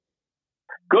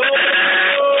Good morning,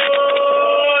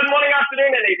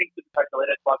 afternoon, and evening, Supercoach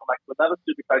Elite. Welcome back to another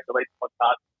Supercoach Elite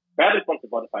podcast. Proudly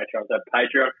sponsored by the Patreon at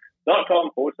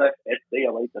patreon.com/FC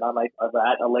Elite, and I'm over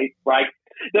at Elite Break.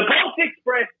 The Box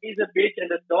Express is a bitch and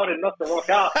decided not to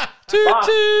rock up.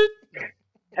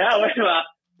 However,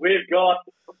 we've got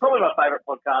probably my favourite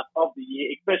podcast of the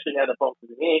year, especially now the Box is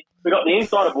in here. We've got the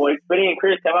Insider Boys, Benny and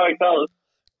Chris. How are you, fellas?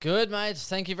 Good, mate.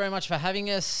 Thank you very much for having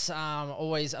us.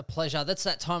 Always a pleasure. That's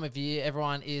that time of year.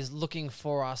 Everyone is looking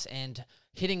for us and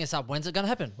hitting us up. When's it going to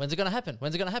happen? When's it going to happen?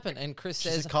 When's it going to happen? And Chris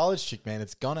She's says... a college chick, man.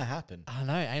 It's going to happen. I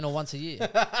know. Anal once a year.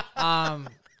 But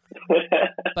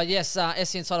yes,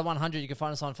 SC Insider 100. You can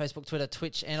find us on Facebook, Twitter,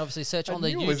 Twitch, and obviously search on the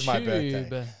YouTube. It was my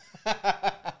birthday.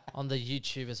 On the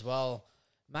YouTube as well.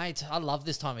 Mate, I love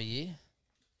this time of year.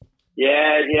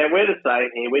 Yeah, we're the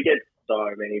same here. We get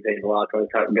so many people asking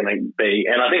what's going to be,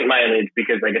 and I think mainly it's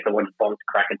because they get to watch Bombs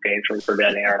crack a tantrum for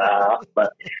about an hour and a half,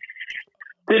 but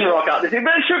didn't rock up this year.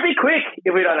 But it should be quick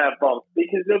if we don't have Bombs,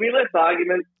 because there'll be less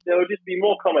arguments, there will just be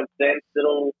more common sense,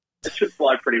 it should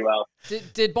flow pretty well.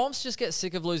 Did Bombs just get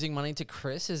sick of losing money to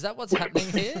Chris? Is that what's happening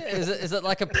here? Is it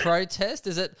like a protest?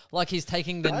 Is it like he's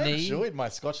taking the knee? I enjoyed my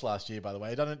scotch last year, by the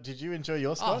way. Did you enjoy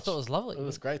your scotch? Oh, I thought it was lovely. It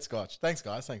was great scotch. Thanks,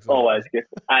 guys. Thanks. Always good.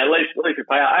 At least we pay.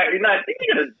 Didn't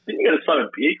you get a slab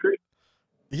of beer, Chris?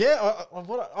 Yeah.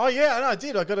 I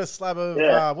did. I got a slab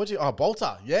of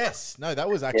Bolter. Yes. No, that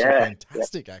was actually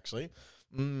fantastic. Actually,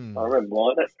 I remember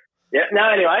buying it. Yeah. No.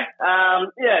 Anyway.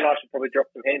 And I should probably drop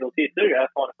some handles here too.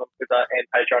 Find us on Twitter and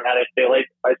Patreon at FC Elite,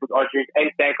 Facebook, iTunes,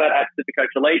 and SoundCloud at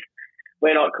Supercoach Elite.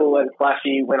 We're not cool and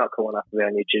flashy. We're not cool enough to be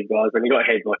on YouTube, guys. When you got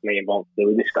heads like me and Bombs,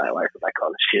 we just stay away from that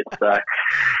kind of shit. So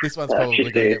this one's probably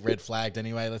going to get red flagged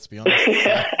anyway. Let's be honest.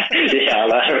 Yeah, I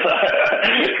know.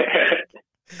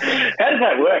 How does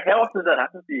that work? How often does that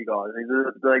happen to you guys?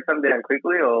 Do they come down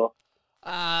quickly or?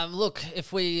 Look,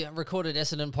 if we recorded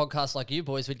Essendon podcasts like you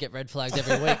boys, we'd get red flagged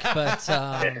every week. But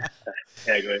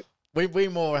yeah, good. We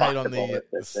more hate on the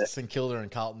St Kilda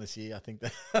and Carlton this year. I think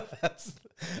that's.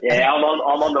 Yeah, I'm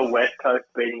on the West Coast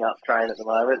beating up train at the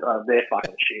moment. They're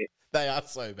fucking shit. They are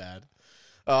so bad.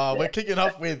 We're kicking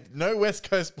off with no West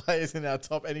Coast players in our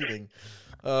top anything.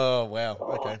 Oh wow.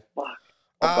 Okay. Fuck.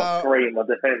 I've got three in my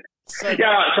defence. So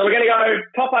we're going to go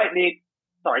top 8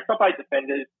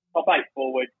 defenders, top 8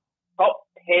 forwards, top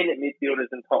 10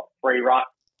 midfielders, and top 3 rucks.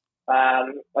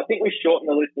 I think we shortened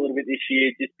the list a little bit this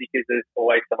year just because there's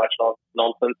always so much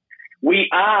nonsense. We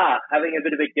are having a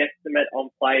bit of a guesstimate on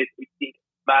players we think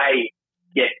may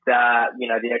get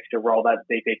the extra role, that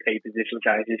DPP position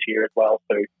change this year as well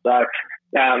too. So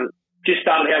just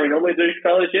starting how we normally do,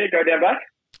 fellas. Yeah, go down back.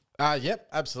 Yep,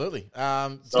 absolutely.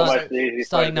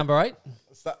 Starting number 8.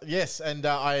 Yes, and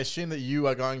I assume that you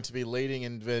are going to be leading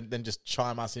and then just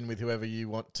chime us in with whoever you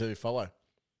want to follow.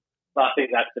 I think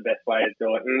that's the best way to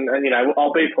do it. And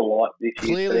I'll be polite this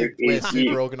year. Clearly, we're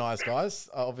super organised, guys,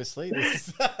 obviously. I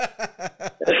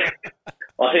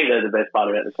think they're the best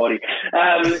part about the potty.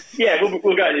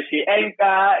 We'll go this year. And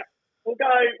we'll go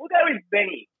with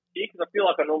Benny, because I feel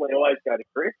like I normally always go to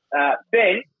Chris.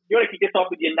 Ben, you want to kick us off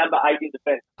with your number 8 in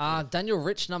defence? Daniel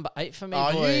Rich, number 8 for me,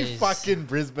 boys. You fucking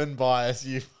Brisbane bias,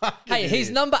 you fucking Hey, he's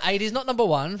number 8. He's not number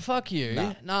 1. Fuck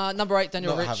you. Nah, number 8,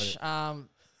 Daniel Not Rich.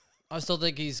 I still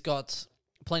think he's got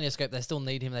plenty of scope. They still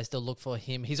need him. They still look for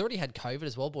him. He's already had COVID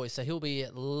as well, boys, so he'll be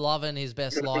loving his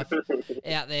best life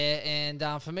out there. And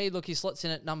for me, look, he slots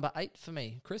in at number 8 for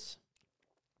me. Chris?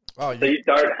 So you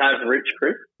don't have Rich,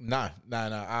 Chris? No.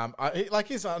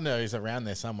 He's around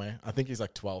there somewhere. I think he's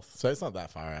like 12th, so it's not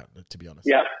that far out, to be honest.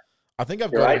 Yeah. I think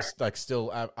I've got him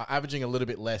still averaging a little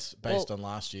bit less based on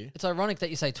last year. It's ironic that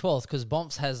you say 12th because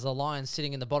Bomps has the Lions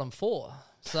sitting in the bottom 4.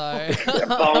 So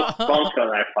Bomb's got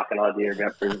no fucking idea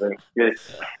about Brisbane.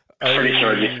 Pretty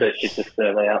sure he just shit the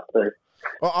survey out too.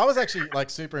 Well, I was actually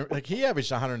he averaged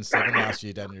 107 last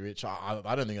year, Daniel Rich. I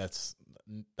don't think that's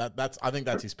I think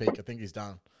that's his peak. I think he's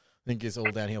done. I think it's all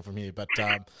downhill from here. But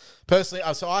personally,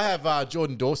 so I have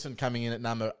Jordan Dawson coming in at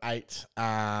number 8.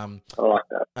 I like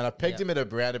that. And I pegged him at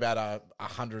around about a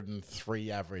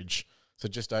 103 average. So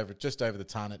just over the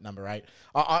ton at number 8.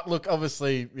 Look,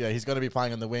 obviously, he's going to be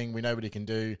playing on the wing. We know what he can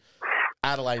do.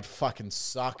 Adelaide fucking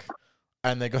suck,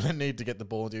 and they're going to need to get the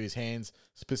ball into his hands,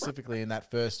 specifically in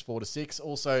that first 4 to 6.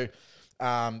 Also, is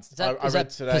that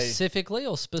today, specifically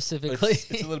or specifically?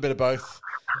 It's a little bit of both.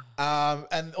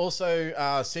 And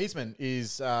also, Seaman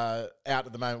is out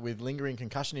at the moment with lingering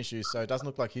concussion issues, so it doesn't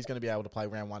look like he's going to be able to play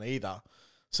round 1 either.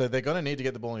 So they're going to need to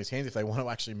get the ball in his hands if they want to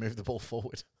actually move the ball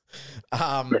forward.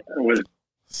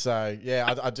 So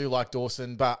yeah, I do like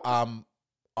Dawson, but I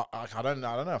don't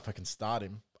know if I can start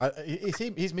him.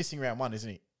 He's missing round 1, isn't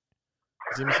he?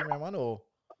 Is he missing round 1 or?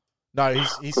 No,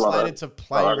 he's slated to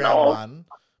play round one,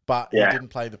 but he didn't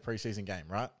play the preseason game,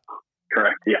 right?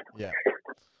 Correct, yeah. Yeah.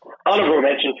 Honourable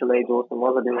mention for me, Dawson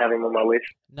was. I didn't have him on my list.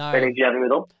 No. Did you have him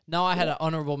at all? No, I had an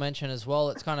honourable mention as well.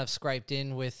 It's kind of scraped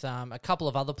in with a couple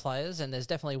of other players, and there's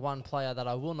definitely one player that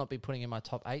I will not be putting in my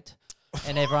top 8,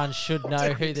 and everyone should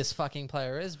know who this fucking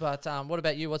player is. But what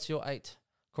about you? What's your 8,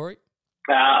 Corey?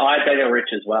 I had Daniel Rich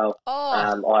as well. Oh,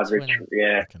 I had Rich,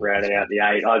 rounding out the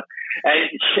 8. And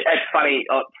it's funny,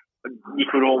 you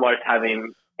could almost have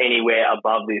him anywhere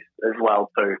above this as well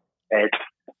too.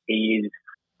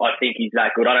 I think he's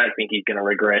that good. I don't think he's going to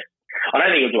regress. I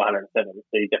don't think he'll do 107, so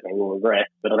he definitely will regress,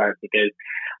 but I don't think as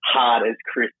hard as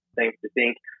Chris seems to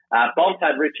think. Bombs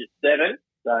had Rich at 7,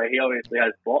 so he obviously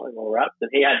has flying all right, and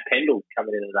he had Pendles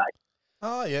coming in at 8.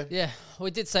 Oh, yeah. Yeah,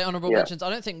 we did say honourable mentions. I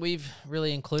don't think we've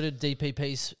really included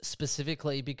DPPs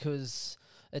specifically because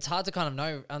it's hard to kind of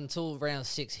know until round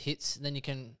 6 hits, and then you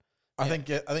can... I think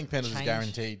Pendles is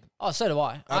guaranteed. Oh, so do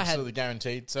I. Absolutely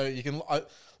guaranteed. So you can...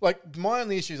 my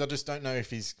only issue is I just don't know if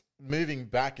he's moving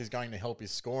back is going to help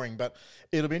his scoring, but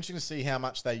it'll be interesting to see how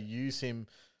much they use him.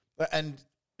 And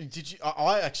did you...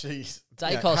 I actually...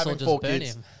 Dacos will just burn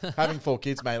him. Having 4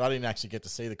 kids, mate, I didn't actually get to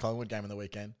see the Collingwood game on the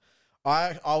weekend.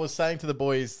 I was saying to the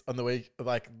boys on the week,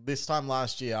 like this time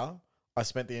last year, I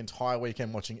spent the entire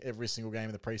weekend watching every single game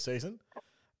of the preseason.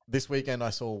 This weekend,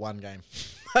 I saw 1 game.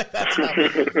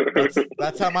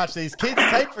 that's how much these kids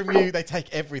take from you. They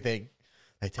take everything.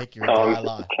 They take your entire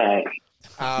life. Okay.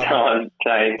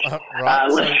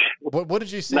 Right. So what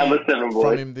did you see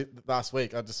from him last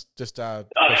week? I just I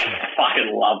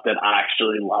fucking loved it. I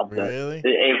actually loved it. Really?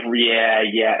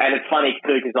 Yeah. And it's funny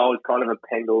too because I was kind of a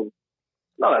Pendle.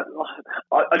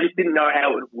 I just didn't know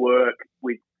how it would work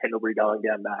with Pendlebury going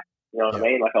down back. You know what I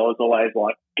mean? Like I was always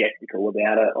like skeptical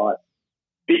about it, like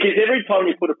because every time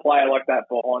you put a player like that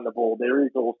behind the ball, there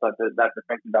is also that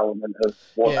defensive element of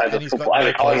what as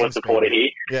a Collingwood supporter here.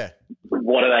 Yeah,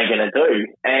 what are they going to do?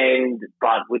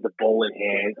 But with the ball in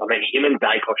hand, I mean, him and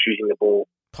Dacos shooting the ball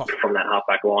from that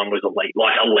halfback line was elite,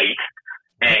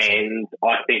 and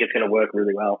I think it's going to work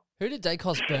really well. Who did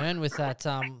Dacos burn with that?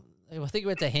 I think he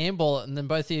went to handball it, and then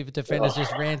both the defenders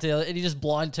just ran to it, and he just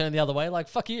blind turned the other way, like,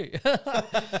 fuck you.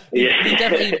 He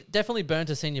definitely burnt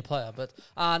a senior player. But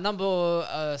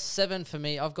number 7 for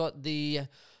me, I've got the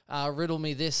riddle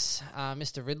me this,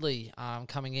 Mr. Ridley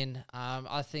coming in.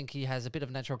 I think he has a bit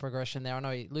of natural progression there. I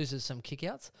know he loses some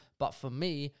kickouts, but for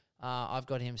me, I've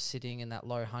got him sitting in that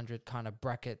low 100 kind of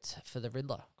bracket for the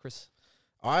Riddler. Chris?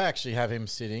 I actually have him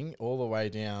sitting all the way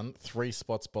down 3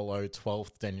 spots below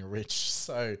 12th Daniel Rich.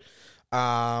 So,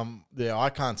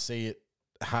 I can't see it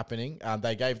happening.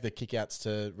 They gave the kickouts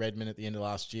to Redmond at the end of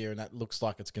last year, and that looks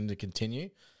like it's going to continue.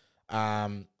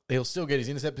 He'll still get his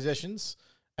intercept possessions,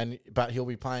 but he'll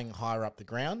be playing higher up the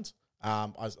ground. I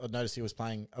noticed he was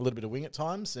playing a little bit of wing at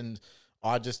times, and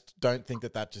I just don't think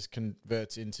that just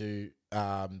converts into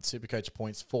Supercoach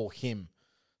points for him.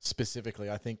 Specifically,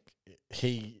 I think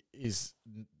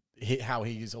how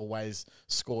he's always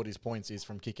scored his points is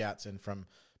from kickouts and from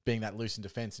being that loose in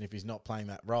defence. And if he's not playing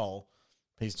that role,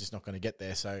 he's just not going to get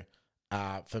there. So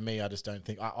for me, I just don't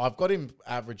think... I've got him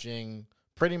averaging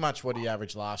pretty much what he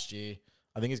averaged last year.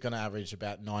 I think he's going to average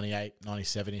about 98,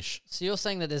 97-ish. So you're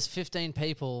saying that there's 15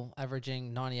 people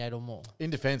averaging 98 or more?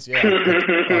 In defence, yeah. I believe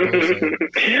so.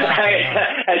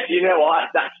 Hey, do you know what?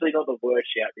 It's actually not the worst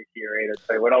shout this year either.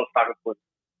 So when I was starting to put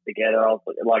together, I was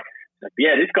like,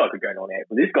 yeah, this guy could go 98,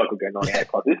 but this guy could go 98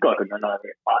 plus, this guy could go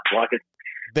 98 plus. Like it's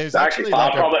there's actually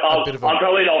like I'm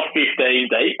probably not 15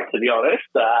 deep, to be honest.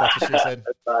 That's what she said.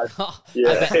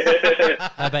 Yeah.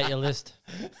 How about your list?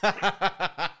 What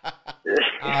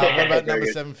about number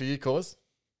 7 for you, Cause?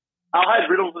 I had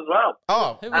Riddles as well.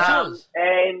 Oh, who was yours?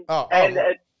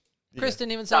 Chris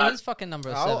didn't even say his fucking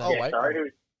number 7. Wait.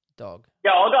 Sorry, Dog.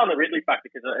 Yeah, I'll go on the Ridley factor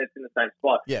because it's in the same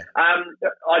spot. Yeah. I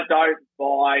don't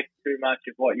buy too much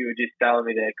of what you were just telling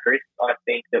me there, Chris. I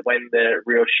think that when the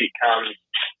real shit comes,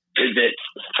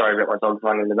 sorry about my dog's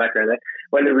running in the background there.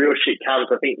 When the real shit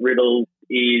comes, I think Riddle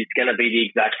is going to be the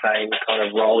exact same kind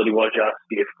of role that he was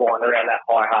just flying around that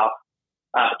high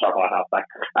halfback,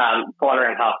 flying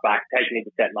around halfback, taking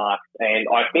intercept marks. And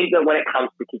I think that when it comes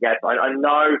to kick-outs, I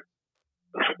know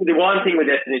the one thing with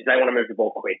Essendon is they want to move the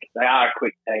ball quick. They are a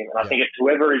quick team. And I think it's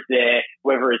whoever is there,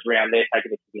 whoever is around there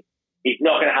taking the kick. He's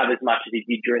not going to have as much as he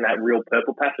did during that real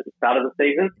purple patch at the start of the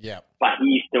season, but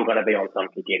he's still going to be on some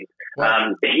kicking.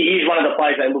 Wow. He is one of the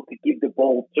players they look to give the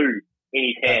ball to in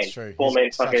his hand. That's true.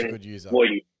 He's such a good user.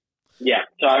 Yeah,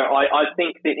 so I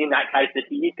think that in that case that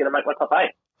he is going to make my top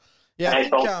 8. Yeah,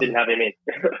 and Bolts didn't have him in.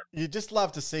 You just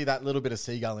love to see that little bit of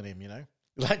seagull in him, you know?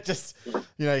 Like, just,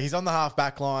 he's on the half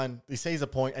back line. He sees a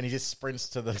point and he just sprints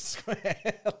to the square.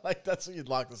 Like, that's what you'd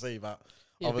like to see, but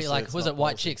You'd be like, was it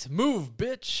White Chicks? Move,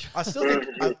 bitch. I still think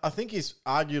I think he's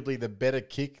arguably the better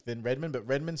kick than Redmond, but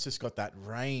Redmond's just got that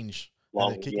range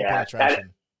and the kicking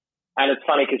penetration. And it's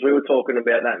funny because we were talking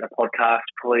about that in the podcast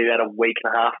probably about a week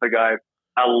and a half ago.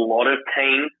 A lot of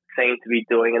teams seem to be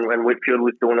doing, and when Whitfield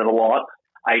was doing it a lot,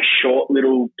 a short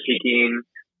little kick in,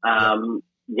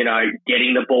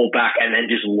 getting the ball back and then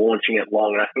just launching it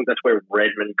long. And I think that's where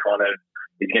Redmond kind of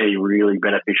is going to be really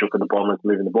beneficial for the Bombers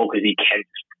moving the ball because he can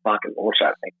just fucking launch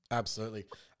that thing. Absolutely.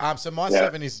 So my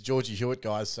 7 is Georgie Hewitt,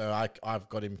 guys. So I've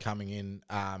got him coming in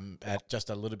at just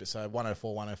a little bit, so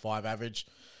 104, 105 average.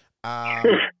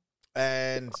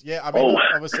 And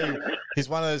obviously he's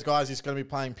one of those guys who's going to be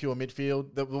playing pure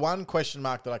midfield. The one question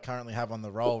mark that I currently have on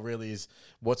the role really is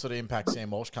what sort of impact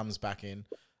Sam Walsh comes back in.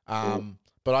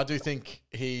 But I do think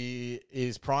he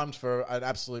is primed for an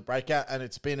absolute breakout, and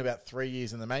it's been about 3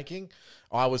 years in the making.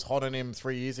 I was hot on him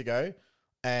 3 years ago,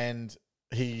 and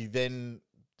he then,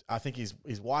 I think his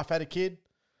wife had a kid,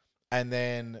 and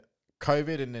then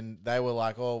COVID, and then they were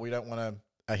like, oh, we don't want to.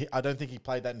 I don't think he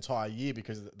played that entire year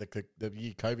because the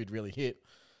year COVID really hit.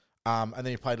 And then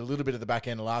he played a little bit at the back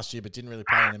end of last year, but didn't really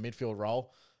play in the midfield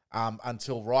role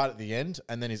until right at the end.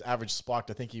 And then his average spiked.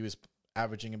 I think he was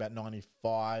averaging about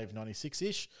 95,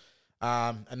 96-ish.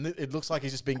 And it looks like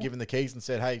he's just been given the keys and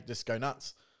said, hey, just go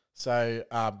nuts. So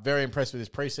very impressed with his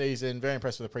preseason, very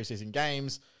impressed with the preseason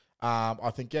games.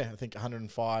 I think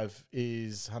 104,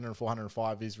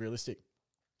 105 is realistic.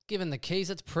 Given the keys,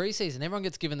 it's preseason. Everyone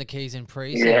gets given the keys in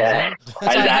preseason. Yeah. It's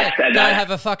like, hey, go have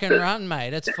a fucking run,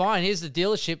 mate. It's fine. Here's the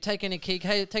dealership. Take any key,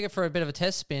 take it for a bit of a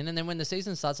test spin, and then when the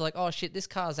season starts, like, oh shit, this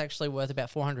car's actually worth about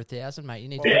 400,000, mate. You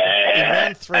need to. In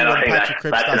round 3, when Patrick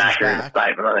Cripps does his back.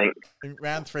 I think. In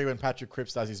round 3, when Patrick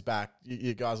Cripps does his back,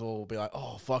 you guys will be like,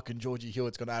 oh, fucking Georgie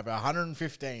Hewitt's going to have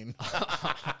 115.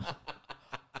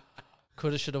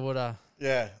 Coulda, shoulda, woulda.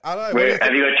 Yeah, I don't know.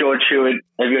 Have you got George Hewitt?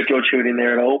 Have you got George Hewitt in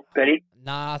there at all, Benny?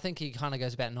 Nah, I think he kind of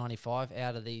goes about 95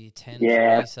 out of the 10.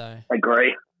 Yeah, me, so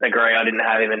agree. I didn't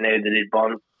have him, and neither did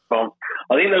Bond. I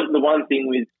think the one thing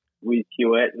with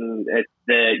Hewitt, and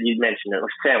you mentioned it,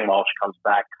 Sam Walsh comes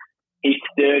back. He's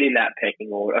third in that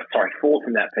pecking order. Fourth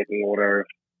in that pecking order of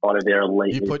one of their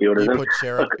elite midfielders. You put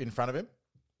Chera in front of him?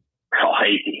 Oh,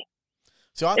 easy.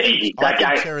 So I think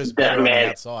Chera's better on the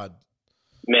outside.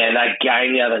 Man, that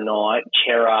game the other night,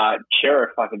 Chera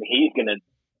he's going to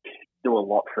do a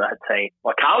lot for that team.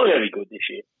 Like, Carl's going to be good this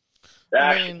year. They're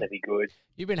actually going to be good.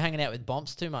 You've been hanging out with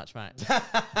Bomps too much, mate.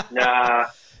 Nah,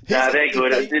 they're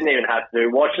good. It didn't even have to.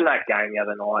 Watching that game the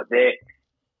other night,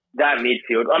 that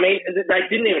midfield, I mean, they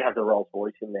didn't even have the Rolls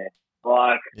Royce in there.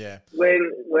 Like, yeah.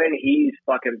 when he's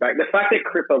fucking back, the fact that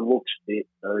Cripper looks fit,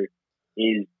 though,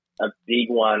 is a big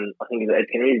one. I think it's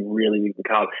going to be really big for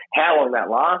Carl. How long that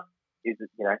lasts,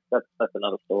 that's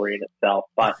another story in itself.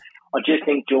 But I just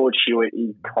think George Hewitt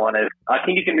is I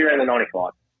think he can be around the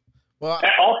 95. Well,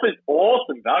 that offers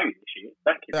awesome value this year.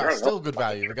 Still good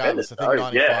value, regardless. I think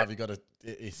 95, you got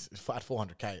is at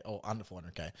 400k or under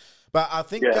 400k. But I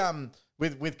think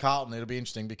with Carlton, it'll be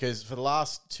interesting because for the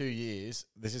last 2 years,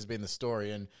 this has been the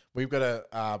story, and we've got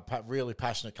a really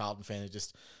passionate Carlton fan who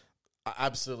just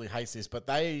absolutely hates this. But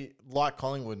they, like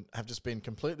Collingwood, have just been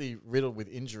completely riddled with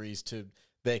injuries to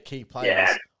their key players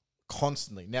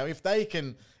constantly. Now, if Harry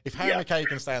McKay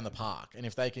can stay on the park, and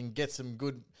if they can get some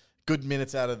good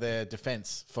minutes out of their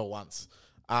defence for once,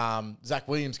 Zach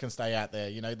Williams can stay out there.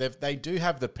 They do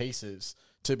have the pieces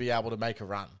to be able to make a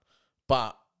run,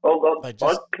 but I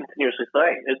continuously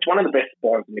say it's one of the best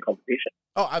spawns in the competition.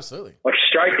 Oh, absolutely! Like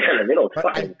straight down the middle, it's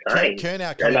fucking insane.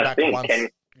 Curnow coming back once.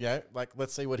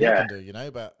 Let's see what he can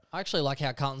do. But I actually like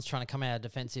how Carlton's trying to come out of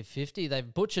defensive 50.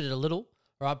 They've butchered it a little.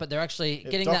 Right, but they're actually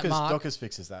getting that mark. Dockers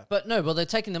fixes that. But no, they're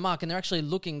taking the mark and they're actually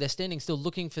they're standing still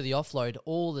looking for the offload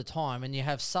all the time. And you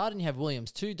have Sard and you have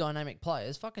Williams, two dynamic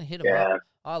players. Fucking hit them up.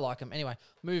 I like them. Anyway,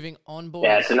 moving on, boys.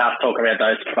 Yeah, it's enough talking about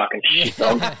those fucking shit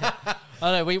dogs.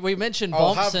 I know, we mentioned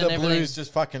I'll Bomps have and the everything. Blues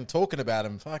just fucking talking about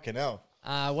him. Fucking hell.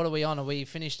 What are we on? Are we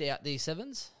finished out the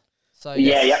sevens? So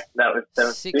that was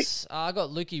 7-6. I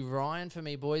got Lukey Ryan for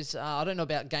me, boys. I don't know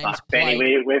about games played.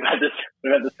 Benny, we've had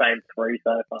the same 3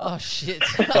 so far. Oh shit!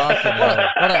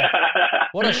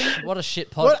 what a shit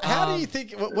pod.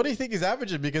 What do you think he's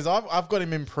averaging? Because I've got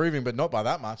him improving, but not by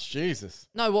that much. Jesus.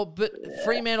 No, but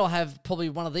Fremantle have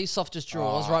probably one of these softest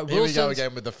draws, right? Here we go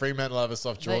again with the Fremantle have a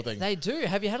soft draw thing. They do.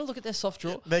 Have you had a look at their soft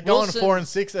draw? They're going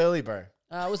 4-6 early, bro.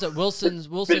 Was it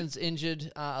Wilson's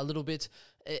injured a little bit,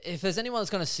 if there's anyone that's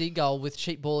going to seagull with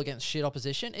cheap ball against shit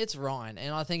opposition, it's Ryan.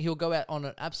 And I think he'll go out on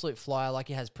an absolute flyer like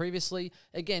he has previously.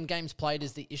 Again, games played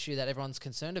is the issue that everyone's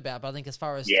concerned about. But I think as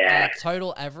far as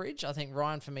total average, I think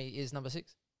Ryan for me is number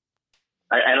 6.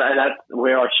 And that's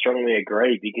where I strongly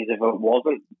agree, because if it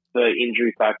wasn't the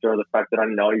injury factor or the fact that I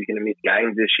know he's going to miss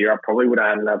games this year, I probably would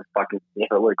have had another fucking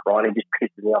sniff at Luke Ryan. He just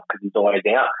pisses me off because he's always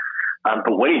out.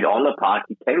 But when he's on the park,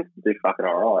 he tends to do fucking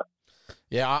all right.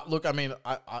 Yeah, look, I mean,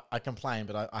 I complain,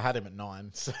 but I had him at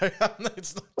 9, so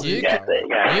it's not you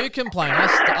complain.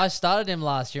 I started him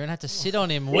last year and had to sit on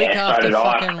him week after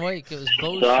fucking week. It was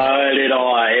bullshit. So did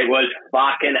I. It was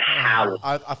fucking hell.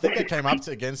 I think I came up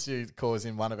against you, Cause,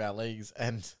 in one of our leagues,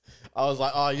 and I was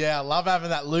like, oh, yeah, I love having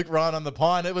that Luke Ryan on the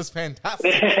pine. It was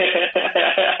fantastic.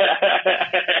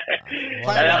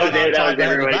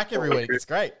 Back every week. It's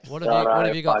great. What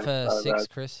have you got for 6,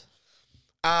 Chris?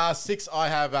 6, I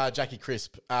have Jackie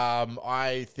Crisp.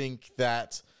 I think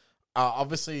that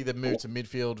obviously the move to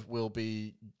midfield will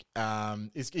be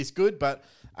is good, but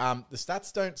the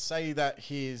stats don't say that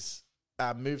his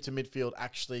move to midfield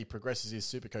actually progresses his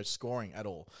Supercoach scoring at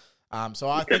all. So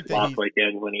I think that last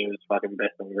weekend when he was fucking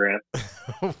best on the ground.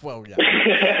 Well, yeah.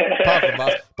 Apart from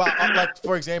last, but like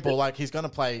for example, like he's going to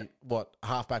play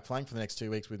halfback flank for the next 2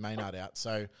 weeks with Maynard out.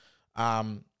 So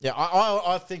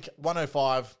I think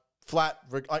 105. Flat,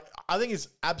 like I think he's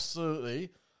absolutely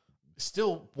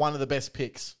still one of the best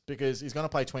picks because he's going to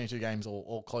play 22 games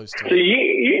or close to. So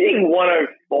you think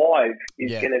 105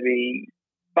 is going to be?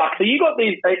 Fuck. So you got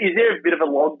these? Is there a bit of a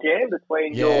log jam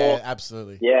between your? Yeah,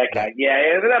 absolutely. Yeah. Okay. Yeah.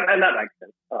 And that makes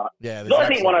sense. All right. Yeah. So I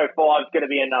think 105 is going to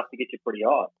be enough to get you pretty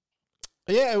high.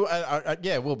 Yeah.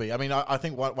 Yeah. It will be. I mean, I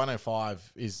think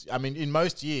 105 is. I mean, in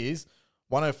most years,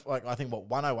 I think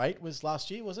 108 was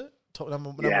last year. Was it? Number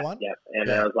 1? Yeah, and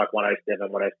it was like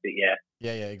 107, 106,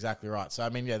 Yeah, exactly right. So, I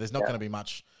mean, there's not going to be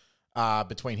much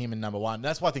between him and number 1.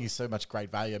 That's why I think he's so much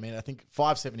great value. I mean, I think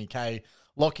 570K,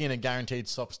 lock in and guaranteed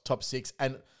top 6,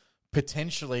 and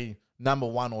potentially number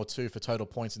 1 or 2 for total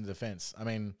points in the defence. I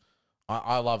mean,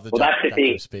 I love the that's the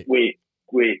thing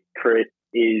with Chris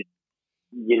is,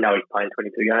 he's playing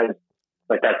 22 games.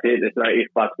 Like, that's it. There's no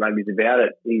ifs, buts, maybes about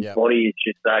it. His body is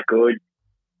just that good.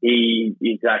 He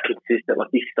is consistent. Like,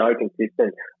 he's so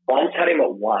consistent. Bombs had him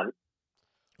at 1.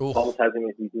 Bombs has him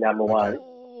as his number 1.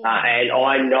 And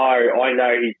I know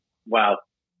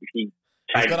if he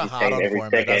changes his team every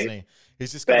second. Doesn't he?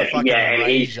 He's just got a fucking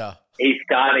erasure. He's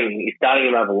starting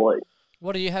him over Lloyd.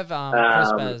 What do you have,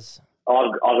 Chris Baz?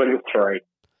 I've got him at 3.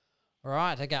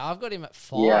 Right, okay. I've got him at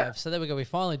 5. So there we go. We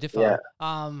finally differ.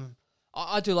 Yeah.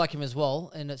 I do like him as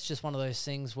well, and it's just one of those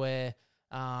things where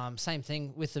same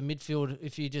thing with the midfield.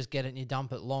 If you just get it and you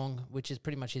dump it long, which is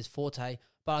pretty much his forte.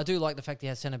 But I do like the fact he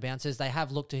has centre bounces. They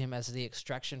have looked to him as the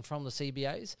extraction from the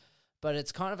CBAs. But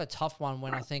it's kind of a tough one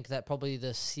when I think that probably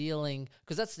the ceiling,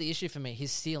 because that's the issue for me,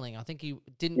 his ceiling. I think he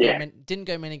didn't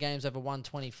go many games over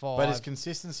 125. But his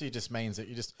consistency just means that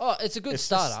you just... Oh, it's a good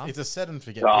starter. It's a set and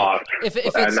forget. If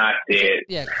that's it.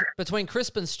 Yeah, between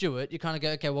Crisp and Stewart, you kind of go,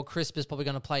 okay, well, Crisp is probably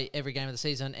going to play every game of the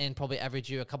season and probably average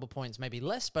you a couple points, maybe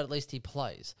less, but at least he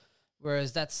plays.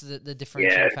 Whereas that's the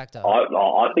differential factor.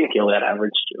 I think he'll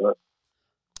out-average Stewart.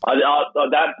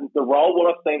 The role,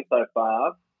 what I've seen so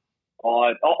far...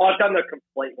 I've done the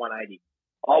complete 180.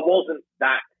 I wasn't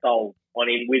that sold on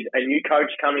him with a new coach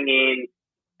coming in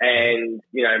and,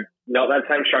 not that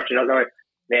same structure, not going,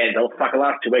 man, the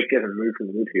last 2 weeks he hasn't moved from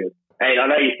the midfield. And I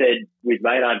know you said with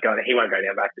Maynard going, he won't go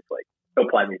down back this week. He'll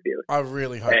play midfield. I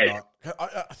really hope not.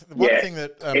 One thing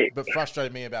that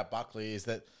frustrated me about Buckley is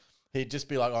that he'd just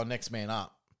be like, next man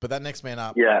up. But that next man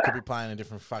up could be playing a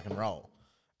different fucking role.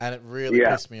 And it really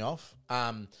pissed me off.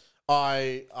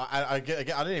 I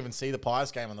didn't even see the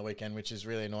Pies game on the weekend, which is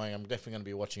really annoying. I'm definitely going to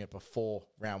be watching it before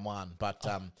round 1. But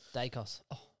Dacos.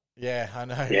 Oh. Yeah, I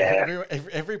know. Yeah.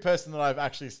 Every person that I've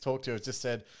actually talked to has just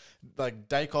said, like,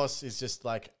 Dacos is just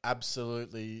like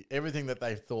absolutely everything that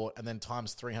they thought, and then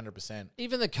times 300%.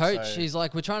 Even the coach, he's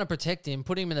like, we're trying to protect him,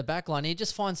 put him in the back line. He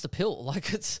just finds the pill.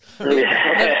 Like, it's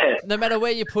no matter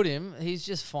where you put him, he's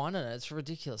just finding it. It's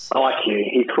ridiculous. I like you.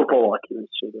 He's football like you.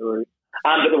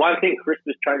 But the one thing, Chris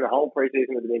was trained the whole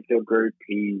preseason with the midfield group.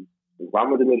 He's run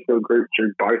with the midfield group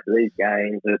through both of these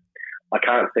games. I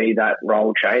can't see that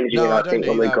role changing. No, I think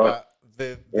don't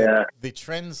either, the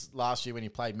trends last year when he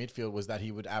played midfield was that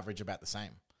he would average about the same.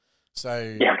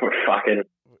 So but fucking.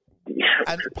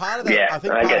 And part of that, I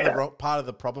think part of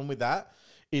the problem with that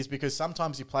is because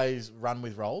sometimes he plays run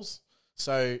with roles.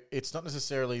 So it's not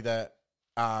necessarily that.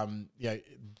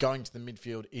 Going to the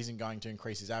midfield isn't going to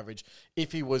increase his average.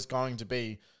 If he was going to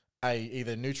be a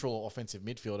either neutral or offensive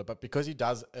midfielder, but because he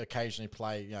does occasionally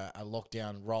play a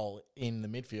lockdown role in the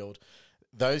midfield,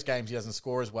 those games he doesn't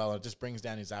score as well, and it just brings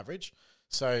down his average.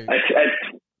 So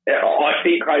I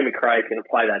think Craig McRae can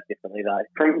play that differently, though.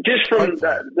 From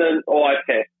the eye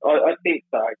test, I think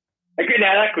so.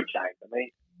 Now that could change. I mean,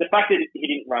 the fact that he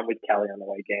didn't run with Kelly on the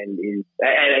weekend is,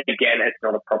 and again, it's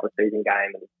not a proper season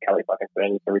game, and Kelly fucking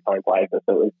spends every time he plays it.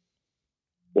 So it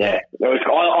was,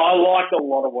 I liked a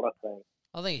lot of what I seen.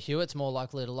 I think Hewitt's more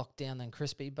likely to lock down than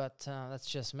Crispy, but that's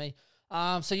just me.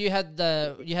 So you had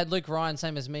Luke Ryan,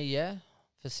 same as me, yeah,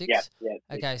 for 6. Yeah.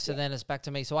 Okay, so then it's back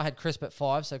to me. So I had Crisp at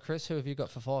 5. So Chris, who have you got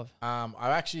for 5? I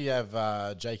actually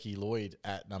have Jakey Lloyd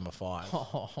at number 5.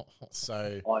 So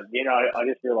I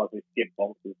just realised we skipped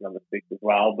Bonks' number 6 as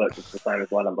well, but it's the same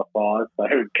as my number 5. So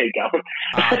keep going.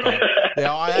 Okay.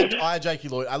 Yeah, I had Jakey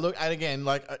Lloyd. I look, and again,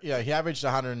 he averaged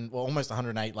 100, almost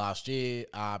 108 last year.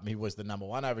 He was the number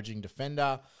 1 averaging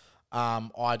defender.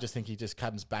 I just think he just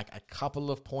comes back a couple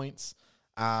of points.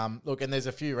 Look, and there's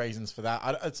a few reasons for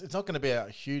that. It's not going to be a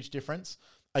huge difference.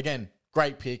 Again,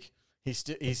 great pick.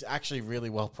 He's actually really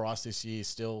well priced this year.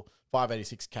 Still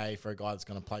 $586K for a guy that's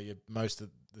going to play you most of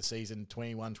the season,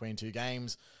 21, 22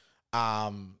 games.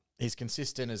 He's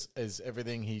consistent as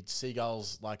everything. He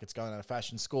seagulls like it's going out of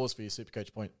fashion. Scores for your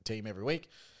Supercoach point team every week.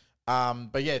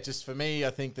 But yeah, just for me,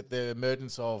 I think that the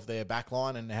emergence of their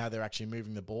backline and how they're actually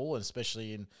moving the ball,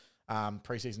 especially in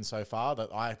preseason so far,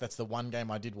 that's the one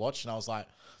game I did watch, and I was like,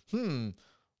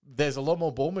 there's a lot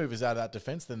more ball movers out of that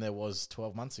defense than there was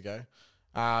 12 months ago.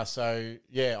 So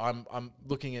yeah, I'm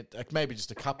looking at maybe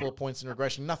just a couple of points in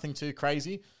regression, nothing too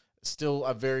crazy. Still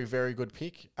a very, very good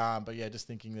pick. But yeah, just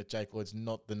thinking that Jake Lloyd's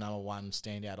not the number 1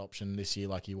 standout option this year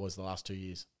like he was the last 2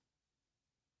 years.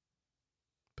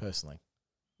 Personally.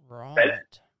 Right.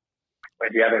 Where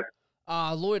do you have it?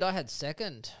 Lloyd, I had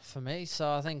 2nd for me.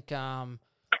 So I think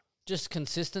just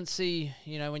consistency,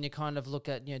 when you kind of look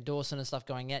at Dawson and stuff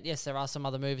going out. Yes, there are some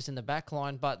other movers in the back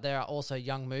line, but there are also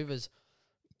young movers.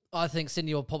 I think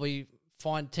Sydney will probably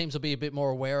find teams will be a bit more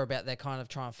aware about their kind of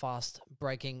trying fast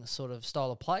breaking sort of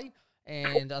style of play.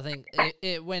 And I think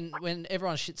when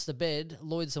everyone shits the bed,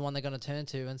 Lloyd's the one they're going to turn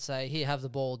to and say, here, have the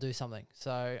ball, do something.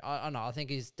 So I know, I think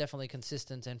he's definitely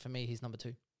consistent. And for me, he's number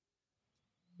 2.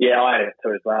 Yeah, I had it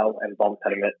 2 as well. And Bombs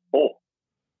had him at 4.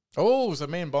 Oh, so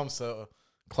me and Bombs are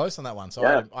close on that one. So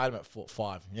yeah. I had him at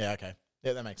 5. Yeah, okay.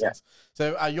 Yeah, that makes sense.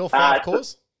 So your 5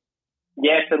 cause?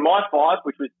 Yeah, so my 5,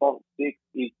 which was Bombs' 6,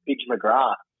 is Pitch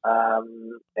McGrath. Wow.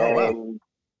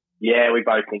 Yeah, we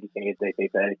both think he's going to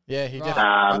get DPP. Yeah, he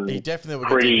definitely will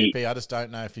get DPP. I just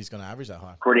don't know if he's going to average that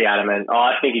high. Pretty adamant.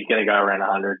 I think he's going to go around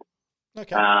 100.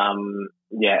 Okay.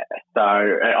 Yeah, so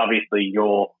obviously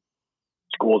your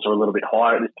scores are a little bit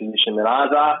higher at this position than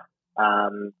ours are.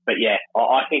 But yeah,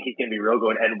 I think he's going to be real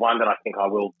good, and one that I think I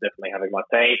will definitely have in my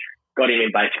team. Got him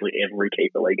in basically every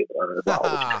keeper league at the moment as well,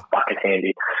 which is fucking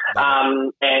handy.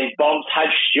 And Bombs had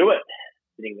Stewart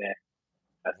sitting there.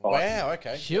 That's fine. Wow,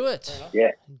 okay. Stewart.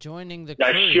 Yeah. Joining the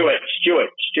crew. No, Stewart.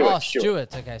 Oh,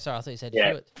 Stewart. Okay, sorry, I thought you said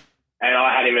Stewart. And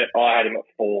I had him at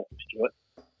 4, Stewart.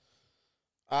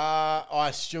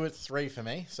 Stewart 3 for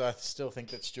me, so I still think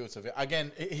that Stewart's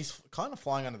again. He's kind of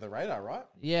flying under the radar, right?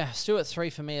 Yeah, Stewart 3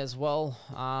 for me as well.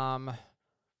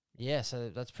 Yeah, so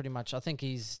that's pretty much. I think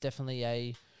he's definitely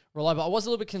a reliable. I was a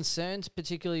little bit concerned,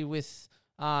 particularly with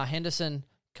Henderson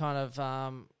kind of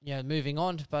moving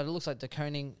on, but it looks like De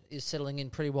Koning is settling in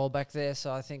pretty well back there.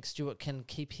 So I think Stewart can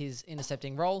keep his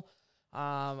intercepting role.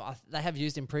 They have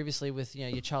used him previously with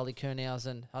your Charlie Curnows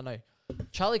and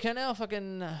Charlie Curnow,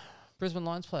 fucking Brisbane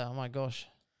Lions player. Oh my gosh.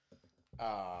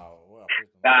 Well.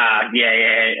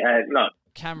 Not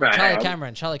Charlie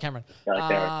Cameron.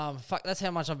 Fuck, that's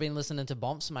how much I've been listening to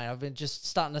Bomps, mate. I've been just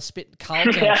starting to spit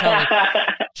Carlton,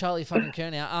 Charlie fucking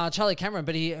Curnow. Charlie Cameron,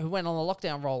 but he went on the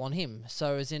lockdown role on him.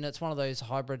 So it's one of those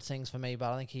hybrid things for me,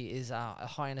 but I think he is a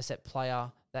high intercept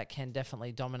player that can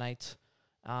definitely dominate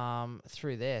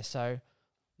through there. So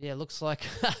yeah, looks like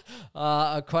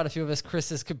quite a few of us,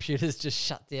 Chris's computers just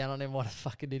shut down on him. What a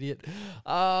fucking idiot.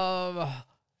 So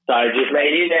just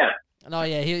made you now. No,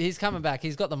 yeah, he's coming back.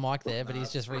 He's got the mic there, but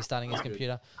he's just restarting his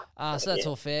computer. So that's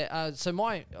all fair. So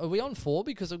are we on 4?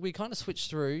 Because we kind of switched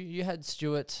through. You had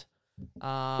Stewart. Yeah,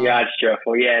 I had Stewart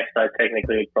 4. Yeah, so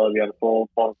technically it'd probably be on 4.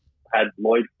 Bond had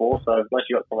Lloyd 4. So unless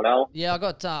you got someone else. Yeah, I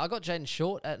got Jaden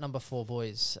Short at number 4,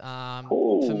 boys.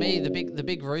 For me, the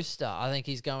big rooster. I think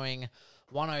he's going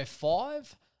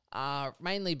 105.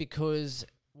 Mainly because.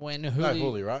 When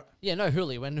Hooley, right? Yeah, no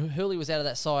Hooley. When Hooley was out of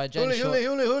that side, Jaden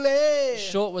Hooley.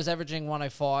 Short was averaging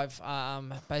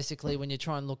 105. Basically, when you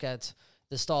try and look at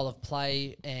the style of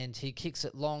play, and he kicks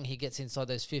it long. He gets inside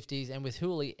those 50s, and with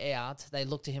Hooley out, they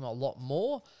look to him a lot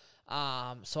more.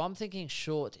 So I'm thinking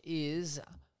Short is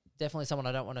definitely someone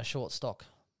I don't want to short stock.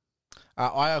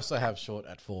 I also have Short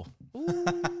at 4.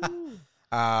 Bonds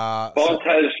has...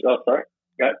 Oh, sorry.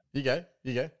 Go. You go.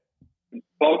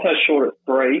 Bonds has Short at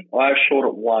 3. I have Short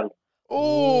at 1.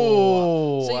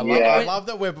 Oh, See, I love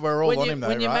that we're all on him though,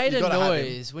 when you right?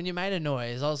 made a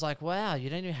noise, I was like, wow, you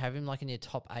don't even have him like in your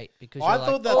top 8 because I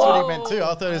thought that's what he meant too.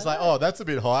 I thought it was like, oh, that's a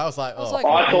bit high. I was like, I thought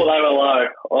they were low.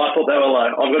 I've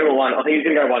got him at 1. I think he's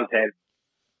going to go 110.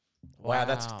 Wow,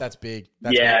 that's big.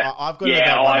 That's big. I've got it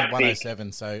about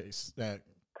 107, so it's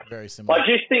very similar. I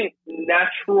just think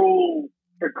natural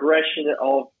progression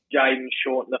of Jayden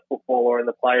Short and the footballer and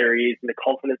the player he is and the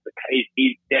confidence that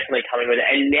he's definitely coming with it.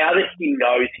 And now that he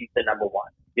knows he's the number 1.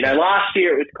 Last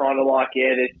year it was kind of like,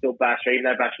 there's still Basher. Even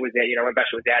though Basher was out, when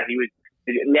Basher was out,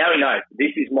 now he knows,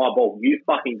 this is my ball. You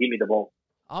fucking give me the ball.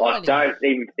 Don't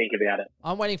even think about it.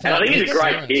 I'm waiting for that. I think he's a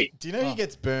great pick. Do you know he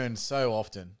gets burned so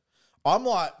often? I'm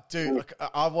like, dude,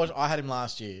 I had him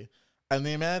last year, and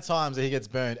the amount of times that he gets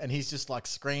burned, and he's just like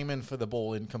screaming for the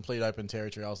ball in complete open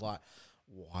territory, I was like,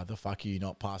 why the fuck are you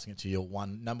not passing it to your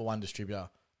number 1 distributor?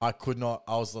 I could not.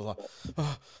 I was like,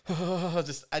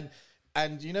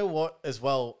 and you know what as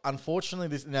well?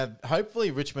 Unfortunately,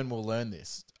 hopefully Richmond will learn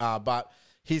this. But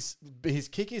his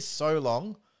kick is so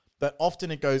long that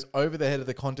often it goes over the head of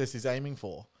the contest he's aiming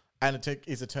for, and it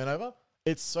is a turnover.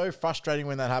 It's so frustrating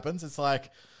when that happens. It's like,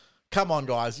 come on,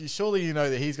 guys! Surely you know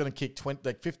that he's going to kick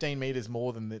 15 meters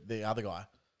more than the other guy.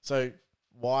 So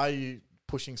why are you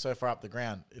pushing so far up the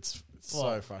ground? It's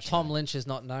so frustrating. Tom Lynch is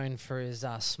not known for his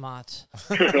smart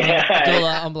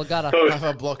medulla oblongata. Talking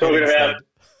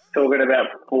about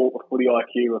footy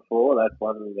IQ before, that's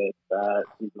one that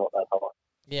he's not that high.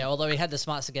 Yeah, although he had the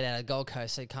smarts to get out of Gold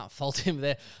Coast, so you can't fault him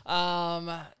there.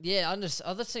 I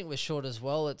just think with Short as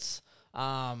well, it's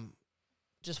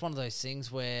just one of those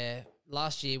things where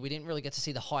last year we didn't really get to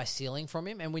see the high ceiling from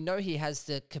him, and we know he has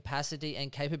the capacity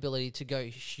and capability to go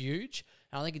huge.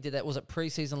 And I think he did that, was it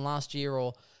pre-season last year,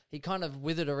 or he kind of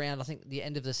withered around, I think, the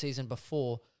end of the season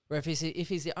before, where if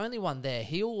he's the only one there,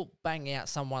 he'll bang out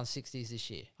some 160s this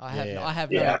year. I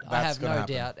have no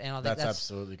doubt, and I think that's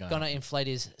absolutely going to inflate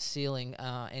his ceiling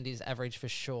and his average for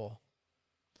sure.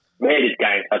 Man, this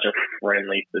game's such a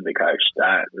friendly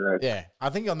Supercoach. Yeah, I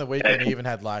think on the weekend he even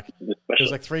had it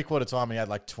was like 3/4 time he had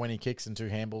like 20 kicks and 2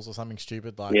 handballs or something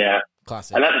stupid.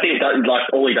 Classic. And that's the thing,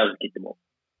 all he does is kick the ball.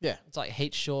 Yeah. It's like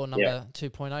Heat Shaw number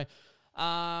 2.0.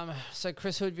 So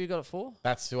Chris, who have you got it for?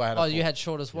 That's who I had. You had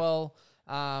Short as well.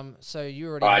 So you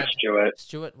already had Stewart.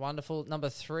 Stewart, wonderful. Number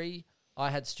 3, I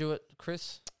had Stewart.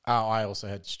 Chris? I also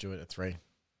had Stewart at 3.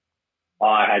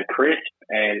 I had Chris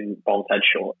and Bonds had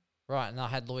Short. Right, and I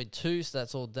had Lloyd 2, so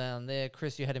that's all down there.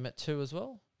 Chris, you had him at 2 as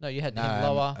well? No, you had him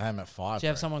lower. I had him at 5. Do you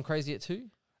have someone crazy at 2?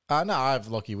 No, I have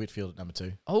Lockie Whitfield at number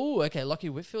 2. Oh, okay, Lockie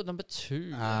Whitfield number 2.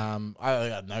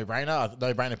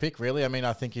 No-brainer pick, really. I mean,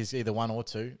 I think he's either 1 or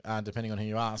 2, depending on who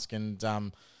you ask. And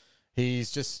they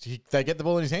get the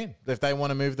ball in his hand. If they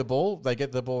want to move the ball, they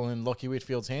get the ball in Lockie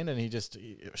Whitfield's hand, and he just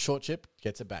short chip,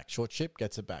 gets it back. Short chip,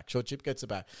 gets it back. Short chip, gets it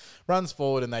back. Runs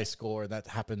forward and they score, and that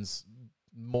happens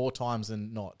more times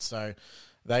than not. So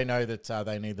they know that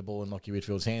they need the ball in Lockie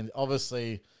Whitfield's hand.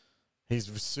 Obviously,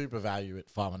 he's super value at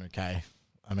 $500K.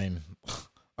 I mean,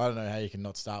 I don't know how you can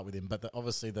not start with him, but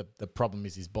obviously the problem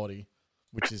is his body,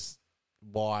 which is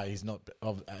why he's not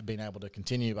been able to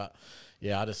continue. But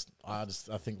yeah, I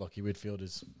think Lockie Whitfield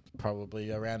is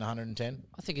probably around 110.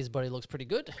 I think his body looks pretty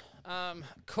good.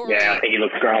 Corey, I think he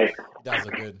looks great. He does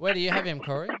look good. Where do you have him,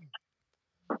 Corey?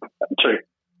 2.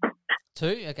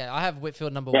 2? Okay, I have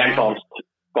Whitfield number 1. Yeah, Bombs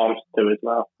 2 as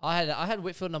well. I had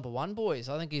Whitfield number 1, boys.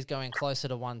 I think he's going closer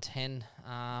to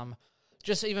 110.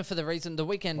 Just even for the reason the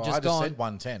weekend I just said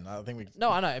 110. I think we.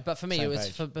 No, I know, but for me it was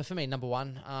for me number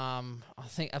 1. I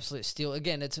think absolute steal.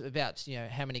 Again, it's about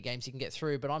how many games he can get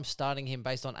through. But I'm starting him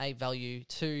based on 8 value.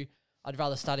 2, I'd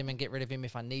rather start him and get rid of him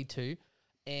if I need to.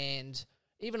 And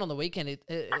even on the weekend, it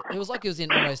was like he was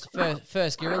in almost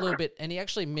first gear a little bit, and he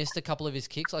actually missed a couple of his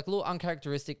kicks, like a little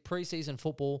uncharacteristic preseason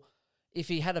football. If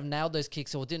he had have nailed those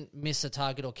kicks or didn't miss a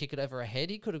target or kick it over a head,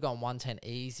 he could have gone 110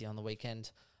 easy on the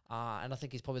weekend. And I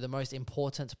think he's probably the most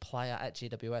important player at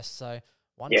GWS. So,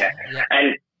 yeah.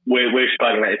 And we've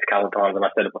spoken about this a couple of times, and I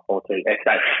said it before too. It's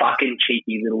that fucking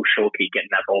cheeky little short kick getting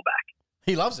that ball back.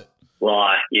 He loves it.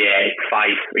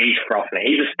 He's frothing.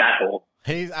 He's a stat ball.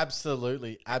 He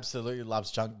absolutely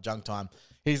loves junk time.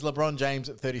 He's LeBron James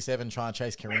at 37 trying to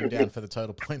chase Kareem down for the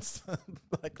total points.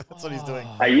 That's what he's doing.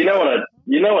 Hey, you know what I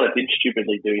did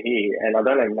stupidly do here, and I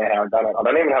don't even know how I've done it. I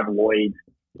don't even have Lloyd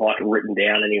like written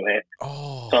down anywhere.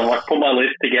 Oh. So I like put my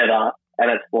list together,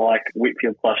 and it's like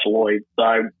Whitfield / Lloyd.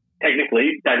 So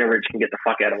technically, Daniel Ridge can get the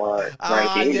fuck out of my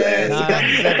rankings.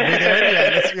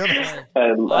 Let's be honest.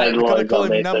 And We've got to call him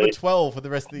there, number too. 12 for the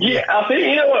rest of the year. Yeah, I think,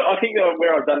 you know what, I think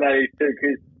where I've done that is too,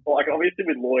 because like obviously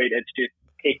with Lloyd, it's just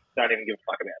kicks don't even give a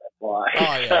fuck about it. Like,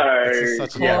 I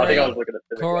think I was looking at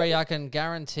Corey, I can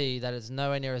guarantee that it's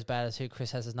nowhere near as bad as who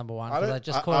Chris has as number one. I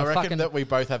reckon that we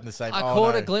both have the same. I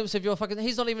caught a glimpse of your fucking.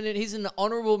 He's not even. He's in the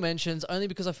honourable mentions only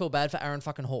because I feel bad for Aaron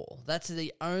fucking Hall. That's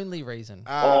the only reason.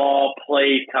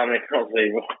 Please tell me it's not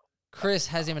Zeeble. Chris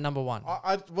has him at number one.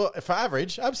 Well, for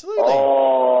average, absolutely.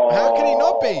 How can he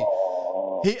not be?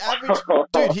 He averaged,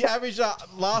 dude. He averaged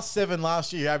last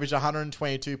year. He averaged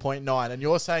 122.9, and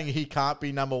you're saying he can't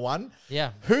be number one?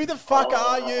 Yeah. Who the fuck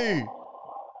are you?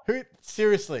 Who?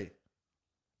 Seriously,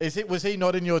 was he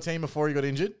not in your team before he got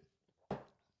injured?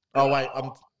 Oh wait,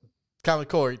 I'm coming,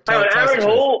 Corey. Aaron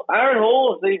Hall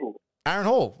or Zeeble? Aaron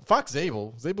Hall. Fuck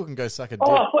Zeeble. Zeeble can go suck a dick.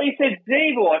 Oh, I thought you said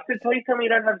Zeeble. I said, please tell me you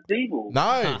don't have Zeeble.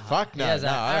 No, fuck no.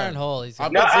 Aaron Hall.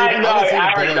 Aaron,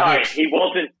 no.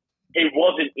 He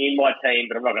wasn't in my team,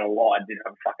 but I'm not going to lie. I did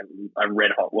have a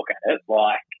red hot look at it.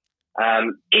 Like,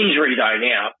 injury though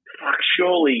now. Fuck,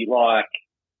 surely, like.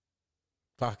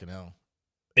 Fucking hell.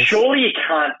 Surely you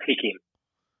can't pick him.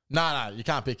 No, you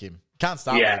can't pick him. Can't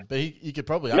start with him, but you could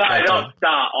probably upgrade No, to not him.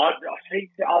 start.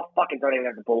 I fucking don't even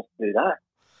have the balls to do that.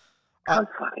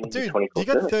 Dude, you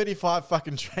got 35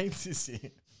 fucking trains this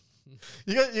year.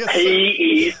 You got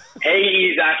he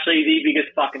is actually the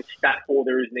biggest fucking stat for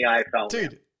there is in the AFL.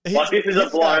 Dude. This is a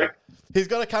bloke. He's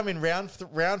got to come in round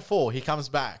 4. He comes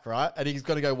back, right? And he's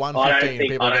got to go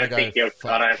 115. I don't think he'll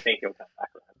come back.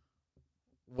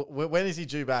 When is he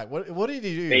due back? What did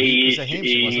he do? He was a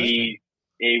hamstring, wasn't he?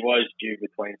 He was due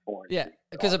between 4 and 6.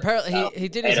 Because apparently he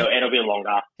did his... It'll be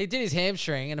longer. He did his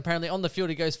hamstring, and apparently on the field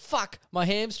he goes, fuck, my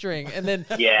hamstring. And then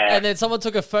yeah. And then someone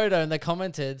took a photo and they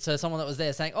commented, so someone that was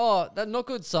there saying, oh, that's not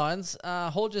good signs.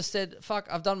 Hall just said, fuck,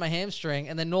 I've done my hamstring.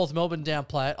 And then North Melbourne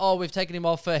downplay it. Oh, we've taken him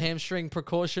off for hamstring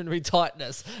precautionary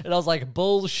tightness. And I was like,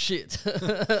 bullshit.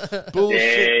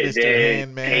 Bullshit, Mr.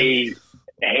 Handman.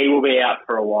 He will be out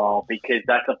for a while because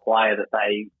that's a player that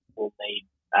they will need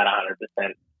at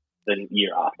 100%. The year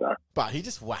after. But he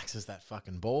just waxes that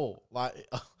fucking ball. Like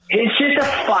he's just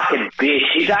a fucking bitch.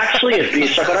 He's actually a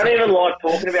bitch. Like, I don't even like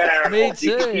talking about Aaron Hall.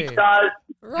 He does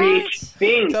bitch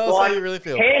things. Tell us like, how you really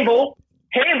feel. Handball.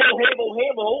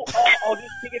 Oh, I'll just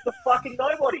think it's a fucking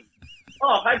nobody.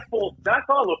 Oh, I had 4 stats.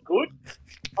 I look good.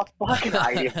 I fucking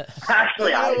hate him.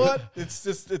 Actually, you know what? It's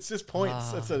just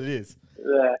points. That's what it is.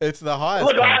 Yeah. It's the highest.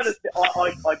 Look,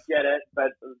 points. I get it,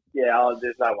 but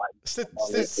there's no way.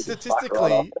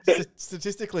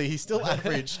 Statistically, he's still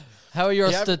average. How are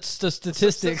your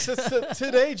statistics?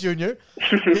 Today, Junior,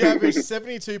 he averaged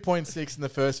 72.6 in the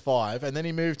first 5, and then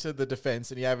he moved to the defense,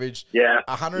 and he averaged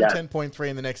 110.3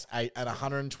 in the next 8 and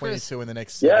 122 in the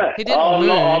next 7. Yeah,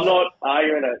 I'm not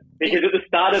arguing it because at the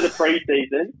start of the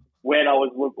preseason, when I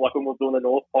was when we were doing the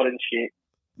North Pod and shit.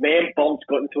 Man, Bombs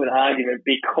got into an argument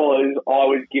because I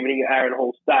was giving Aaron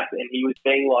Hall stats and he was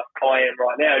being like I am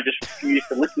right now and just refused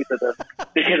to listen to them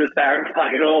because it's Aaron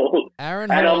fucking Hall. And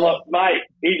I'm like, mate,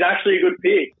 he's actually a good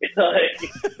pick.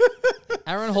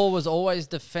 Aaron Hall was always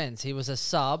defense. He was a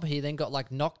sub. He then got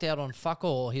like knocked out on fuck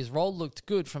all. His role looked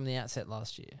good from the outset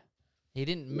last year. He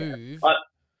didn't move. But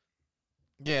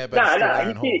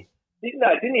Aaron Hall.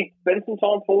 Didn't he spend some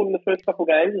time forward in the first couple of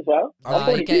games as well?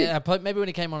 Maybe when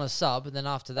he came on a sub, and then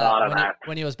after that,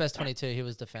 when he was best 22, he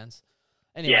was defense.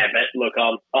 Anyway. Yeah, but look,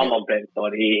 I'm on Ben's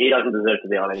side. He doesn't deserve to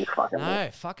be on any fucking. No,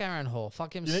 fuck Aaron Hall.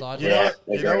 Fuck him sideways.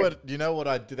 You know what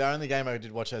I did? The only game I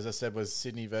did watch, as I said, was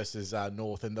Sydney versus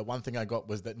North, and the one thing I got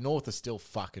was that North are still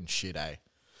fucking shit, eh?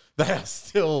 They are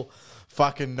still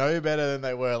fucking no better than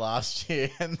they were last year,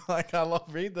 and like they're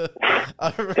worse.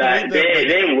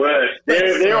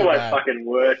 They're always fucking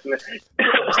worse. One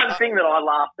thing that I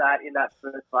laughed at in that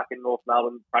first fucking North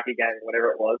Melbourne Pracky game,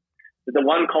 whatever it was, the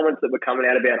one comments that were coming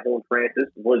out about Horn Francis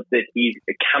was that he's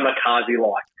a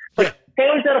kamikaze-like. Like,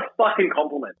 how is that a fucking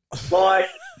compliment? Like,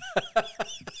 I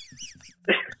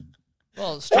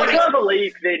can't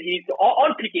believe that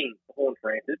I'm picking Horn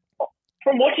Francis.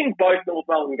 From watching both North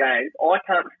Melbourne games, I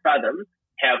can't fathom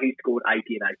how he scored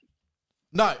 80 and 80.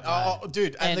 No,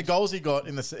 dude, and the goals he got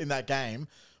in that game.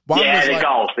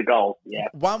 The goals. Yeah.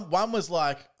 One was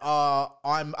like,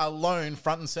 I'm alone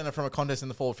front and center from a contest in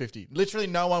the 450. Literally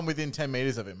no one within 10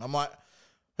 meters of him. I'm like,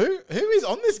 who is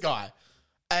on this guy?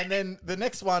 And then the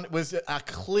next one was a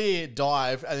clear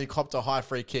dive, and he copped a high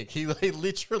free kick. He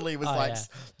literally was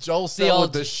Joel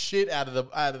Selwood the shit out of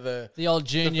the old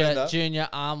defender. junior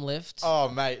arm lift. Oh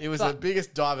mate, it was the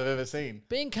biggest dive I've ever seen.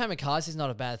 Being kamikaze is not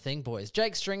a bad thing, boys.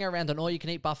 Jake Stringer around an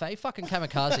all-you-can-eat buffet, fucking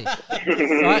kamikaze.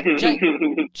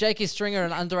 Right? Jakey Stringer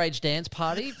at an underage dance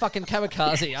party, fucking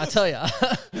kamikaze. I tell ya.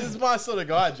 This is my sort of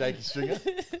guy, Jakey Stringer.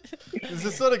 This is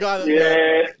the sort of guy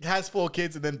that has 4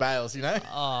 kids and then bails. You know.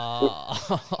 Oh.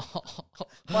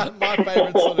 My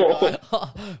favourite sort of guy.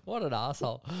 What an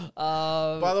asshole.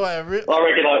 By the way, I reckon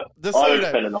I would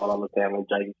spend a night on the town with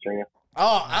Jakey Stringer.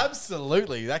 Oh,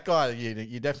 absolutely! That guy,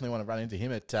 you definitely want to run into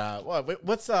him at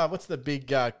what's the big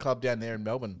club down there in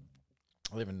Melbourne?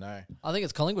 I don't even know. I think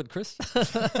it's Collingwood, Chris. Oh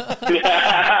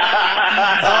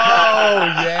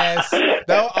yes,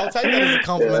 no, I'll take that as a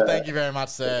compliment. Thank you very much,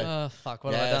 sir. Oh fuck!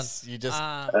 What have I done? You just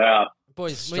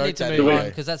boys, we need to move on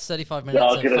because that's 35 minutes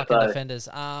of fucking defenders.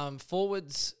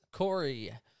 Forwards,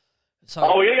 Corey. So,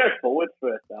 we're gonna go forwards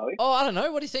first, are we? I don't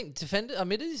know. What do you think? Defender,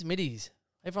 middies.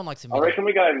 Everyone likes a mid. I reckon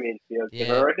we go midfield.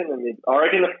 Yeah. I reckon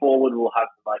the forward will have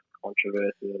the most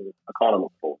controversy. And I kind of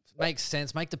look forward. Makes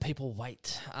sense. Make the people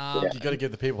wait. You got to give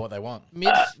the people what they want.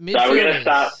 Midfielders. So we're going to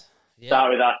start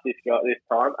with us this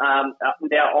time.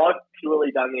 Now I've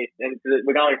purely done this, and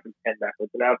we're going from 10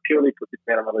 backwards, and I've purely put this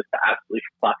man on my list to absolutely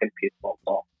fucking piss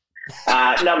off.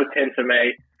 Number 10 for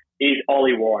me is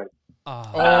Ollie Wine.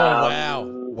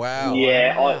 Wow.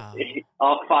 Yeah, I'm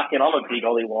a big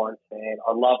Ollie Wines fan.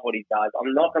 I love what he does.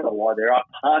 I'm not going to lie, there are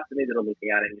parts of me that are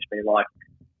looking at it and just being like,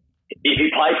 if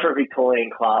he played for a Victorian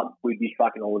club, we'd be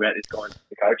fucking all about this guy as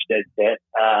the coach, dead set.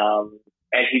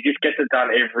 And he just gets it done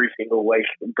every single week.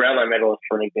 Brownlow medalist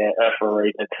for a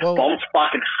reason. Well, Bombs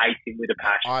fucking hate him with a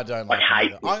passion. I don't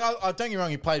hate him. I don't get me wrong,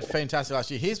 he played fantastic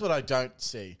last year. Here's what I don't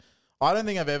see. I don't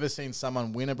think I've ever seen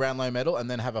someone win a Brownlow medal and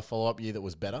then have a follow-up year that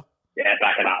was better. Yeah,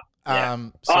 back it up. Yeah.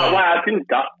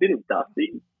 Didn't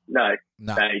Dusty? No,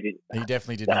 he didn't. He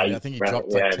definitely didn't. I think he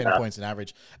dropped 10 points in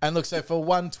average. And look, so for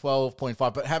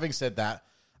 112.5, but having said that,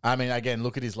 I mean, again,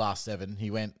 look at his last 7.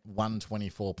 He went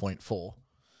 124.4.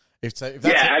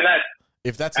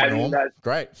 If that's a norm,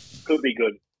 great. Could be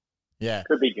good. Yeah.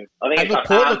 Could be good. I think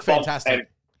Port looked fantastic.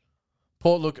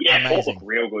 Port looked amazing. Port looked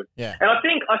real good. Yeah. And I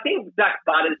think Zach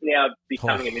Butters now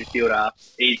becoming a midfielder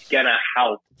is going to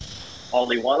help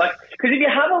Ollie Wine. Because if you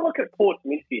have a look at Port's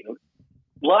midfield,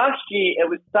 last year it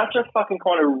was such a fucking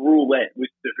kind of roulette with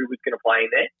who was going to play in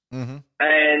there. Mm-hmm.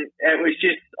 And it was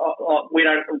just,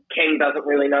 Ken doesn't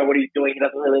really know what he's doing. He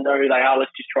doesn't really know who they are.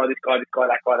 Let's just try this guy,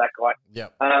 that guy. Yeah.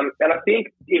 And I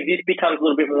think if this becomes a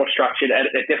little bit more structured,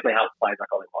 it definitely helps players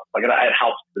like Ollie Wine. Like it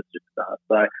helps the superstars.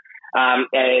 So,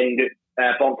 and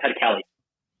Bomb had Kelly.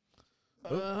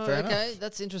 Okay,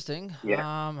 that's interesting. Yeah.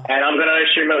 And I'm going to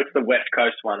assume it's the West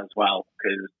Coast one as well,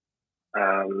 because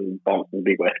Bomb's a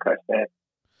big West Coast fan.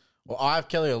 Well, I have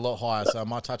Kelly a lot higher, so I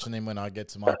might touch on him when I get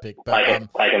to my pick. But take him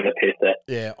to piss there.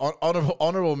 Yeah,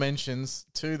 honourable mentions,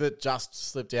 2 that just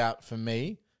slipped out for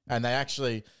me, and they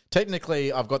actually,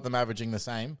 technically, I've got them averaging the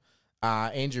same.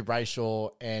 Andrew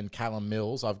Brayshaw and Callum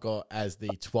Mills, I've got as the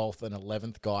 12th and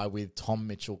 11th guy, with Tom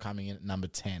Mitchell coming in at number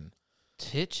 10.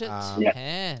 Titch at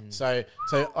 10. So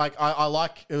I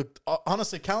like,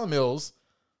 honestly, Callum Mills,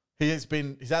 he's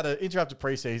had an interrupted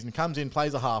preseason, comes in,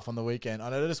 plays a half on the weekend,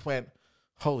 and I just went,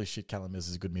 holy shit, Callum Mills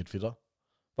is a good midfielder.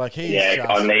 Like I need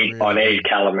Callum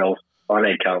Mills. I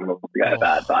need Callum Mills to go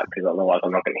bad, because otherwise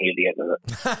I'm not going to hear the end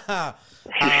of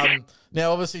it.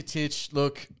 Now, obviously, Titch,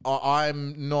 look,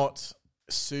 I'm not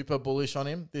super bullish on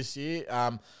him this year.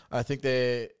 I think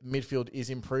their midfield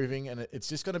is improving, and it's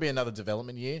just going to be another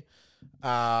development year.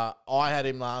 I had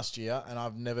him last year, and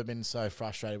I've never been so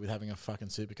frustrated with having a fucking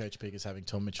super coach pick as having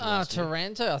Tom Mitchell last year.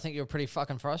 Taranto, I think you were pretty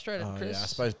fucking frustrated, Chris. Yeah, I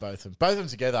suppose both of them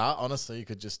together, honestly, you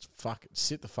could just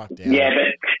sit the fuck down. Yeah,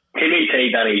 but Timmy T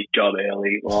done his job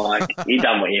early. Like, he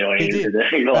done what he needed to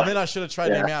do. And then I should have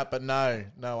traded him out, but no,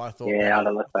 I thought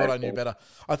I knew better.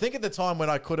 I think at the time when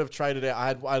I could have traded out,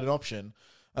 I had an option.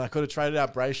 And I could have traded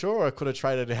out Brayshaw, or I could have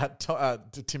traded out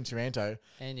to Tim Taranto.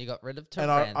 And you got rid of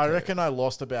Taranto. And I reckon I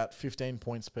lost about 15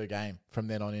 points per game from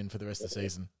then on in for the rest of the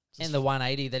season. And the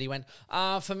 180 that he went.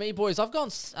 For me, boys, I've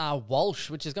gone Walsh,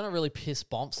 which is going to really piss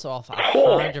Bomps off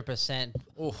 100%.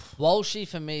 Walshy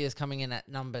for me is coming in at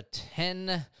number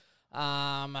 10.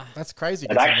 That's crazy.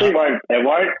 It actually won't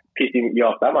piss you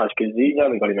off that much, because he's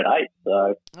only got him at 8.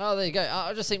 So. Oh, there you go.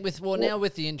 I just think now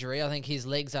with the injury, I think his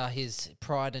legs are his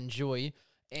pride and joy.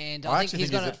 And I think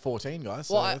he's at 14, guys.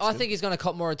 So well, I think he's going to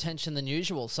cop more attention than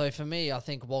usual. So for me, I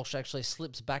think Walsh actually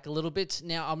slips back a little bit.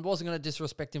 Now, I wasn't going to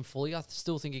disrespect him fully. I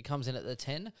still think he comes in at the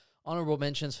 10. Honourable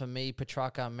mentions for me,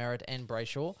 Petrarca, Merritt, and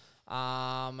Brayshaw.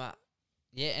 Yeah,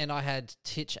 and I had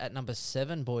Titch at number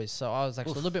 7, boys. So I was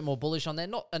actually a little bit more bullish on there.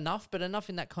 Not enough, but enough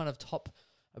in that kind of top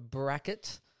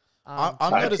bracket. I'm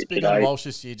not as big on Walsh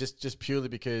this year, just purely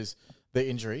because the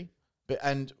injury.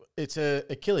 And it's a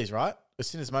Achilles, right? A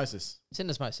syndesmosis.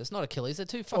 Syndesmosis, not Achilles. They're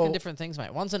two fucking different things,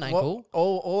 mate. One's an ankle.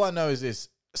 All I know is this.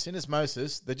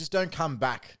 Syndesmosis, they just don't come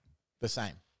back the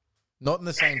same. Not in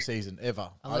the same season, ever.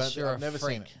 Unless you're a never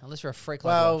freak. seen it. Unless you're a freak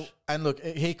like Walsh. And look,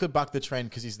 he could buck the trend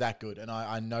because he's that good, and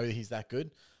I know he's that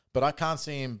good. But I can't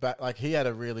see him back. Like, he had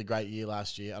a really great year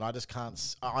last year, and I just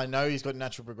can't. I know he's got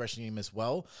natural progression in him as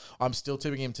well. I'm still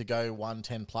tipping him to go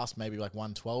 110 plus, maybe like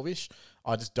 112-ish.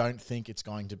 I just don't think it's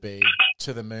going to be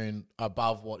to the moon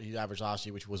above what he averaged last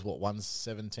year, which was,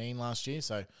 117 last year.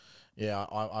 So, yeah,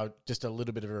 I just a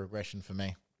little bit of a regression for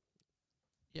me.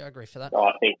 Yeah, I agree for that.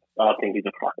 I think he's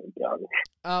a fucking gun.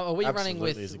 Are we running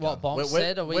with what Bomb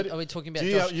said? Are we talking about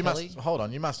Josh Kelly? Hold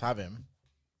on, you must have him.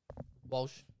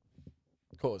 Walsh.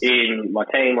 Of course. In my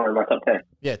team or in my top 10?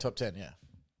 Yeah, top 10, yeah.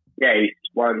 Yeah, he's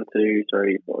 1, 2,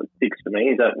 3, 4, 6 for me.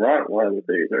 Is that right? 1,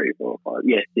 2, 3, 4, 5.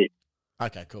 Yeah, 6.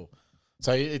 Okay, cool.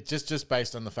 So it's just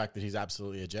based on the fact that he's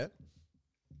absolutely a jet?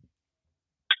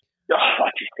 Oh, I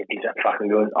just think he's that fucking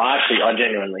good. I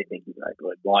genuinely think he's that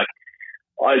good. Like,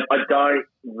 I don't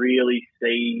really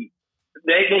see...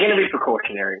 They're going to be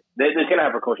precautionary. They're going to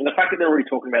have precaution. The fact that they're already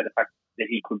talking about the fact that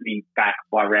he could be back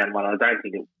by round 1, I don't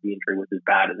think the injury was as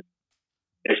bad as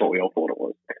what we all thought it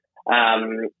was.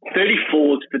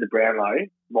 34s for the Brownlow,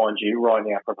 mind you, right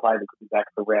now for a player that could be back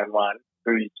for round 1,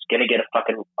 who's going to get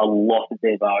a lot of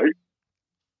their votes,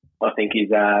 I think is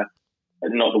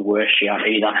not the worst shout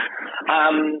either.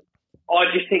 I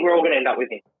just think we're all going to end up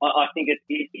with him. I think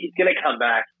he's going to come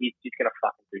back. He's just going to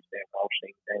fucking do Sam Walsh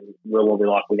things, and we'll all be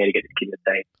like, we need to get this kid in the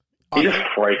team. He's a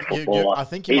freak footballer. I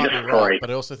think you might be right, but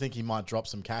I also think he might drop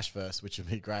some cash first, which would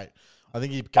be great. I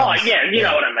think he you know what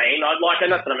I mean.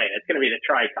 And that's what I mean. It's going to be the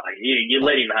trade card. You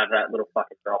let him have that little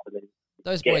fucking drop, and then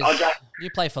those boys. You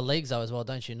play for leagues though as well,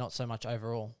 don't you? Not so much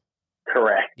overall.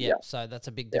 Correct. Yeah, so that's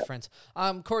a big difference.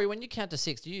 Corey, when you count to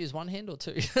 6, do you use one hand or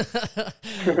 2?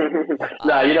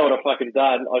 No, you know what I fucking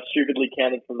done? I stupidly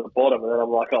counted from the bottom, and then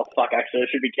I'm like, oh fuck, actually I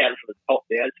should be counting from the top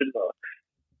down, shouldn't I?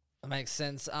 That makes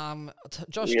sense.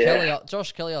 Josh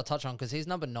Kelly I'll touch on because he's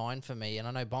number 9 for me, and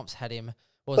I know Bomps had him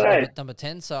number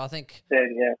 10, so I think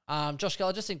 10, yeah. Josh Kelly,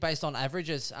 I just think based on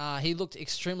averages, he looked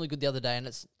extremely good the other day, and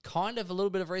it's kind of a little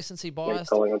bit of recency bias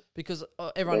because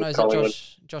everyone knows that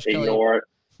Josh Kelly... Ignore it.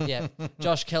 Yeah,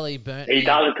 Josh Kelly burnt me. He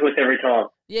does it to us every time.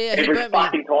 Yeah, every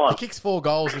fucking time. He kicks 4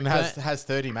 goals and has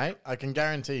 30, mate. I can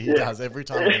guarantee he does every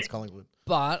time against Collingwood.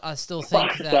 But I still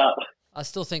think that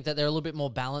they're a little bit more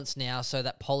balanced now, so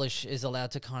that polish is allowed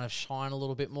to kind of shine a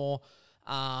little bit more.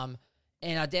 And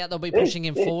I doubt they'll be pushing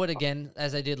him forward again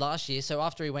as they did last year. So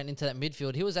after he went into that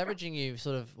midfield, he was averaging you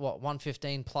sort of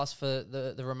 115 plus for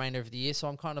the remainder of the year. So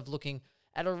I'm kind of looking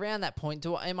at around that point.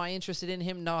 Am I interested in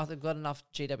him? No, I've got enough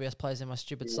GWS players in my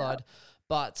stupid side.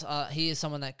 But he is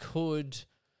someone that could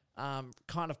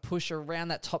kind of push around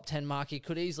that top 10 mark. He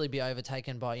could easily be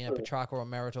overtaken by Petrarca or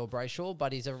Merritt or Brayshaw,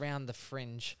 but he's around the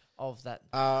fringe of that.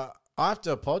 I have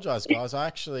to apologise, guys. I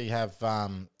actually have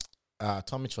Tom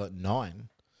Mitchell at 9.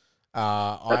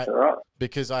 That's all right.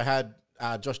 Because I had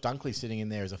Josh Dunkley sitting in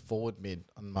there as a forward mid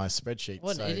on my spreadsheet.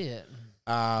 What an idiot.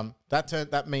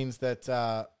 That means that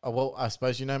I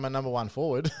suppose you know my number 1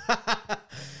 forward.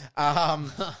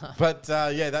 But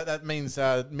that means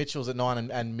Mitchell's at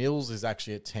 9 and Mills is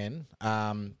actually at 10.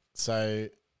 So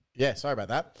yeah, sorry about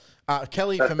that.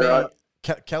 Kelly for me, right.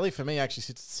 Kelly for me actually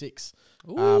sits at 6.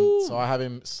 So I have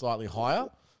him slightly higher.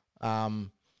 I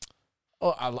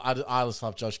just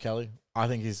love Josh Kelly. I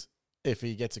think if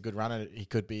he gets a good run at it, he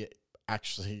could be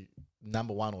actually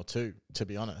number 1 or 2, to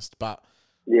be honest. But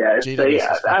yeah,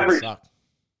 average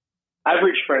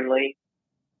friendly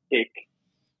pick.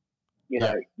 You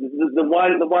know, the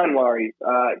one worry.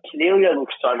 Cornelia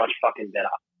looks so much fucking better.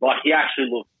 Like, he actually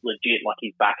looks legit, like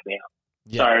he's back now.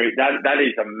 Yeah. So that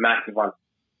is a massive one.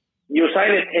 You were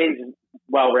saying their team's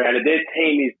well rounded. Their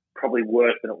team is probably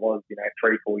worse than it was,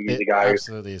 3-4 years ago.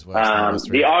 Absolutely is worse.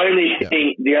 The only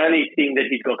thing that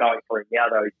he's got going for him now,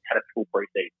 though, is he's had a full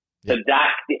preseason. So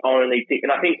that's the only thing.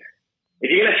 And I think if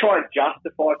you're going to try and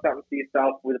justify something for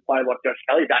yourself with a player like Josh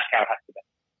Kelly, that's how it has to be.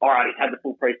 All right, he's had the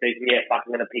full preseason. Yeah, fuck,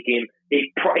 I'm going to pick him. I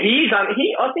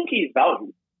think he's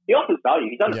value. He offers value.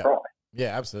 He's underpriced.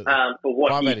 Yeah, absolutely. For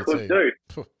what he could do.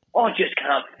 I just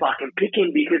can't fucking pick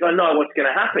him because I know what's going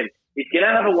to happen. He's going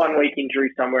to have a 1-week injury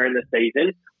somewhere in the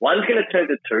season. One's going to turn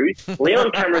to 2.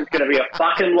 Leon Cameron's going to be a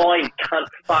fucking lying cunt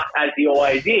fuck as he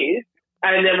always is.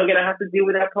 And then we're going to have to deal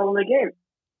with that problem again.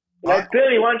 You know, burn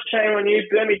me once, shame on you.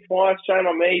 Burn me twice, shame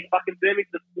on me. Fucking burn me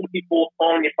for the 44th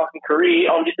time in your fucking career.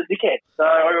 I'm just a dickhead.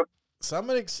 So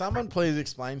Someone please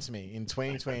explain to me in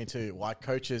 2022 why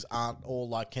coaches aren't all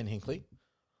like Ken Hinkley.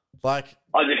 Like,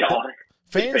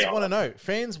 fans want to know.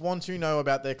 Fans want to know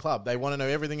about their club. They want to know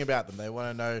everything about them. They want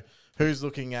to know who's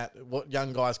looking at what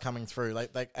young guys coming through.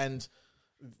 And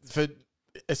for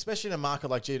especially in a market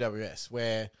like GWS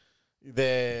where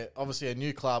they're obviously a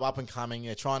new club, up and coming.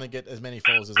 They're trying to get as many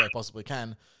followers as they possibly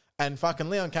can. And fucking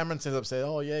Leon Cameron sends up, said,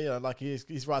 "Oh yeah, like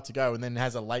he's right to go," and then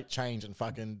has a late change and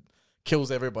fucking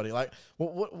kills everybody. Like,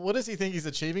 what does he think he's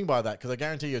achieving by that? Because I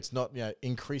guarantee you, it's not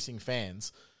increasing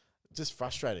fans. Just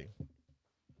frustrating.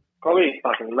 Probably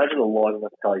fucking imagine the lies and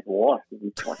tell his wife.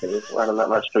 He's fucking running that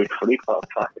much through footy club.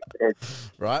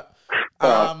 Right.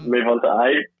 Move on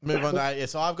to 8. Yeah,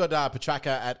 so I've got Petrarca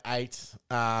at 8.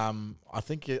 I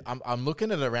think I'm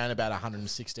looking at around about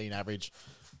 116 average.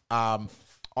 I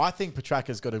think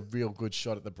Petrarca's got a real good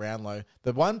shot at the Brownlow.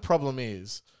 The one problem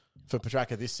is for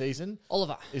Petrarca this season,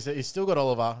 Oliver, is that he's still got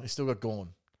Oliver, he's still got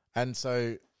Gawn, and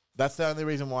so that's the only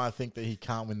reason why I think that he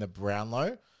can't win the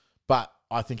Brownlow. But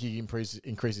I think he increase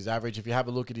his average. If you have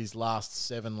a look at his last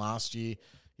 7 last year,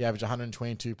 he averaged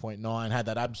 122.9, had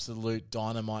that absolute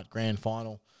dynamite grand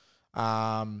final.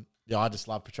 I just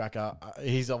love Petrarca.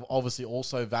 He's obviously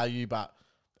also value, but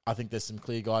I think there's some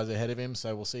clear guys ahead of him,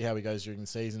 so we'll see how he goes during the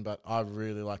season. But I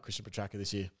really like Christian Petrarca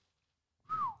this year.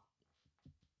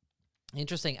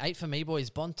 Interesting. 8 for me, boys.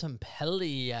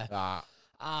 Bontempelli. The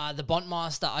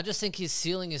Bontmaster. I just think his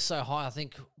ceiling is so high. I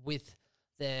think with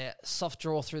their soft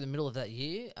draw through the middle of that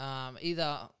year,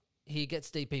 either he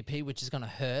gets DPP, which is going to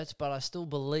hurt, but I still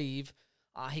believe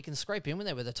he can scrape in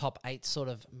there with a top 8 sort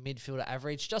of midfielder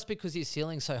average just because his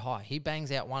ceiling's so high. He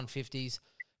bangs out 150s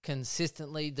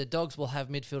consistently. The Dogs will have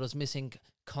midfielders missing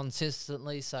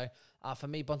consistently. So for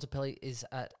me, Bontempelli is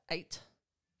at 8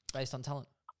 based on talent.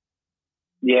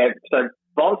 Yeah, so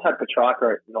Bont had Petrarca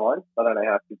at 9. I don't know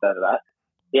how to get that.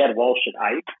 He had Walsh at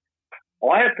 8.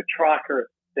 I had Petrarca at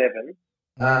 7.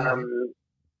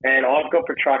 And I've got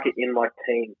Petrarca in my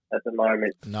team at the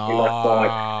moment.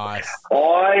 Nice.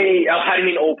 I've had him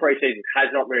in all pre-seasons, has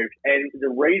not moved. And the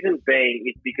reason being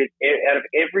is because out of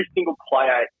every single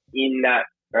player in that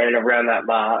and around that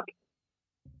mark,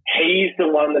 he's the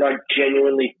one that I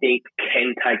genuinely think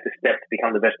can take the step to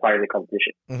become the best player in the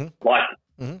competition.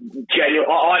 Genuinely,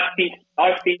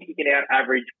 I think he can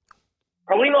out-average.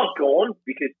 Probably not Gawn,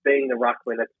 because being the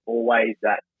ruckman, it's always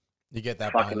that. You get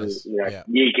that fucking, bonus.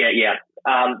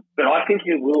 But I think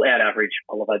he will out-average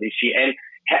Oliver this year. And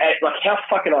how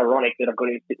fucking ironic that I've got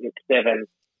him sitting at 7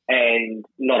 and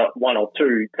not at 1 or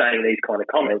 2 saying these kind of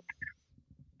comments.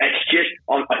 It's just,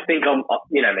 I think I'm a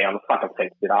fucking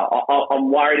sensitive.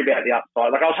 I'm worried about the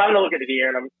upside. Like, I was having a look at it here,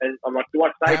 and I'm like, do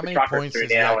I stay how many points does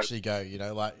he actually go?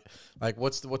 Like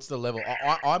what's the level?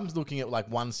 I'm looking at like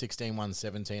 116,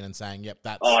 117, and saying, yep,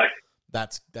 that's.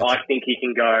 I think he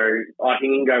can go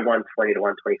 120 to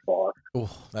 125.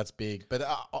 Oh, that's big. But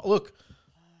look,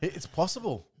 it's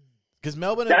possible because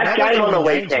Melbourne. That game on the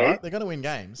weekend, right? They're going to win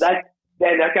games. That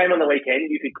game on the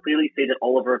weekend, you could clearly see that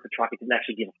Oliver and Petrarca didn't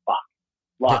actually give a fuck.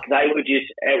 Like, they were just,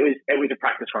 it was a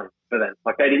practice run for them.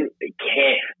 Like, they didn't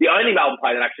care. The only Melbourne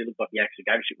player that actually looked like he actually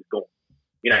gave a shit was Gawn.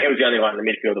 He was the only one in the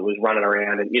midfield that was running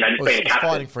around and, just being a captain.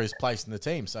 Fighting for his place in the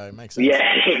team, so it makes sense. Yeah,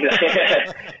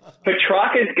 exactly.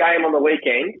 Petrarca's game on the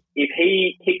weekend, if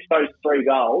he kicks those 3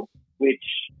 goals, which,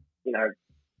 there's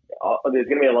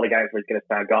going to be a lot of games where he's going to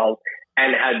snag goals,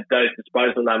 and had those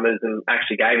disposal numbers and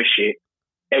actually gave a shit,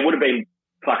 it would have been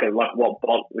fucking like what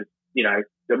Bont was,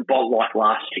 Bont like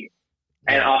last year.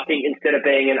 And I think instead of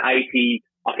being an 80,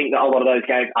 I think that a lot of those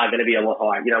games are going to be a lot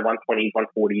higher. 120s,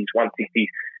 140s, 160s.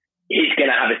 He's going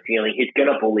to have a ceiling. He's going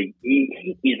to bully.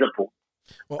 He is a bull.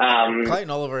 Well,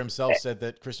 Clayton Oliver himself said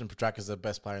that Christian Petrarca is the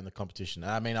best player in the competition.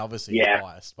 I mean, obviously he's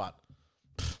biased, but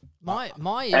my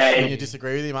issue. Can you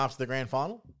disagree with him after the grand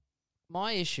final?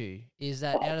 My issue is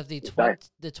that out of the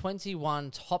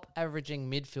 21 top averaging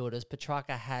midfielders,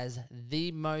 Petrarca has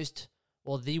the most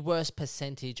or the worst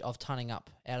percentage of turning up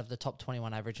out of the top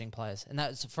 21 averaging players. And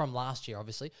that's from last year,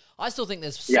 obviously. I still think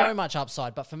there's so much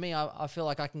upside, but for me, I feel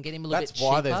like I can get him a little bit cheaper.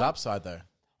 That's why there's upside, though.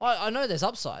 I know there's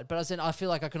upside, but I feel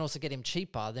like I can also get him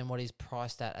cheaper than what he's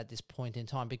priced at this point in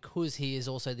time because he is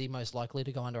also the most likely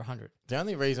to go under 100. The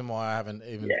only reason why I haven't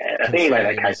even I think he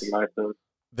made that case in most of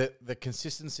them. The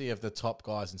consistency of the top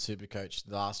guys in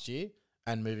Supercoach last year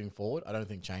and moving forward, I don't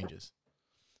think changes.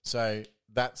 So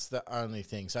that's the only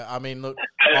thing. So I mean, look.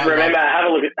 Remember, have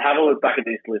a look back at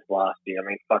this list last year. I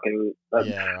mean, fucking like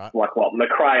what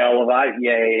McRae, Oliver,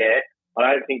 yeah.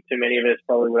 I don't think too many of us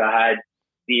probably would have had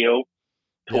Steele,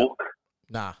 Took,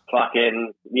 Nah.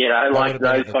 Fucking, That like would've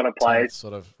been those at kind of the players. 10th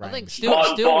sort of I think range. still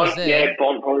was there. Yeah,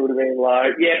 Bond probably would have been low.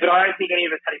 Yeah, but I don't think any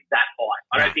of us had him that high.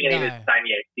 I don't think any of No. us saying,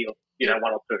 Steele,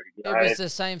 one or two. It was the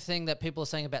same thing that people are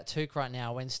saying about Took right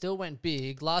now. When Still went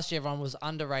big, last year everyone was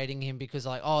underrating him because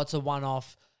it's a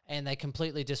one-off, and they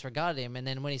completely disregarded him. And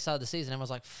then when he started the season, everyone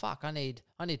was like, fuck, I need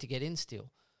to get in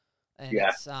Still. And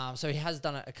it's, so he has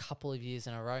done it a couple of years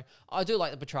in a row. I do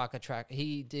like the Petrarca track.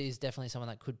 He is definitely someone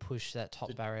that could push that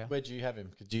top barrier. Where do you have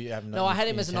him? Did you have him? No, I had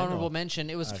him as an honourable mention.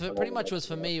 It was pretty much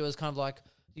for me. It was kind of like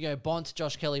Bont,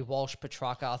 Josh Kelly, Walsh,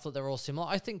 Petrarca. I thought they were all similar.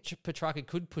 I think Petrarca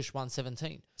could push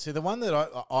 117. See, the one that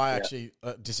I actually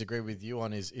disagree with you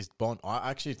on is Bont.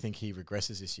 I actually think he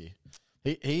regresses this year.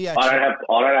 He actually. I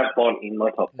don't have Bond in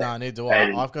my top 10. No, neither do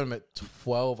I. I've got him at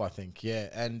 12, I think. Yeah,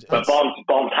 but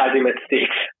Bond has him at 6.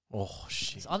 Oh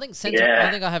shit! I think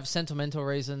I have sentimental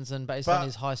reasons and based on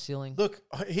his high ceiling. Look,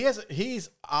 he's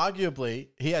arguably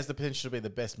he has the potential to be the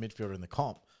best midfielder in the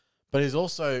comp, but he's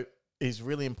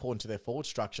really important to their forward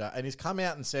structure. And he's come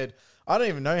out and said, "I don't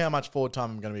even know how much forward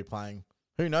time I'm going to be playing.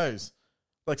 Who knows?"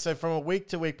 Like, so from a week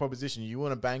to week proposition, you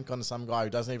want to bank on some guy who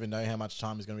doesn't even know how much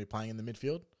time he's going to be playing in the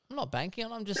midfield? I'm not banking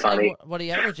on. I'm just saying what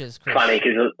he averages. Chris. Funny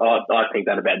because I think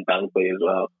that about Dunkley as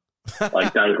well.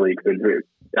 Like Dunkley could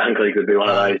be one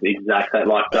of those exact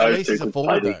like those. At least he's a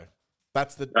forward though.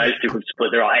 That's the those two could split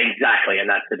their eye exactly, and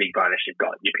that's the big bonus you've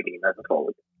got. You're picking him as a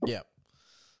forward. Yeah.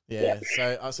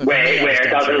 So where it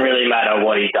doesn't really matter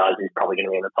what he does, he's probably going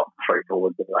to be in the top 3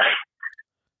 forwards anyway.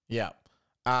 Yeah.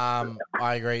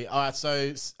 I agree. All right,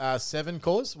 so 7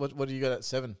 cores. What do you got at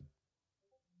 7?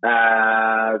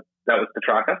 That was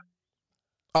Petrarca.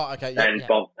 Oh, okay. Yeah. And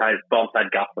Bob had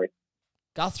Guthrie.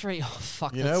 Guthrie, oh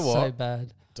fuck, you that's know what? So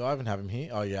bad. Do I even have him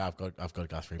here? Oh yeah, I've got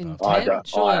Guthrie. In But 10?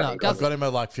 Surely not. I've got him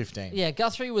at like 15. Yeah,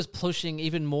 Guthrie was pushing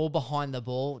even more behind the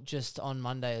ball just on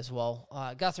Monday as well.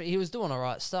 Guthrie, he was doing all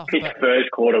right stuff. His first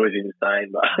quarter was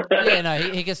insane, but yeah, no,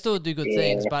 he can still do good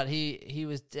things, but he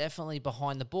was definitely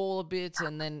behind the ball a bit.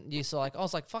 And then I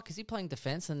was like, fuck, is he playing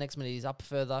defense? And the next minute he's up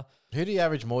further. Who did he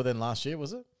average more than last year?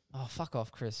 Was it? Oh, fuck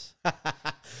off, Chris. I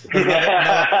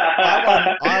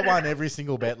won every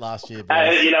single bet last year.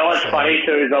 You know what's funny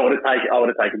too is I would have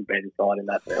taken Ben's side in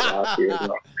that bet last year as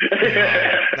well.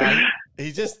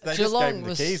 They just gave him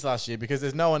the keys last year because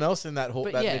there's no one else in that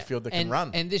midfield that can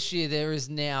run. And this year there is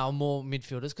now more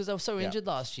midfielders because they were so injured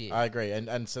last year. I agree,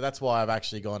 and so that's why I've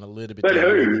actually gone a little bit. But who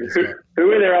are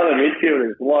their other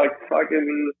midfielders? Like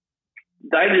fucking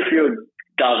Dangerfield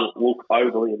doesn't look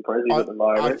overly impressive at the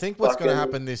moment. I think what's going to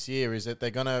happen this year is that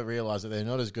they're going to realise that they're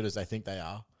not as good as they think they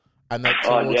are, and that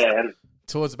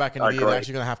towards the back end of the year, they're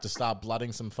actually going to have to start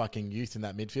blooding some fucking youth in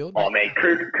that midfield. Oh man,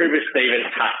 Cooper Stevens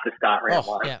has to start round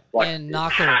 1. Yeah, and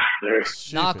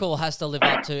Narkle has to live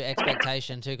up to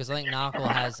expectation too, because I think Narkle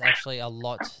has actually a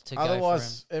lot to go for him.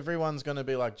 Otherwise, everyone's going to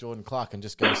be like Jordan Clark and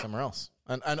just go somewhere else.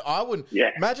 And I wouldn't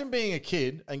imagine being a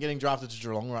kid and getting drafted to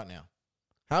Geelong right now.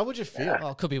 How would you feel?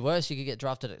 Well, it could be worse. You could get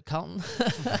drafted at Carlton.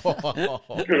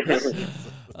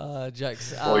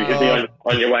 Jokes. Or you could be on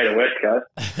your way to West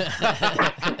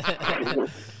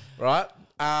Coast. Right.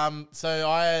 So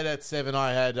I had at 7.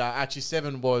 I had actually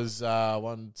 7 was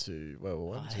 1, 2. Well,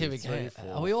 1, 2, here we 3, go.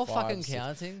 4, Are we all 5, fucking 6.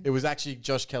 counting? It was actually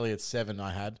Josh Kelly at 7.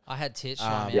 I had Titch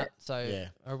out. So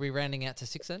are we rounding out to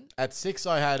 6 then? At 6,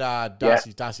 I had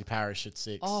Darcy Parish at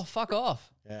 6. Oh, fuck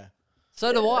off. Yeah.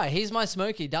 So do I. He's my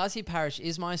Smoky. Darcy Parish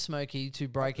is my Smoky to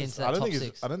break into that top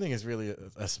 6. I don't think it's really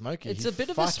a Smoky. It's a bit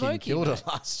of a Smoky. He killed it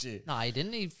last year. No, he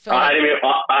didn't. He I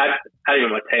had him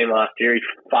in my team last year. He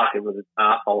fucking was an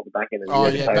arsehole at the back end of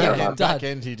the year. Back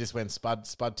end, he just went Spud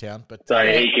Town. But so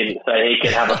he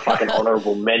can have a fucking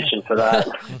honourable mention for that.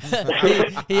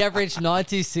 he averaged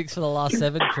 96 for the last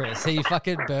 7, Chris. He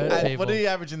fucking burnt people. What did he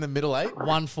average in the middle 8?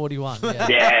 141.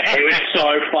 Yeah, he was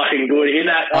so fucking good in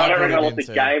that. I don't reckon I lost the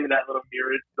game in that little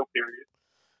period.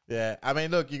 Yeah, I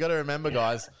mean, look, you got to remember,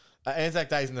 guys. Anzac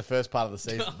Day's in the first part of the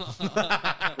season.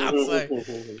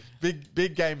 So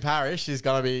big game Parish is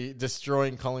going to be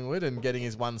destroying Collingwood and getting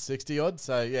his 160 odd.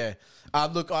 So yeah,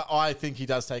 look, I think he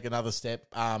does take another step.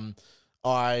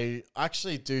 I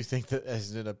actually do think that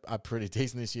as did a pretty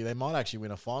decent this year. They might actually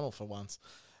win a final for once.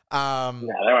 No,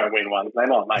 they won't win one. They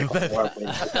might make one.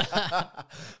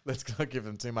 Let's not give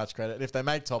them too much credit. If they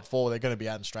make top 4, they're going to be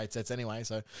out in straight sets anyway.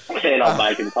 So they're not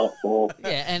making top 4.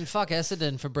 Yeah, and fuck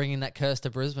Essendon for bringing that curse to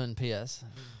Brisbane. P.S.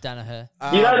 Danaher.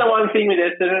 You know the one thing with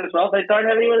Essendon as well, they don't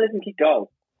have anyone that can kick goals.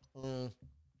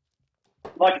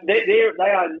 Like they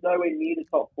are nowhere near the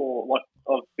top 4. Like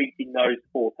of beating those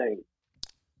 4 teams.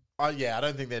 Yeah, I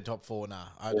don't think they're top 4 now.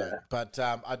 I don't. But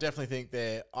I definitely think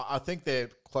I think they're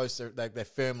closer. They're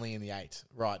firmly in the 8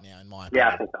 right now, in my opinion.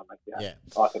 Yeah, I think so. Yeah.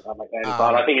 I think that makes sense.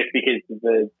 But I think it's because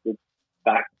of the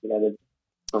back,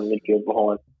 from midfield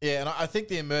behind. Yeah, and I think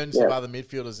the emergence of other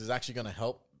midfielders is actually going to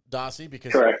help Darcy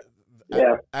because Correct.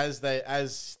 as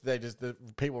the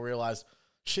people realize,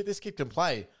 shit, this kid can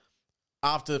play.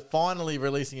 After finally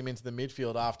releasing him into the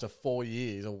midfield after 4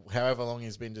 years or however long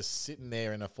he's been just sitting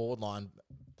there in a forward line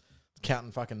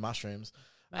counting fucking mushrooms.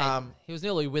 Mate, he was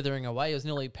nearly withering away. He was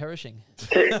nearly perishing.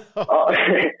 Do you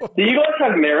guys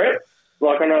have merit?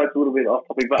 Like, I know it's a little bit off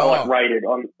topic, but rated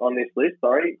on this list,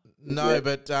 sorry. No,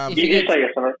 but... you just say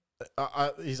yes or no?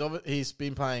 He's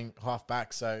been playing half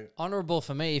back, so... Honourable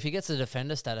for me. If he gets a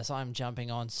defender status, I'm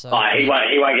jumping on. So he won't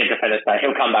get defender status.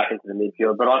 He'll come back into the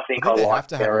midfield, but I think they like have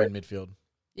to have him in midfield.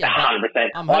 Yeah,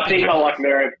 100%. I think I like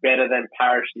Merritt better than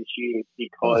Parrish this year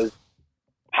because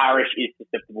Parrish is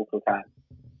susceptible to attack.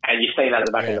 And you've seen that at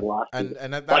the back of the last year.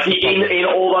 And that's like in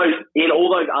all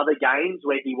those other games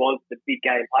where he was the big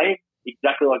game player,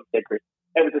 exactly like you said, Chris,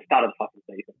 it was the start of the fucking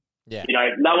season. Yeah.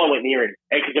 No one went near him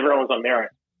because everyone was on Merritt.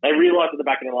 They realised at the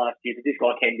back of the last year that this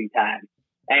guy can be tagged.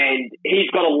 And he's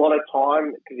got a lot of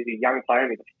time because he's a young player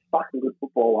and he's a fucking good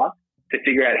footballer to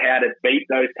figure out how to beat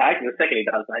those tags. And the second he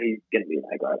does that, he's going to be an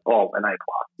A grade. An A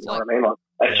class. You know what I mean? Like,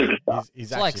 that's superstar.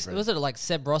 He's like, was it like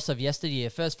Seb Ross of yesteryear?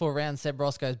 First 4 rounds, Seb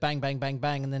Ross goes bang, bang, bang,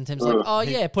 bang. And then Tim's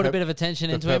like, put a bit of attention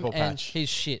into him. And he's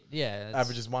shit. Yeah.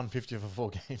 Averages 150 for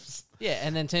 4 games. Yeah.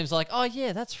 And then Tim's like,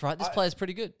 that's right. This player's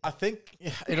pretty good. I think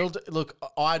look,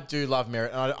 I do love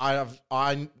Merritt. And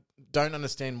I don't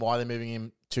understand why they're moving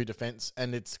him to defence.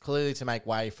 And it's clearly to make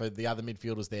way for the other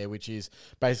midfielders there, which is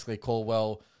basically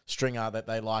Caldwell, Stringer that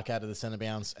they like out of the centre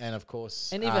bounce, and of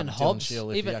course, and even Hobbs,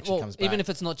 Shield if he actually comes back. Even if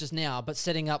it's not just now, but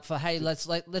setting up for let's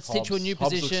teach you a new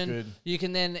position. You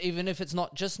can then, even if it's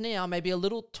not just now, maybe a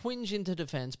little twinge into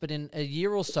defence, but in a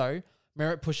year or so,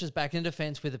 Merritt pushes back in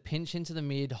defence with a pinch into the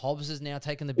mid. Hobbs is now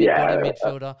taking the big body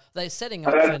midfielder. They're setting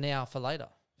up for now for later.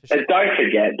 For sure. And don't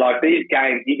forget, like these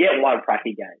games, you get one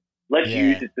pracky game. Let's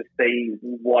use it to see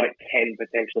what it can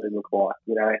potentially look like.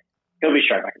 He'll be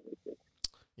straight back in the midfield.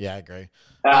 Yeah, I agree.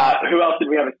 Who else did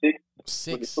we have at 6?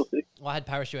 6. Well, I had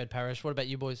Parrish, you had Parrish. What about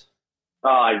you boys?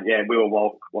 Yeah, we were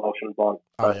Walsh and Bond.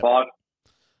 So 5.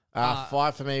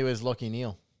 5 for me was Lockie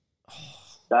Neal.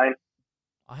 Same.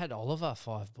 I had Oliver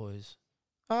 5, boys.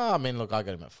 I mean, look, I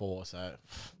got him at 4, so... Whatever.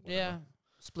 Yeah,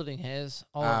 splitting hairs.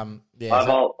 Bonds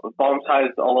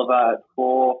has Oliver at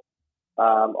 4.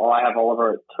 I have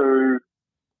Oliver at 2.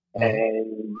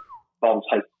 And Bonds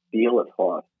has Steele at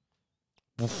 5.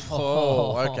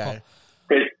 Oh, okay.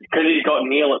 Because he's got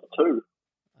Neil at 2.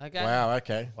 Okay. Wow,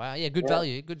 okay. Wow, yeah, good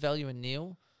value. Good value in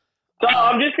Neil. So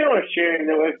I'm just going to assume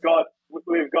that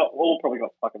we'll probably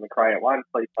got fucking McRae at 1.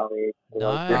 Please tell me. No,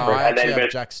 I actually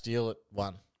have Jack Steele at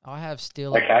 1. I have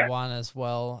Steele at 1 as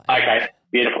well. Okay,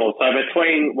 beautiful. So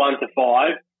between 1 to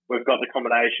 5, we've got the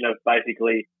combination of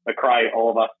basically McRae,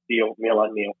 Oliver, Steele, Miller,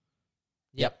 Neil.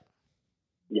 Yep.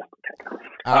 Yeah. Okay.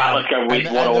 All right, let's go with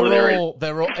what order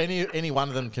they're all any one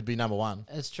of them could be number 1.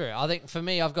 It's true. I think for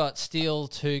me, I've got Steele,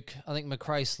 Took. I think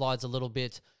McRae slides a little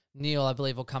bit. Neil, I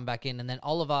believe, will come back in, and then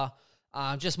Oliver.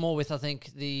 Just more with I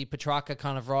think the Petrarca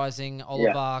kind of rising.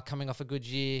 Oliver coming off a good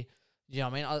year. You know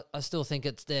what I mean? I still think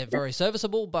they're very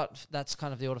serviceable, but that's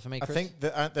kind of the order for me, Chris. I think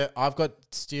that I've got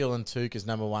Steele and Took as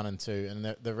number 1 and 2,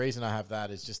 and the reason I have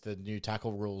that is just the new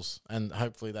tackle rules, and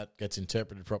hopefully that gets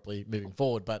interpreted properly moving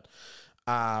forward. But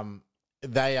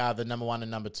they are the number 1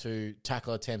 and number 2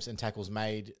 tackle attempts and tackles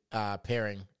made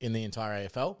pairing in the entire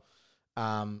AFL.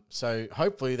 So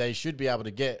hopefully they should be able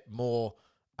to get more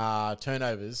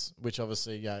turnovers, which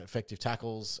obviously effective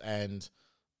tackles, and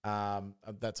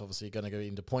that's obviously going to go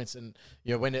into points. And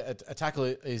when a tackle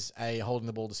is a holding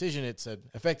the ball decision, it's an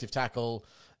effective tackle.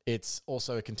 It's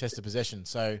also a contested possession.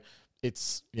 So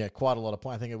it's quite a lot of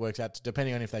points. I think it works out to,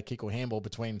 depending on if they kick or handball,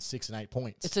 between 6 and 8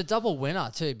 points. It's a double winner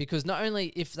too, because not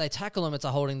only if they tackle them, it's a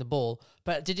holding the ball.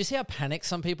 But did you see how panicked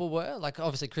some people were? Like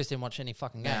obviously Chris didn't watch any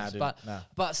fucking games, but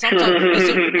sometimes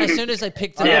as soon as they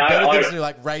picked it up, better things to do,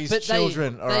 like raise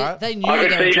children. They knew I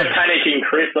could see the panicking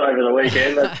Chris over the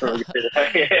weekend. That's really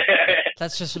good.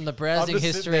 That's just from the browsing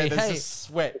history. There's just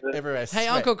sweat everywhere. Hey,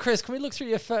 Uncle Chris, can we look through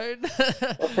your phone?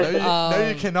 No,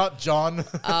 you cannot, John.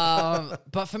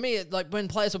 But for me, like when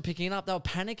players were picking it up, they were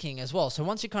panicking as well. So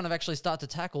once you kind of actually start to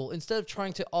tackle, instead of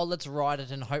trying to, let's ride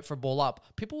it and hope for a ball up,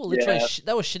 people were literally,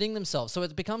 they were shitting themselves. So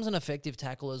it becomes an effective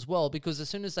tackle as well, because as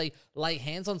soon as they lay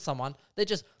hands on someone, they're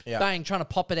just bang, trying to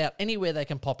pop it out anywhere they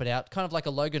can pop it out, kind of like a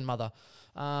Logan mother.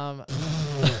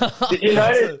 Did you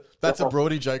notice? That's a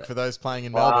Broady joke for those playing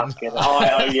in Melbourne.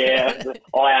 I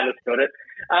understood it.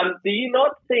 Do you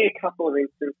not see a couple of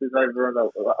instances over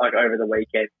the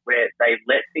weekend where they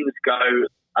let things go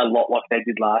a lot like they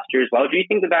did last year as well. Do you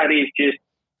think that is just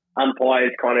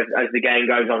umpires kind of, as the game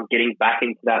goes on, getting back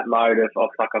into that mode of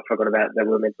fuck, I forgot about that,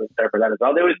 we were meant to interpret that as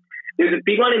well. There was a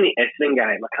big one in the Essendon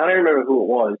game. I can't even remember who it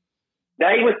was.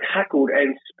 They were tackled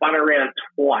and spun around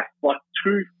twice, like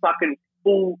two fucking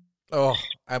full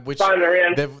which spun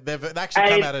around. They've actually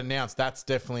come out and announced that's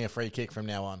definitely a free kick from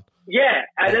now on. Yeah,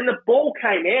 and then the ball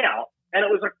came out and it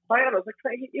was like play on. I was like,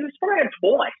 it was spun around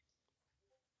twice.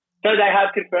 So they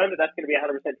have confirmed that that's going to be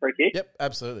 100% free kick? Yep,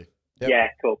 absolutely. Yep. Yeah,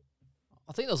 cool.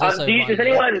 I think there's also does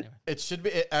anyone... It should be...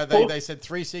 They said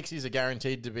 360s are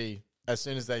guaranteed to be, as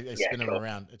soon as they spin them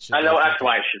around. It should that's the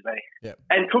way it should be. Yep.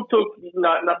 And Tuk,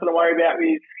 nothing to worry about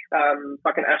with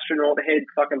fucking astronaut head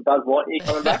fucking Buzz Lightyear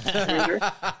coming back. No,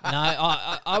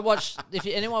 I watched... If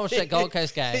anyone watched that Gold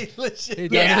Coast game, he does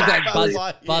look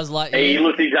like Buzz Lightyear. He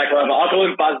looks exactly like I call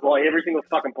him Buzz Lightyear. Every single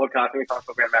fucking podcast, every time I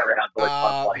talk about Matt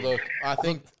Rowell, look, I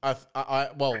think... the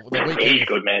weekend... He's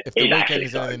good, man. If the weekend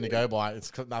is anything to go by, it's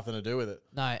got nothing to do with it.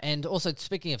 No, and also,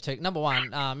 speaking of Tuk, number one,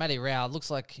 Matty Rowell looks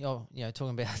like,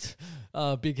 talking about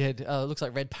big head, looks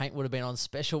like red paint would have been on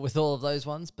special with all of those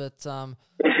ones, but...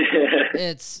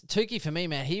 It's Tukey for me,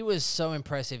 man. He was so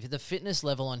impressive. The fitness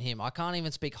level on him, I can't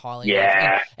even speak highly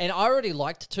enough. And I already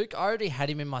liked Tuk. I already had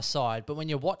him in my side. But when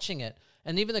you're watching it,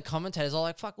 and even the commentators are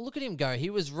like, fuck, look at him go. He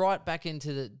was right back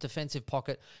into the defensive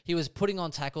pocket. He was putting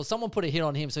on tackles. Someone put a hit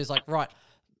on him. So he's like, right,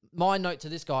 my note to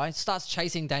this guy, starts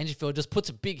chasing Dangerfield, just puts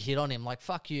a big hit on him. Like,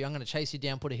 fuck you, I'm going to chase you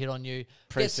down, put a hit on you.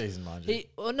 Pre-season, mind you.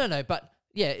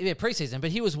 Yeah, preseason,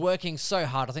 but he was working so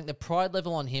hard. I think the pride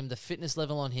level on him, the fitness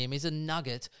level on him, he's a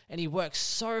nugget, and he works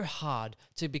so hard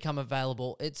to become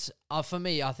available. It's for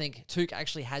me, I think Tuk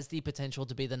actually has the potential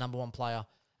to be the number one player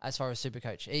as far as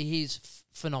Supercoach. He's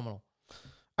phenomenal.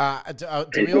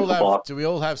 Do we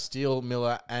all have Steele,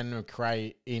 Miller, and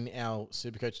McRae in our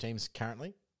Supercoach teams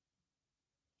currently?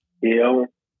 Steele,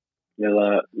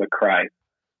 Miller, McRae.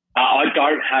 I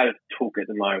don't have Tuk at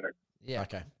the moment. Yeah,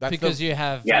 okay. Because you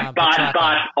have but I have had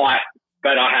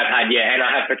and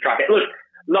I have Petrarca. Look,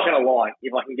 I'm not gonna lie.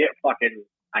 If I can get fucking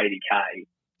 80k,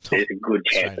 there's a good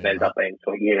chance it ends up being.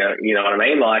 You know what I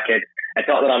mean? Like it's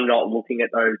not that I'm not looking at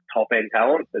those top end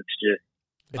talents. It's just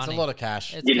it's a lot of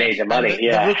cash. You need the money.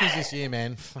 The rookies this year,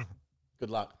 man. Good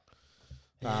luck.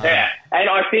 And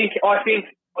I think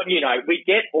we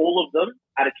get all of them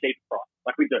at a cheap price.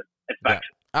 Like we do. It's fact.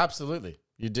 Yeah, absolutely.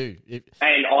 You do.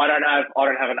 And I don't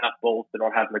have enough balls to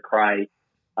not have McRae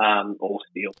or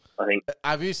Steele, I think.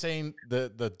 Have you seen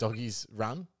the doggies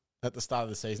run at the start of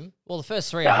the season? Well, the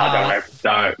first three are hard.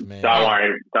 Don't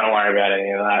worry about any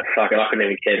of that. Fuck it, I couldn't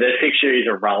even care. The fixture is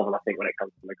irrelevant, I think, when it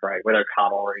comes to McRae, whether it's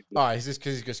hard or easy. Oh, is this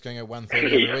because he's just going to go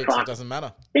 130 every week, so it doesn't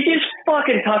matter? He just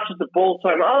fucking touches the ball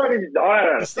so much. I don't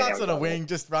know. He starts on a wing,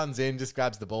 just runs in, just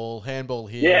grabs the ball, handball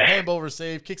here, handball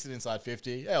received, kicks it inside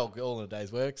 50. All in a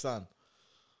day's work, son.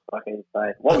 Fucking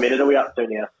insane. What minute are we up to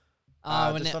now?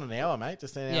 Just on an hour, mate.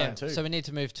 Just an hour and two. So we need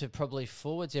to move to probably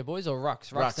forwards, boys, or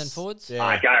rucks? Rucks then forwards? Yeah.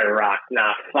 I go ruck.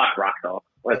 Nah, fuck rucks off.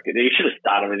 Let's get. You should have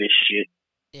started with this shit.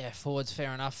 Yeah, forwards,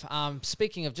 fair enough.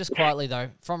 Speaking of, just quietly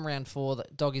though, from round 4, the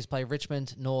doggies play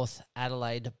Richmond, North,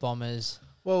 Adelaide, Bombers.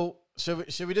 Well,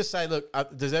 should we just say, look,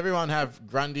 does everyone have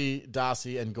Grundy,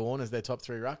 Darcy, and Gawn as their top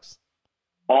 3 rucks?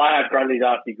 I have Grundy,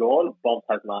 Darcy, Gawn. Bob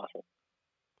has Marshall.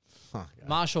 Oh,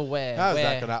 Marshall, where? How's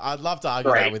that gonna? I'd love to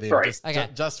argue that with him,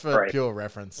 just for pure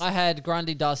reference. I had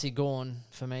Grundy, Darcy, Gawn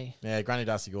for me. Yeah, Grundy,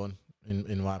 Darcy, Gawn. In my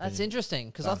opinion, that's interesting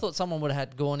because I thought someone would have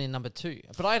had Gawn in number 2,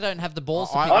 but I don't have the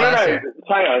balls to pick. I don't know.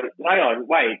 Hang on.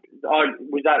 Wait.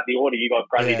 Was that the order you got?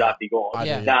 Grundy, Darcy, Gawn.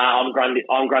 Nah, I'm Grundy,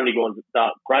 Gawn to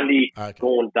start. Grundy,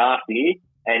 Gawn, Darcy,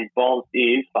 and Bonds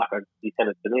is he sent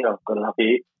it to me. I've got it up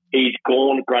here. He's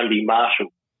Gawn, Grundy, Marshall.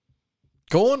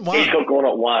 Gawn 1. He's got Gawn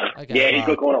at 1. Okay. Yeah, he's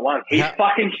got Gawn at 1. He's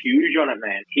fucking huge on it,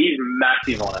 man. He's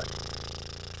massive on it.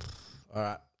 All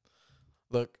right.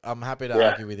 Look, I'm happy to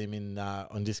argue with him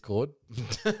on Discord.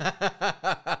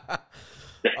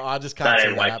 I just can't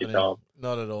see that happening.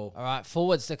 Not at all. All right,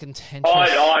 forwards the contentious.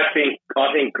 I think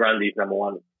Grundy's number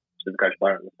 1 Supercoach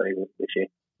player in the season this year.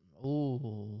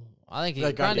 Ooh, I think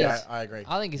I agree.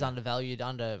 I think he's undervalued.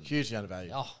 Hugely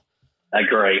undervalued. Oh,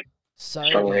 agree. So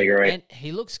strongly agree. And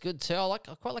he looks good too. I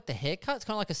quite like the haircut. It's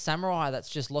kind of like a samurai that's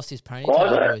just lost his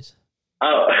ponytail. Boys.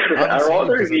 Are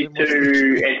either of you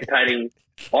two entertaining?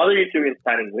 Either of you two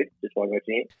entertaining Wits? Just while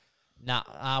watching it.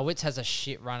 Nah, Wits has a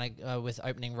shit run with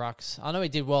opening rucks. I know he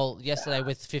did well yesterday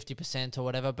with 50% or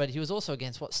whatever, but he was also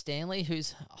against Stanley,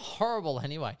 who's horrible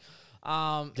anyway.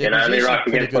 Only ruck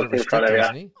against what's in front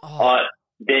of you.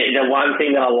 The one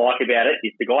thing that I like about it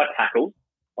is the guy tackles,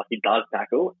 like he does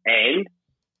tackle, and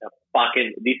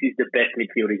this is the best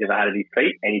midfield he's ever had at his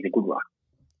feet, and he's a good ruck.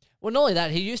 Well, not only that,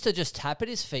 he used to just tap at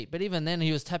his feet, but even then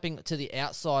he was tapping to the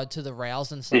outside, to the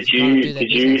rails and stuff. Did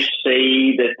you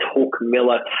see the Took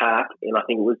Miller tap in, I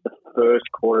think it was the first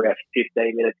quarter, about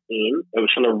 15 minutes in? It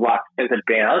was from the ruck, centre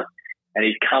bounce, and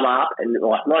he'd come up and,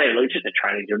 like, not even, it was just a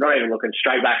training drill, not even looking,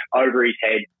 straight back over his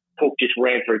head. Took just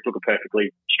ran through, took it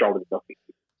perfectly, strolled himself.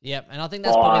 Yep, and I think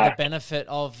that's probably the benefit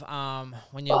of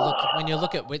when you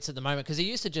look at Witts at the moment, because he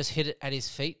used to just hit it at his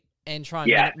feet and try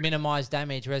and minimise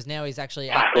damage, whereas now he's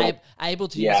actually able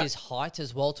to use his height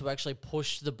as well to actually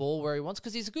push the ball where he wants,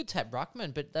 because he's a good tap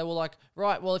ruckman, but they were like,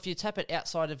 right, well, if you tap it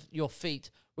outside of your feet,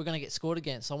 we're going to get scored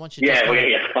again, so I want you to... Yeah, we're going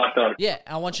to get fucked on. Yeah,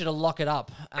 I want you to lock it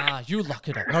up. You lock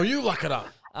it up. No, you lock it up.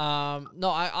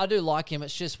 No, I do like him.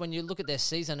 It's just when you look at their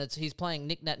season, he's playing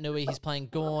Nick Naitanui, he's playing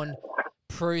Gawn,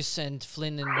 Bruce and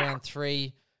Flynn in round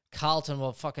 3, Carlton,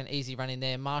 well, fucking easy running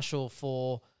there, Marshall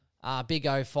for... Big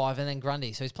 05 and then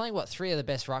Grundy. So he's playing, 3 of the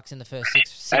best rucks in the first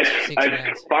six rounds.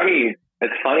 It's funny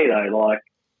though, like,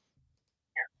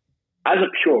 as a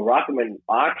pure ruckman,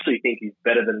 I actually think he's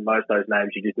better than most of those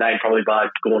names you just named, probably by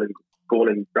Gawn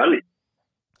and Grundy.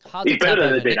 He's better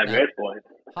than the DWS boys.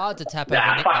 Hard to tap over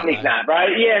Nick fuck Nick Nat, bro.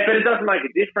 Yeah, but it doesn't make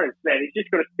a difference, man. He's just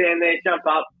got to stand there, jump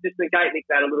up, just negate Nick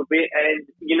Nat a little bit, and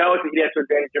you know it's a hit out to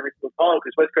advantage every single time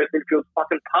because West Coast midfield's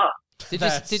fucking pumped.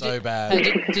 That's so bad.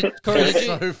 That's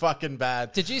so fucking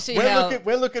bad. Did you see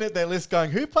we're looking at their list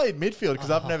going, who played midfield?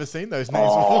 Because I've never seen those names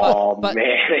before. But, man,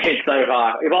 it's so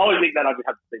hard. If I was Nick Nat, I'd just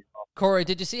have to see it. Corey,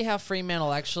 did you see how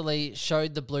Fremantle actually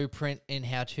showed the blueprint in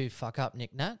how to fuck up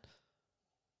Nick Nat?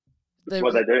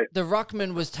 What they do? The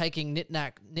ruckman was taking Nick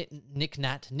Nat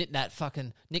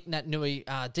Nui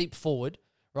deep forward,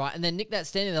 right? And then Nick Nat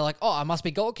standing there like, oh, I must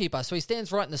be goalkeeper. So he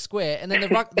stands right in the square, and then the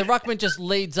ruckman just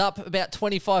leads up about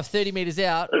 25, 30 metres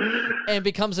out and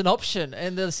becomes an option.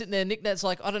 And they're sitting there, Nick Nat's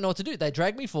like, I don't know what to do. They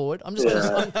drag me forward. I'm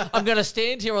going to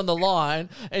stand here on the line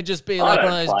and just be like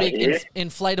one of those big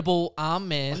inflatable arm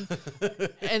men.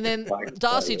 And then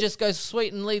Darcy just goes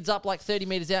sweet and leads up like 30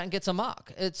 metres out and gets a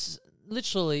mark. It's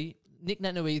literally... Nick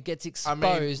Naitanui gets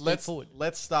exposed.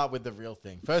 Let's start with the real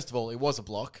thing. First of all, it was a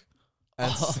block.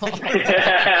 And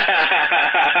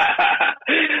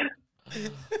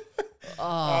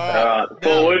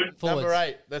forward. Number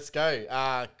 8. Let's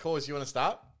go. Cause, you want to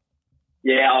start?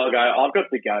 Yeah, I'll go. I've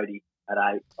got the Goaty at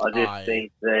 8. I just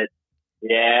think that,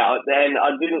 then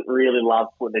I didn't really love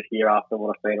putting it here after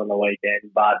what I've seen on the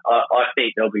weekend, but I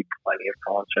think there'll be plenty of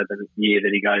times for the year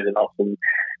that he goes and opts in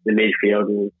the midfield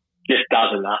and just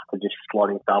does enough to just slot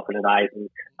himself in at 8, and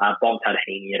Bomb's had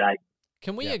Heaney at 8.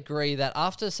 Can we agree that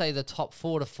after, say, the top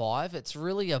 4 to 5, it's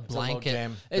really a blanket?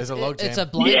 There's a log jam. It's a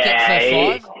blanket for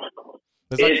 5.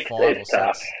 There's like 5 or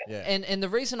 6. Yeah. And the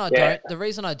reason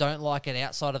I don't like it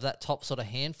outside of that top sort of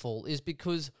handful is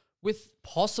because with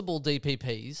possible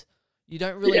DPPs, you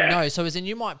don't really know. So as in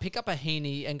you might pick up a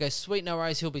Heaney and go, sweet, no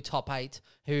worries, he'll be top 8,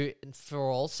 who, for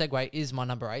all, segue is my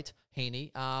number 8.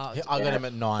 Heaney. I got him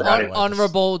at 9.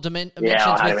 Honourable mentions.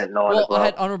 I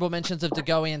had honourable mentions of De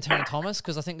Goey and Taron Thomas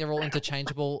because I think they're all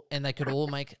interchangeable and they could all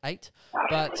make 8.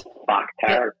 But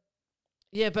Taron.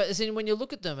 But as in when you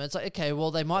look at them, it's like, okay,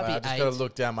 well, they might be 8. I just got to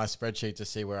look down my spreadsheet to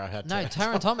see where I had. No,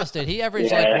 Taron Thomas did. He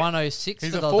averaged like 106.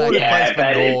 He's a forward who plays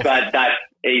for North. But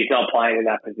he's not playing in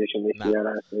that position this year. I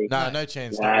don't think. No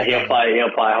chance. He'll play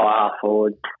half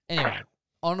forward. Anyway.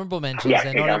 Honourable mentions,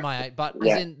 they're not in my 8. But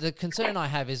as in, the concern I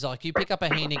have is like you pick up a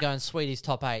Heaney going, sweet, he's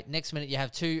top 8. Next minute you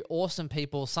have 2 awesome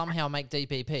people somehow make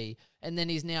DPP, and then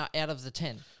he's now out of the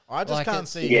 10. I just can't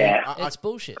see. It's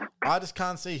bullshit. I just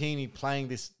can't see Heaney playing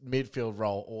this midfield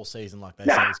role all season like they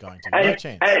say he's going to. No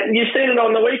chance. And you've seen it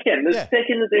on the weekend. The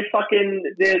second that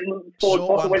their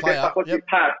forward pocket went there,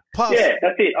 pass. Yeah,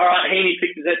 that's it. All right, Heaney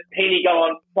fixes it. Heaney go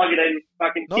on, plug it in,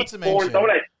 fucking kick 4 and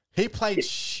dominate. He played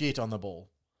shit on the ball.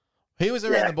 He was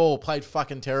around the ball, played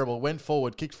fucking terrible, went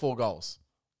forward, kicked 4 goals.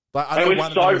 Like, it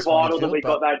was so vital that we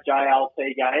got that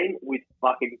JLT game with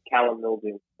fucking Callum Mills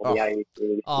in the AEC.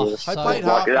 He played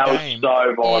half the game. That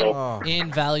was so vital.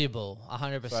 Invaluable,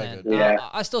 100%. So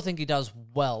I still think he does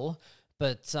well,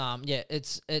 but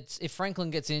it's if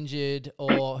Franklin gets injured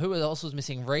or who else was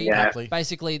missing, Reed,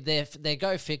 basically their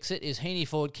go fix it is Heaney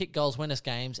forward, kick goals, win us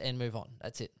games, and move on.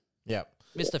 That's it. Yeah.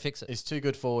 Mr. Fix It. He's too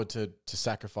good forward to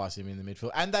sacrifice him in the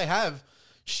midfield. And they have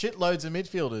shitloads of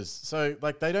midfielders. So,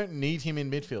 like, they don't need him in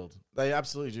midfield. They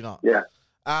absolutely do not. Yeah.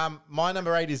 My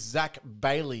number 8 is Zach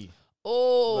Bailey.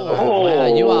 Oh,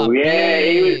 wow, you are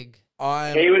big.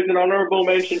 He was an honourable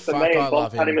mention for me.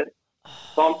 Bombs had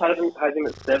him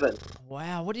at 7.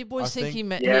 Wow, what do you boys think he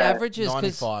averages?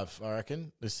 95, I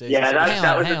reckon, this season. Yeah,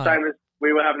 that was the same as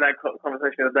we were having that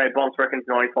conversation the other day. Bombs reckons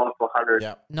 95 to 100.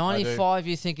 Yep, 95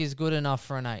 you think is good enough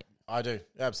for an 8? I do.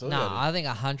 Absolutely. No, I I think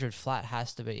 100 flat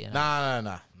has to be. do. No,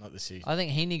 not this year. I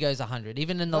think Heaney goes 100.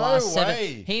 Even in the No last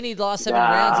way. 7. Heaney last 7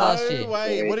 rounds last year. No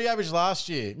way. What did he average last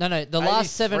year? No, the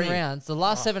last 7 83. rounds. The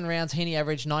last 7 rounds, Heaney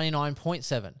averaged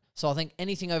 99.7. So I think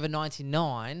anything over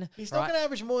 99. He's not going to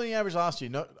average more than he averaged last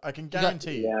year. No, I can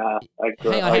guarantee you. Yeah, I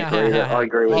agree. Hang on, I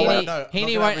agree with Heaney- that.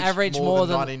 Heaney won't average more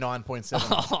than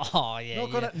 99.7. Oh yeah.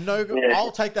 Not yeah. gonna,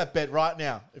 I'll take that bet right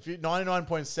now. If you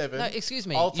 99.7, No, excuse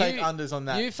me. I'll take unders on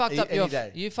that. You fucked up any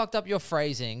day. you fucked up your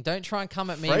phrasing. Don't try and come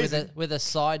at me Phrasing? with a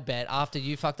side bet after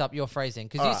you fucked up your phrasing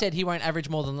because you Alright. said he won't average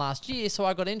more than last year, so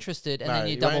I got interested and No, then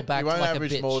you he double won't- backed He won't like a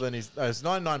average bitch. more than his. It's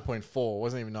 99.4.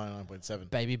 Wasn't even 99.7.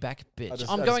 Baby back bitch. I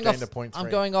just I'm going off. gained a point I'm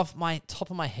 3. going off my top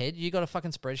of my head. You got a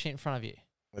fucking spreadsheet in front of you.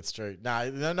 That's true.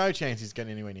 No chance he's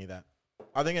getting anywhere near that.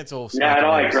 I think it's all. No,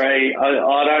 I agree. I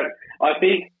don't. I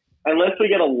think unless we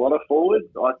get a lot of forwards,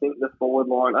 I think the forward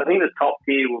line. I think the top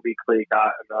tier will be clear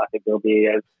cut, and I think there'll be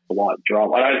a slight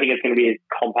drop. I don't think it's going to be as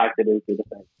compacted as the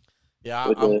defense. Yeah,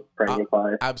 with the premium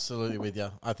players. Absolutely with you.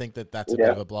 I think that's a bit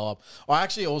of a blow up. I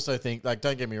actually also think, like,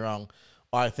 don't get me wrong,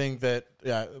 I think that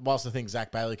whilst I think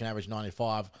Zach Bailey can average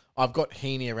 95, I've got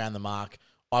Heaney around the mark.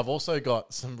 I've also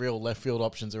got some real left field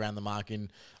options around the mark.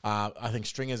 In I think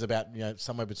Stringer's about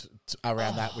somewhere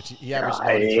around that, which he averaged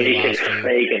 93 last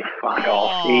year. He can fuck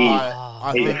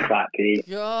off. He's a fat pig.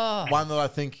 God. One that I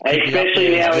think could be up Especially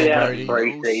there now is Will without Brody.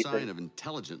 Brody. No Season. sign of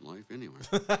intelligent life anywhere.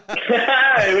 We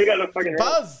got a fucking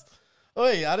Buzz.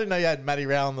 Oi, I didn't know you had Matty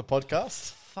Rowell on the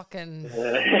podcast. Fucking Dude.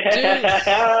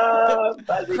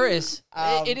 Chris,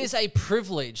 it is a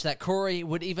privilege that Corey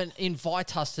would even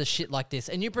invite us to shit like this,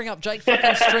 and you bring up Jake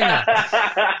fucking Stringer.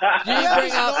 He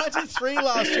averaged 93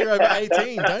 last year over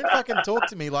 18. Don't fucking talk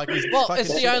to me like he's Well, fucking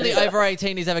it's the shit. only over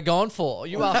 18 he's ever gone for.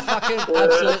 You are fucking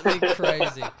absolutely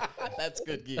crazy. That's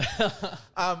good gig.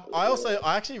 I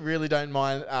actually really don't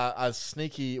mind a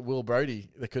sneaky Will Brody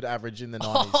that could average in the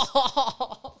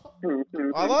 90s.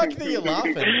 I like that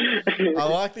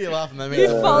you're laughing. That means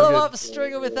You it's follow really good. up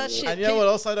Stringer with that shit. And you know what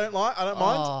else I don't like? I don't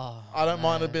mind. Oh, I don't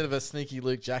mind a man. bit of a sneaky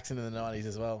Luke Jackson in the 90s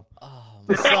as well. Oh,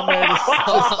 Just somewhere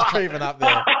just creeping up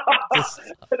there. Just,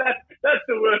 That's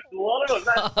the worst one of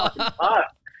them. That's fucking hard.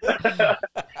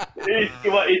 Is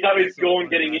that with Gorn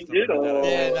getting injured? Or?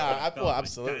 yeah, no,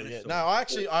 absolutely. Yeah. No,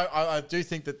 I do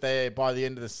think that they're by the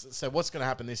end of this. So what's going to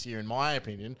happen this year, in my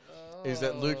opinion, is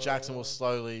that Luke Jackson will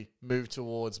slowly move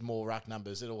towards more ruck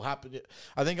numbers. It'll happen.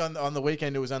 I think on the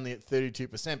weekend it was only at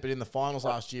 32%, but in the finals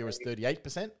last year it was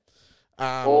 38%.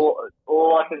 All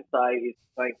I can say is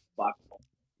thanks, fuck.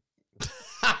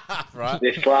 Right.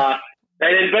 This last,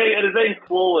 it has been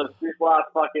flawless. This last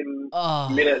fucking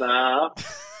minute and a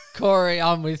half. Corey,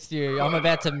 I'm with you. I'm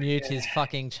about to mute his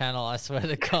fucking channel. I swear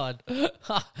to God. Did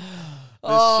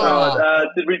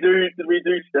we do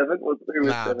 7? Who was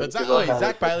Nah, 7? but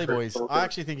Zach Bailey, boys, I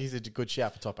actually think he's a good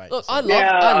shout for top 8. Look, so. I love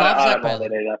Zach don't mind Bailey.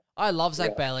 it either. I love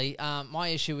Zach Bailey. My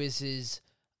issue is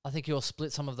I think he'll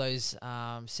split some of those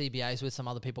CBAs with some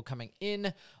other people coming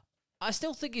in. I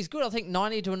still think he's good. I think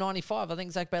 90 to a 95. I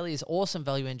think Zach Bailey is awesome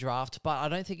value in draft, but I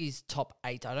don't think he's top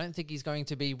 8. I don't think he's going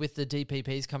to be, with the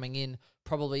DPPs coming in,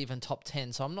 probably even top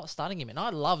 10. So I'm not starting him. And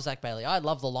I love Zach Bailey. I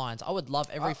love the Lions. I would love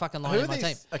every fucking Lion in my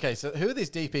team. Okay, so who are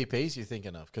these DPPs you're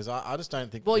thinking of? Because I just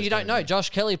don't think... Well, there's you don't gonna know. be- Josh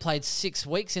Kelly played 6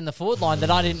 weeks in the forward line that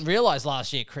I didn't realise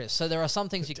last year, Chris. So there are some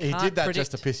things you He can't did that predict.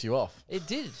 just to piss you off. It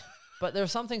did. But there are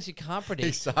some things you can't He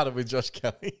predict. started with Josh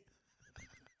Kelly.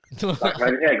 Imagine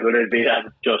how good it'd be to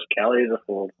have Josh Kelly as a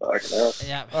forward.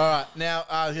 Yeah. All right, now,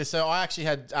 so I actually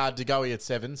had DeGoey at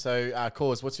 7. So,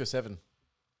 Cause, what's your 7?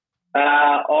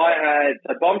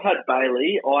 Bombs had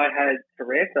Bailey. I had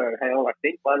Taranto. Hang on, I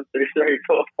think 1, 2, 3,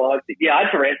 4, 5, 6. Yeah, I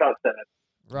had Taranto at 7.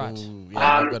 Right. Ooh,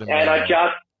 yeah, I've got him And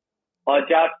there. I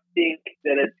just think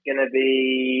that it's going to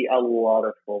be a lot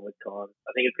of forward time.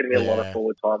 I think it's going to be a lot of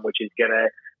forward time, which is going to...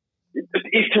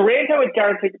 If Taranto is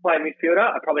guaranteed to play midfielder,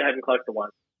 I'd probably have him close to 1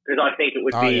 because I think it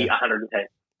would be 110.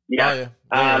 Yeah.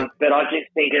 But I just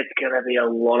think it's going to be a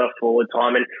lot of forward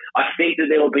time. And I think that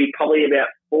there will be probably about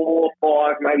 4,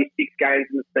 5, maybe 6 games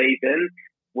in the season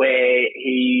where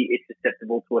he is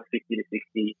susceptible to a 50 to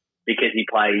 60 because he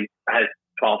has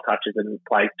 12 touches and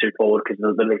plays 2 forward because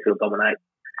the midfield dominates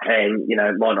and,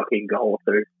 might not get a goal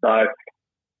or 2. So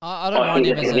I don't mind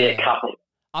him as a a couple.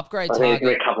 upgrade I think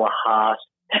target. it's a couple of harsh.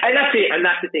 And that's it. And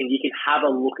that's the thing. You can have a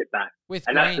look at that. With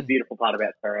and that's the Green. beautiful part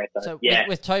about Taranto. So yeah.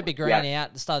 with Toby Green out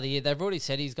at the start of the year, they've already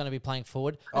said he's going to be playing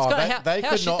forward. They how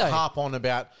could shit not though? harp on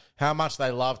about how much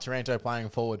they love Taranto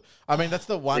playing forward. I mean, that's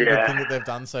the one good thing that they've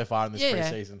done so far in this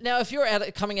preseason. Now, if you're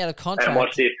coming out of contract And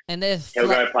watch this. And they're He'll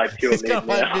go play pure He's mid going to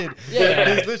play now. mid.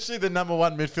 Yeah. He's literally the number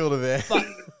one midfielder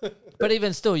there. But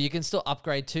even still, you can still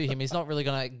upgrade to him. He's not really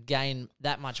going to gain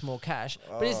that much more cash.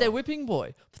 But he's their whipping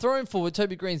boy. Throw him forward.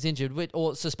 Toby Green's injured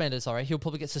or suspended. Sorry, he'll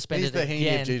probably get suspended. He's the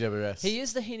again. Heaney of GWS. He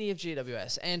is the Heaney of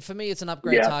GWS, and for me, it's an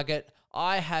upgrade target.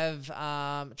 I have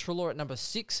Treloar at number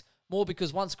 6. More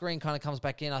because once Green kind of comes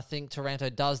back in, I think Taranto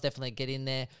does definitely get in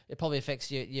there. It probably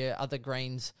affects your other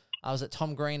Greens. I was at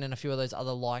Tom Green and a few of those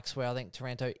other likes where I think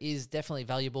Taranto is definitely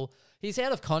valuable. He's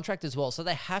out of contract as well, so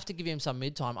they have to give him some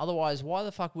mid-time. Otherwise, why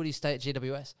the fuck would he stay at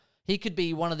GWS? He could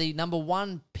be one of the number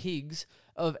 1 pigs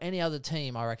of any other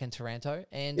team, I reckon, Taranto.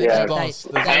 And Yeah. they- Boss.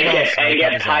 they- And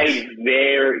get paid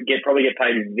probably get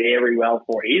paid very well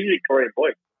for it. He's a Victorian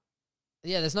boy.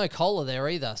 yeah, there's no cola there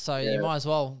either, so you might as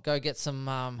well go get some.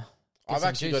 I've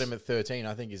actually got him at 13.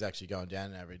 I think he's actually going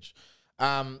down in average.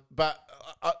 But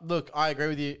look, I agree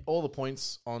with you. All the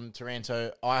points on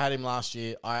Taranto. I had him last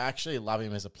year. I actually love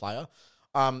him as a player.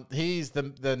 He's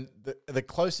the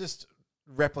closest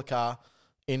replica,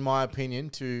 in my opinion,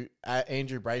 to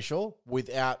Andrew Brayshaw.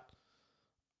 Without,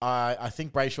 I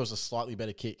think Brayshaw's a slightly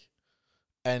better kick,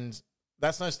 and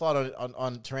that's no slight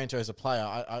on Taranto as a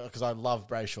player. Because I love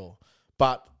Brayshaw,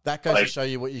 but that goes to show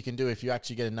you what you can do if you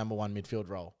actually get a number 1 midfield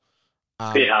role.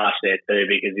 Bit harsh there too,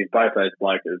 because if both those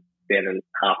blokes are standing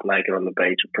half naked on the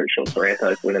beach, I'm pretty sure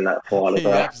Taranto's winning that fight as He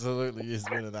well. absolutely is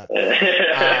winning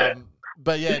that.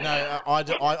 But yeah, no,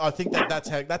 I think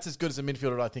that's as good as a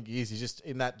midfielder I think he is. He's just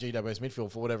in that GWS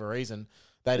midfield for whatever reason.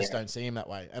 They just don't see him that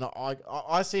way. And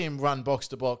I see him run box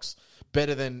to box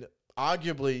better than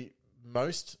arguably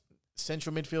most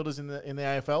central midfielders in the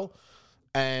AFL.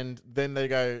 And then they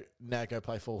go, now go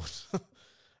play forward.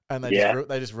 And they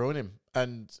just ruin him.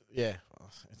 And yeah,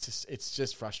 it's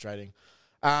just frustrating.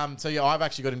 So yeah, I've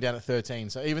actually got him down at 13.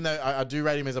 So even though I do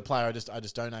rate him as a player, I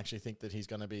just don't actually think that he's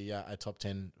going to be a top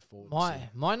 10 forward.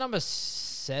 My number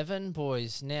 7,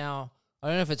 boys. Now I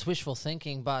don't know if it's wishful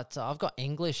thinking, but I've got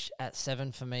English at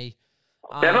 7 for me.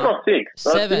 7 or 6?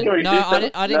 7.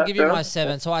 No, I didn't give you my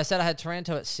 7. So I said I had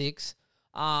Taranto at 6.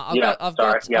 I've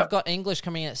got English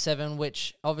coming in at 7,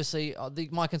 which obviously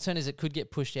my concern is it could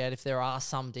get pushed out if there are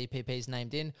some DPPs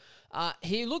named in.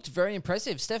 He looked very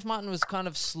impressive. Steph Martin was kind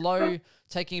of slow,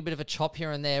 taking a bit of a chop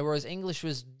here and there, whereas English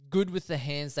was good with the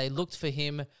hands. They looked for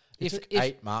him. He took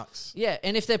 8 marks. Yeah,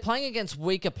 and if they're playing against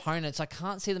weak opponents, I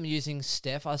can't see them using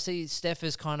Steph. I see Steph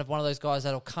as kind of one of those guys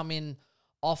that'll come in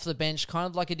off the bench, kind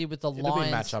of like he did with the Lions. It'll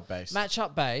be matchup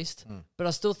based. But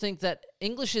I still think that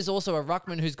English is also a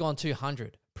ruckman who's gone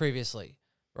 200 previously,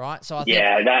 right? So I think,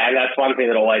 and that's one thing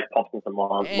that always pops into my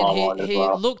mind as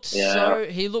well.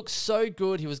 He looked so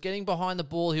good. He was getting behind the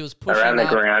ball. He was pushing around the up.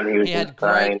 ground. He had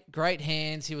great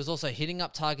hands. He was also hitting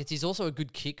up targets. He's also a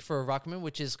good kick for a ruckman,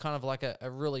 which is kind of like a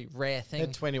really rare thing. He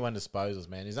had 21 disposals,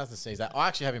 man. He's nothing to seize that. I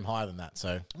actually have him higher than that.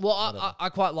 So I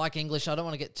quite like English. I don't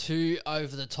want to get too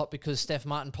over the top because Steph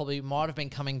Martin probably might have been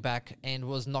coming back and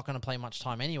was not going to play much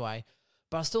time anyway.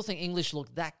 But I still think English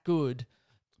looked that good.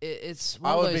 It's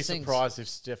one I of would those be things. surprised if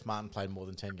Steph Martin played more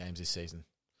than 10 games this season.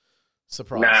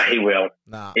 Surprised. Nah, he will.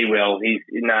 Nah. He will. His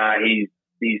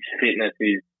fitness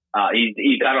is.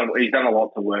 He's done a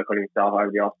lot to work on himself over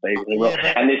the off season. He will,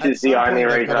 and this is the only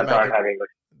reason I don't have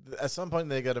English. At some point,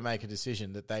 they've got to make a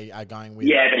decision that they are going with.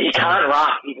 Yeah, but he can't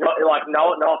ruck. He's not like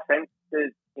no offense to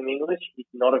him English. He's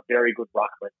not a very good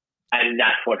ruckman, and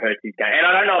that's what hurts his game. And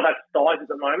I don't know if that's size at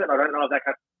the moment. I don't know if that.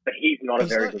 But he's not a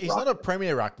very good ruckman. He's not a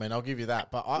premier ruckman. I'll give you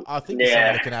that. But I think he's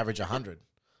someone that can average 100.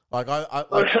 Look,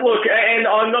 and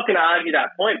I'm not going to argue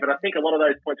that point, but I think a lot of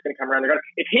those points are going to come around.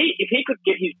 If he could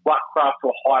get his ruck craft to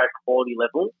a higher quality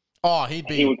level,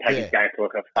 he would take his game to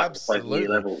a fucking new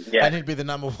level. Yeah, and he'd be the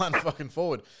number 1 fucking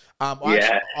forward.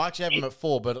 I actually have him at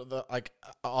 4, but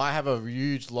I have a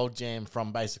huge logjam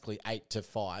from basically 8 to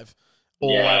 5,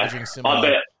 all averaging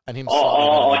similar, and him slightly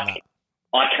better than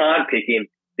that. I can't pick him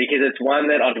because it's one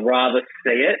that I'd rather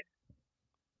see it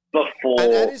before.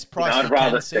 And at his price, I'd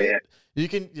rather see it. You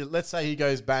can, let's say he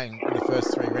goes bang in the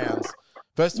first 3 rounds.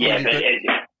 First of all,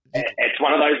 it's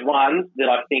one of those ones that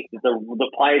I think that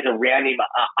the players around him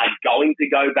are going to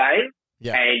go bang,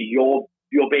 and you're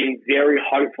being very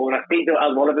hopeful. And I think that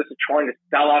a lot of us are trying to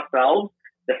sell ourselves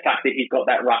the fact that he's got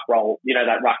that ruck roll,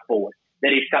 that ruck forward.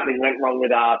 That if something went wrong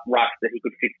with our rucks, that he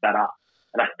could fix that up.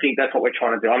 And I think that's what we're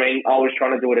trying to do. I mean, I was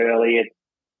trying to do it earlier.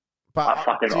 But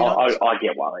I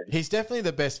get worried. He's definitely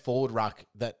the best forward ruck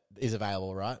that is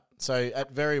available, right? So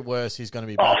at very worst, he's going to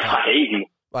be back up. Easy.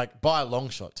 Like by a long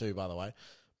shot too, by the way.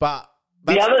 But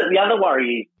the other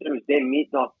worry is their mid,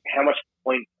 how much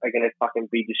points are going to fucking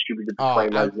be distributed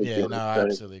between those midfielders. I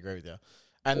absolutely agree with you.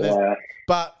 And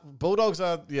but Bulldogs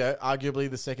are arguably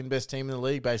the second best team in the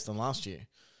league based on last year.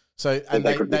 So and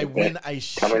they win a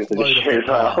shitload of the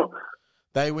pie.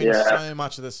 They win so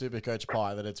much of the Supercoach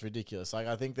pie that it's ridiculous. Like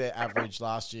I think their average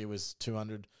last year was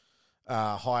 200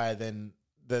 higher than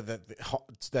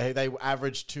they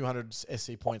averaged 200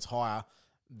 SC points higher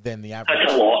than the average.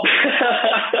 That's a lot.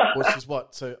 Which is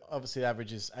what? So obviously the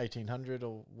average is 1,800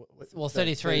 or... Well,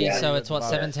 33, so it's what,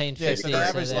 1,750? Yeah, so they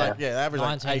average so they average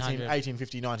like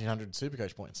 1,850, 1,900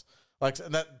 Supercoach points. Like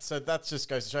so that just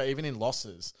goes to show, even in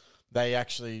losses, they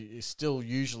actually still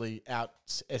usually out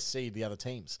SC the other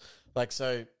teams. Like,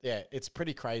 so, yeah, it's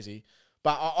pretty crazy.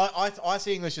 But I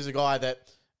see English as a guy that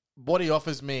what he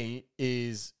offers me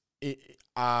is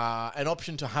an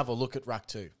option to have a look at Ruck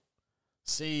 2.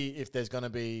 See if there's going to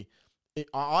be...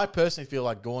 I personally feel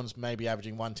like Gawn's maybe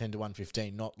averaging 110 to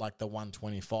 115, not like the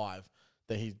 125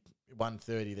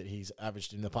 130 that he's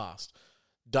averaged in the past.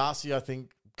 Darcy, I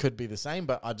think, could be the same,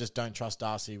 but I just don't trust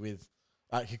Darcy with...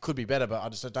 he could be better, but I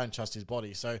just don't trust his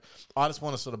body. So I just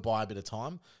want to sort of buy a bit of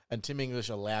time, and Tim English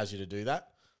allows you to do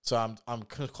that. So I'm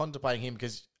contemplating him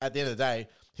because at the end of the day,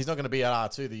 he's not going to be at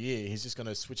R2 the year. He's just going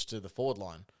to switch to the forward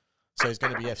line. So he's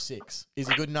going to be F6. Is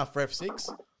he good enough for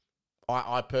F6?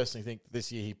 I personally think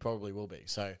this year he probably will be.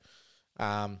 So,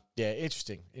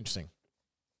 interesting.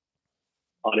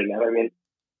 I don't know, I mean.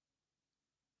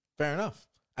 Fair enough.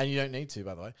 And you don't need to,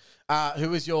 by the way. Who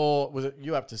was was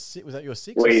you up to 6? Was that your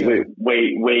 6?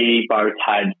 We both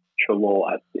had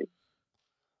Treloar at 6.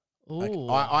 Ooh. Okay.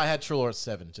 I had Treloar at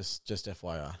 7, just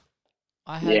FYI.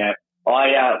 Sorry.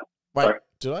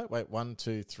 Did I? Wait, 1,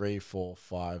 2, 3, 4,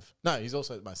 5. No, he's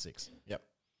also at my 6. Yep.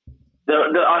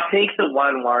 I think the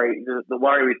one worry, the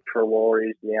worry with Treloar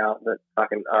is now that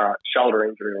fucking shoulder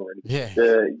injury already. Yeah.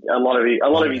 A lot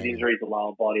of his injuries are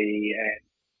lower body and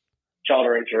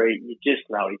shoulder injury. You just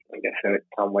know he's going to get hurt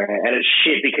somewhere, and it's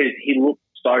shit because he looks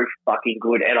so fucking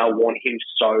good, and I want him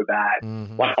so bad.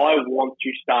 Mm-hmm. Like I want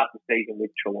to start the season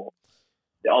with Treloar.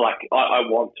 I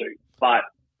want to, but.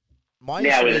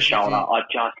 Now with a shoulder, I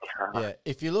just can't. Yeah,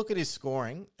 if you look at his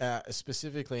scoring,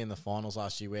 specifically in the finals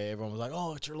last year where everyone was like,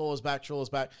 oh, Treloar's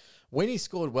back. When he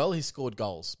scored well, he scored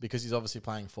goals because he's obviously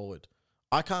playing forward.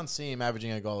 I can't see him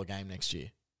averaging a goal a game next year.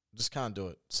 Just can't do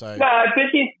it. So no, but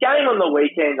his game on the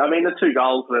weekend, I mean, the 2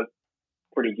 goals were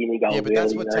pretty gimme goals. Yeah, but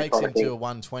that's what takes him to a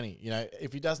 120. You know,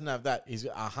 if he doesn't have that, he's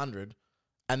 100.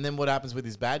 And then what happens with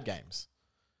his bad games?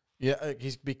 Yeah,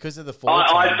 he's because of the forward.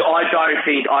 I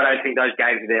don't think those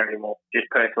games are there anymore. Just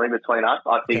personally, between us,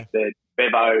 I think that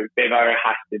Bevo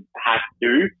has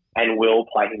to and will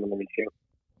play him in the midfield,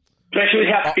 especially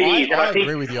with how fit he is. I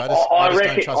agree with you. I just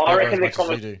don't trust Bevo as much as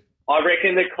you do. I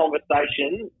reckon the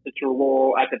conversation to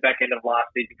Treloar at the back end of last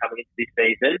season coming into this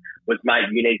season was, mate,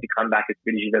 you need to come back as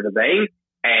good as you've ever been.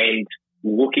 And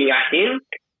looking at him,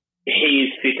 he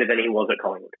is fitter than he was at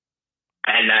Collingwood.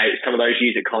 And some of those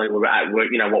years at Collingwood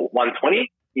were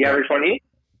 120, the average 1 year?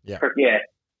 Yeah.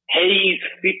 He's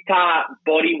fitter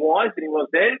body-wise than he was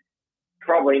then.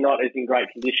 Probably not as in great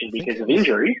condition because of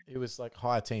injuries. It was like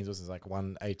higher teens, wasn't it? Like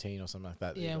 118 or something like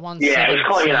that. Yeah,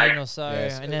 117 or so,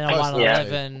 and then a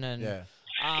 111. And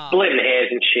splitting hairs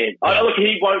and shit. Yeah. Look,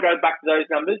 he won't go back to those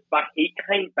numbers, but he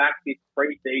came back this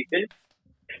pre-season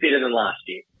fitter than last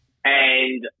year.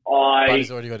 And but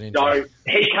he's already got an injury.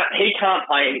 He can't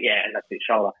play. And that's his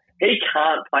shoulder. He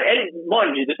can't play. And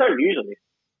mind you, there's no news on this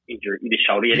injury, this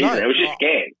shoulder yet either. It was just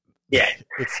scanned. Yeah,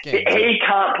 it's scanned. He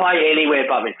can't play anywhere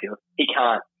but midfield. He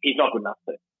can't. He's not good enough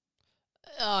to.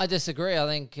 I disagree. I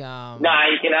think. He can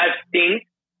have things,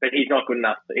 but he's not good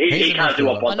enough to. He can't do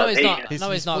what Bond does.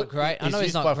 He's not great. I know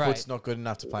he's not great. Foot's not good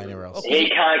enough to play anywhere else. He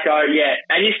can't go yet.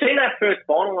 And you've seen that first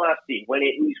final last year when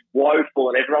it was woeful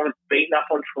and everyone was beating up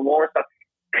on Treloar and stuff.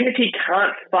 Because he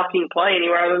can't fucking play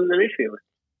anywhere other than the midfield.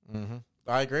 Mm-hmm.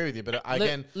 I agree with you, but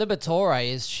again...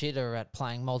 Liberatore is shitter at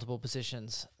playing multiple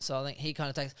positions. So I think he kind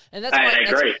of takes... And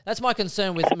that's my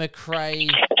concern with McRae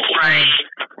and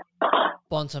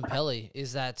Bontempelli,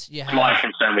 is that you have... My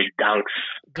concern with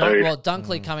Dunks.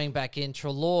 Dunkley coming back in,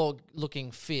 Treloar looking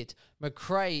fit,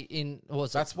 McRae in...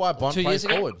 That's why Bont plays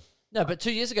forward. No, but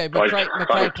 2 years ago,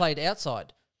 McRae played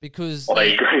outside because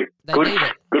they need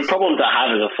it. Good problem to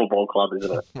have as a football club,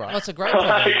 isn't it? Right. That's a great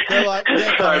problem. They're like, you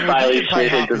can pay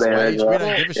half his wage. We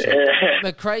don't give a shit.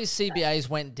 McRae's CBAs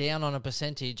went down on a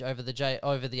percentage over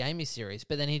the Amy series,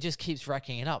 but then he just keeps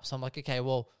racking it up. So I'm like, okay,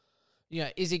 well,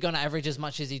 is he going to average as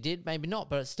much as he did? Maybe not,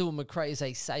 but it's still McRae is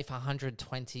a safe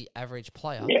 120 average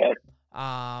player.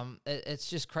 Yeah. It's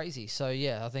just crazy. So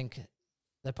yeah, I think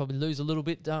they probably lose a little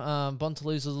bit. Bont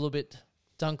loses a little bit.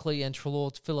 Dunkley and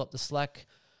Treloar to fill up the slack.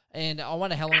 And I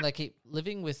wonder how long they keep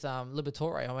living with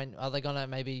Liberatore. I mean, are they going to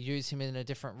maybe use him in a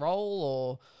different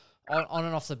role or on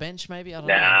and off the bench maybe? I don't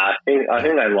know. I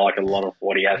think they like a lot of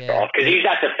what he has to offer because he's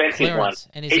that defensive clearance,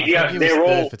 one. And he was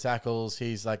third for tackles.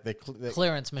 He's like the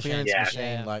clearance machine.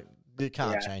 Machine. Like you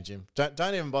can't change him. Don't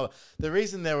even bother. The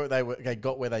reason they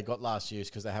got where they got last year is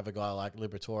because they have a guy like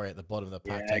Liberatore at the bottom of the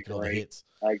pack taking all the hits.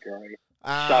 I agree.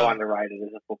 So underrated as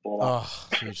a footballer. Oh,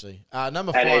 hugely.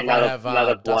 Number 5, and I have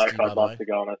another Dusty, bloke I'd love to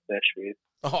go on a sesh with.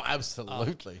 Oh,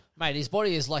 absolutely. Mate, his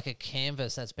body is like a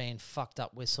canvas that's been fucked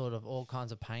up with sort of all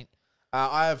kinds of paint.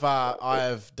 I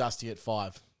have Dusty at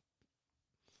 5.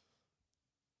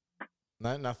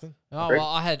 No, nothing. Oh well,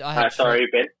 I had sorry,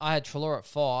 Ben. I had Treloar at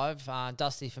 5,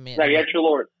 Dusty for me. No, you had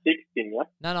Treloar at 6, didn't you?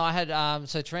 No, I had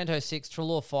so Taranto 6,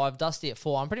 Treloar 5, Dusty at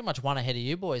 4. I'm pretty much one ahead of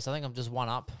you boys. I think I'm just one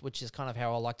up, which is kind of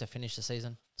how I like to finish the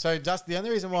season. So the only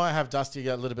reason why I have Dusty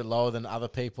a little bit lower than other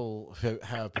people who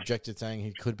have projected saying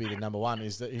he could be the number 1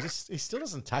 is that he still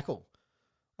doesn't tackle.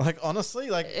 Like, honestly,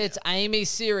 it's Amy's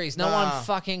series. No one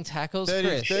fucking tackles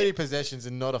 30 possessions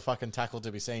and not a fucking tackle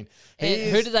to be seen. Who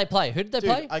did they play?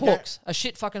 Hawks. A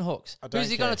shit fucking Hawks. Who's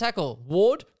he going to tackle?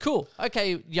 Ward? Cool.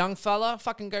 Okay, young fella,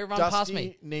 fucking go run past me.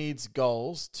 Dusty needs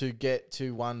goals to get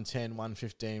to 110,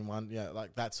 115,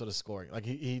 like that sort of scoring. Like,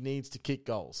 he needs to kick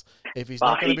goals. If he's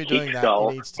not going to be doing that,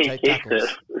 he needs to take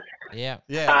tackles. Yeah.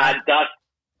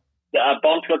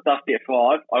 Bomb's got Dusty at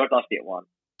 5. I got Dusty at 1.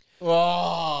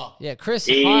 Oh. Yeah, Chris,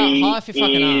 high for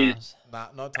fucking arms. Nah,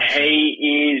 not touching.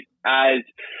 He is as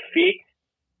fit,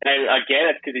 and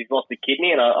again, it's because he's lost a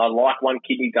kidney, and I like one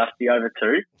kidney Dusty over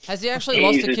 2. Has he actually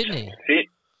lost a kidney? Fit.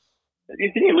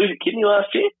 Didn't he lose a kidney last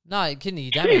year? No,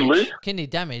 kidney damage. Kidney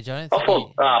damage. I don't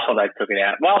think. I thought they took it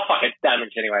out. Well, fuck, it's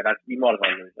damage anyway. You might as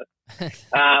well lose it.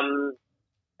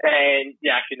 And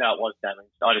yeah, actually, no, it was damage.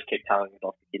 I just kept telling him he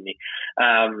lost a kidney.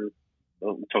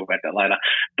 We'll talk about that later.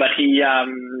 But he's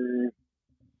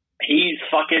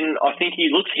fucking. I think he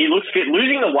looks fit.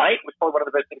 Losing the weight was probably one of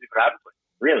the best things he could have.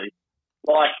 Really,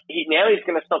 like now he's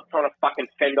going to stop trying to fucking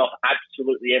fend off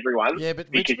absolutely everyone. Yeah,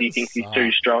 but because Richmond he thinks he's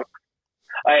too strong.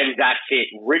 And that's it.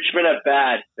 Richmond are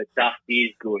bad, but Dusty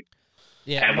is good.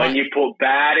 Yeah, and when you put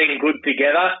bad and good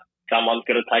together, someone's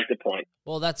going to take the point.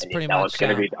 Well, that's pretty much. It's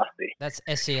going to be Dusty. That's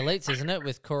SC Elites, isn't it?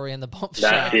 With Corey and the Bomb.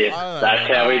 That's it. That's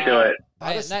how we do it.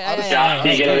 Dusty's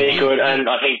going to be good, and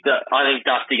I think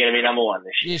Dusty going to be number 1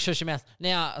 this year. You shush your mouth.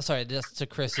 Now, sorry, just to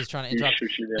Chris, he's trying to interrupt.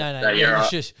 You're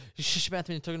right. You shush your mouth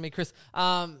when you're talking to me, Chris.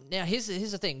 Now, here's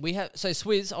the thing. We have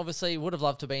Swizz obviously would have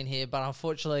loved to have been here, but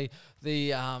unfortunately,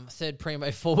 the third primo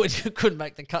forward couldn't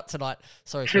make the cut tonight.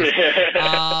 Sorry,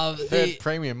 Swizz. Third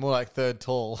premium, more like third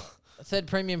tall. Third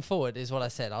premium forward is what I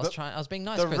said. I was being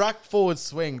nice. The Chris. ruck forward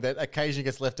swing that occasionally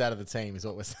gets left out of the team is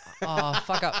what we're saying. Oh,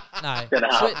 fuck up. No.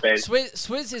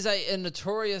 Swizz is a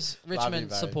notorious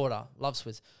Richmond supporter. Love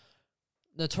Swizz.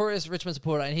 Notorious Richmond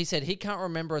supporter. And he said he can't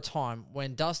remember a time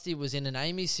when Dusty was in an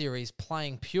Amy series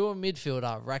playing pure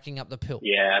midfielder, racking up the pill.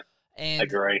 Yeah, and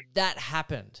agree. That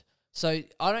happened. So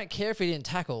I don't care if he didn't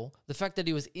tackle. The fact that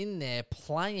he was in there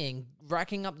playing,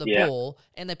 racking up the ball,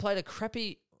 and they played a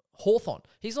crappy Hawthorn.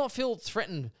 He's not feel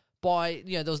threatened by,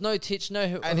 there was no Titch,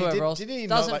 whoever else. Didn't he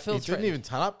doesn't feel he threatened. Didn't even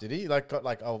turn up, did he? Got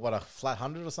a flat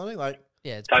 100 or something?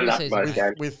 It's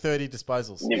preseason. With 30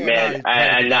 disposals. Yeah, man,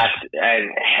 and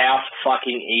how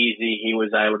fucking easy he was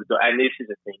able to do. And this is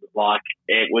the thing,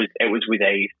 it was with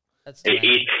ease.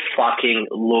 It fucking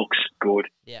looks good.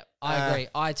 Yeah, I agree.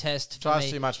 Eye test for tries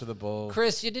me. too much for the ball.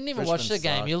 Chris, you didn't even watch the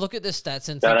game. You look at the stats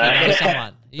and think you know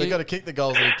someone. They've got to kick the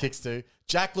goals that he kicks to.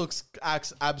 Jack looks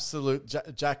absolute.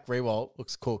 Jack Riewoldt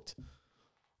looks cooked.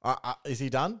 Is he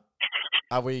done?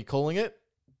 Are we calling it?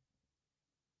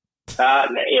 He'll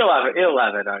have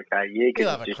it. Okay, you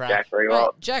can just Jack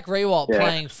Riewoldt. Jack Riewoldt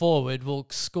playing forward will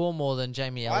score more than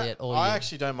Jamie Elliott all year. I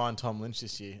actually don't mind Tom Lynch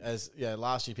this year.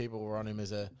 Last year people were on him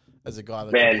as a guy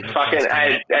that fucking and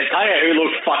tell you who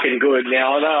looks fucking good.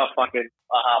 Now I know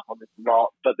I harp on this a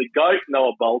lot, but the GOAT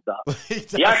Noah Bolter,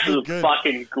 he actually looks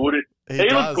fucking good. He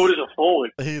looks good as a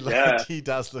forward. He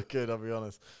does look good. I'll be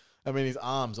honest. I mean, his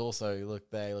arms also look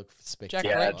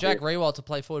spectacular. Jack Riewoldt to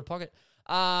play forward pocket.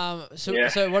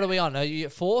 So what are we on? Are you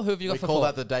at 4? Who have you got for 4? We call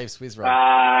that the Dave Swizz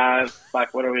run.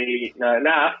 What are we? No,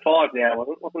 5 now.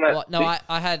 Wasn't that? No,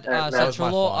 I had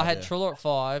Treloar. I had Treloar at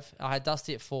 5. I had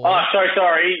Dusty at 4. Oh,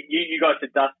 sorry. You guys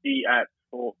said Dusty at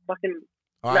 4. Fucking.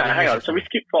 Hang on. So we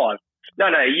skipped 5. No.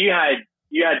 You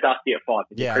had Dusty at 5.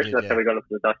 Yeah, Chris? That's how we got into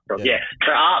the Dusty talk. Yeah.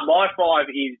 So my 5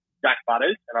 is Jack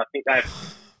Butters, and I think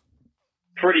that's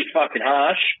pretty fucking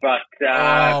harsh, but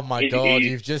oh my god,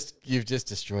 you've just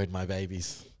destroyed my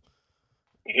babies.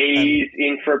 He's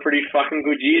in for a pretty fucking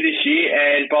good year this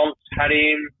year, and Bombs had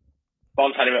him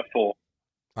Bonds had him at 4.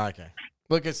 Okay.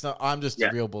 Look, it's not. I'm just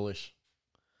real bullish.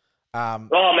 Oh,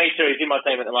 me too. He's in my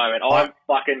team at the moment. I'm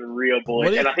fucking real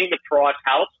bullish, and I think the price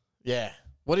helps. Yeah.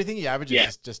 What do you think he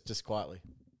averages? Just quietly.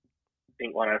 I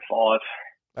think 105.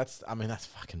 That's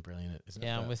fucking brilliant, isn't it?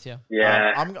 Yeah, I'm with you.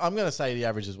 Yeah. I'm going to say the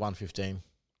average is 115.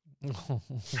 I'd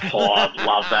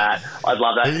love that.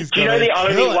 Do you know the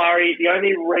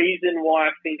only reason why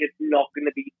I think it's not going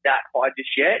to be that high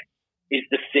just yet is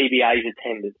the CBA's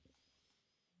attended.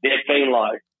 They've been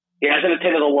low. He hasn't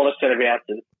attended a lot of centre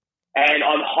bounces. And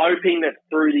I'm hoping that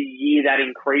through the year that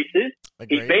increases.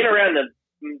 Agreed. He's been around the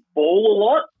ball a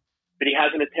lot, but he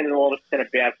hasn't attended a lot of centre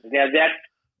bounces. Now, that's,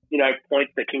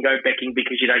 points that can go becking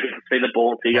because you don't get to see the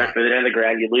ball until you go further down the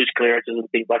ground. You lose clearances and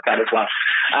things like that as well.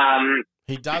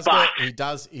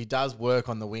 He does work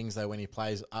on the wings, though, when he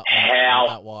plays up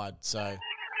that wide. So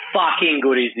fucking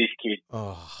good is this kid.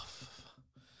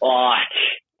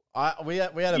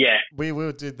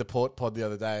 We did the Port pod the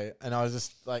other day, and I was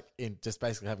just just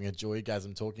basically having a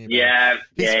joygasm talking about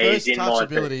his first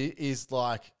touchability is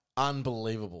like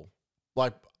unbelievable.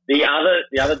 Like the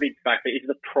other big factor is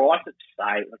the price it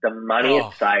saves, like the money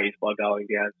it saves by going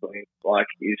down to him. Like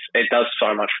it does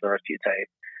so much for the rest of your team.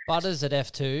 Butters at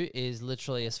F2 is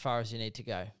literally as far as you need to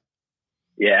go.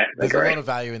 Yeah, there's a lot of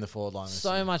value in the forward line.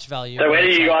 So much value. So where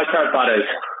do you guys have Butters?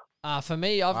 For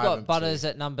me, I've got Butters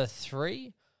at number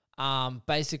 3.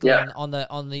 Basically on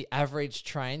the average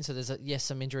train. So there's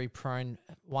some injury prone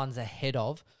ones ahead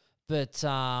of, but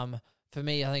for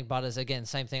me, I think Butters again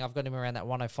same thing. I've got him around that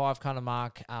 105 kind of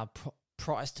mark.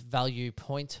 Priced value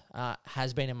point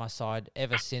has been in my side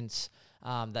ever since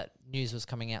that news was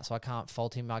coming out. So I can't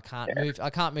fault him. I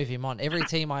can't move him on. Every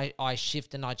team I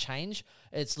shift and I change,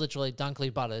 it's literally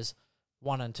Dunkley, Butters,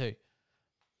 1 and 2. Yep.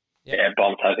 Yeah,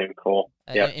 Bombs has him cool.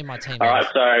 In my team. All right,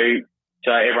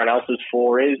 so everyone else's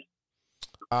 4 is.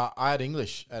 I had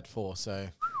English at 4, so.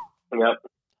 Yep.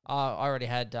 I already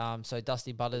had so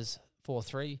Dusty Butters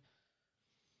 4-3.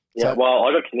 Yeah, well,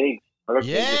 I got Knigs.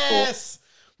 Yes!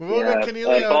 We've all got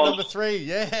Canelio at number 3,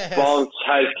 yes! Bonds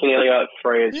has Canelio at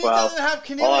 3 as well. He doesn't have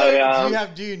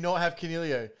Canelio. Do you not have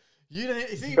Canelio?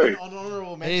 Is he even on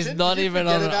honourable mention? He's not even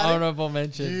on an honourable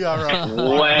mention. You are a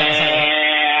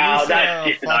wow, that's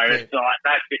just an oversight.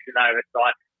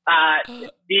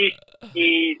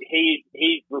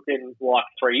 He's looking like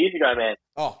 3 years ago, man.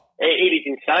 Oh, it is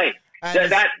insane.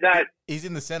 That he's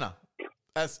in the centre.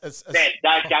 That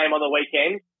game on the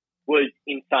weekend was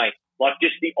insane. Like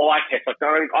just the eye test. Like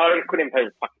I couldn't even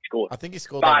believe fucking scored. I think he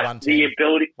scored like 110,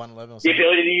 111 or something. The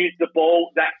ability to use the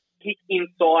ball, that kick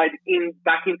inside,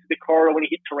 back into the corridor when he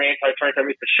hit Taranto. Taranto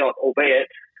missed the shot, albeit,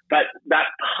 but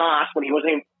that pass when he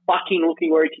wasn't even fucking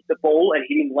looking where he kicked the ball and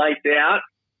hit him late out.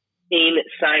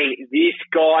 Insane. This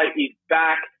guy is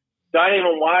back. Don't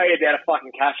even worry about a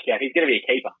fucking cash cow. He's going to be a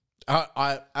keeper.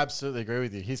 I absolutely agree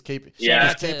with you. He's keeper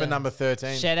number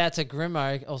 13. Shout out to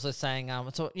Grimo also saying,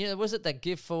 was it that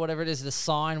GIF or whatever it is, the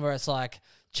sign where it's like,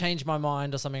 change my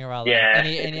mind or something or other. Yeah.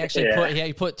 And he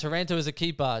actually put Taranto as a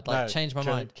keeper, change my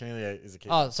mind. Canelio is a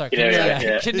keeper. Oh, sorry.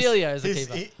 Canelio is a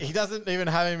keeper. He doesn't even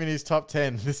have him in his top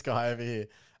 10, this guy over here.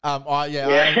 I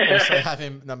also have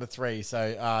him number 3. So,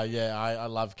 I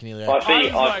love Canelio.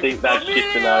 I think that's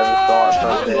just an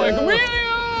oversight.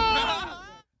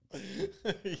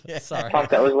 Yeah. Sorry. Fuck,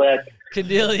 that was loud.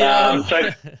 Canelio. So,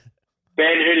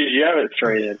 Ben, who did you have at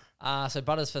 3 then? So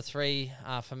Butters for 3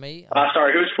 for me.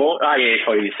 Sorry, who's 4? Oh, yeah, it's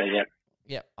probably you said, yeah.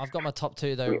 Yeah, I've got my top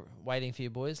 2, though, waiting for you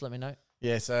boys. Let me know.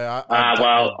 Yeah, so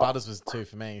Butters was 2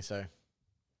 for me, so.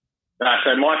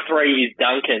 So my 3 is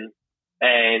Duncan,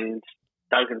 and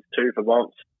Duncan's 2 for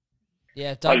Bonds.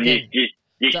 Yeah, Duncan.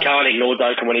 You can't ignore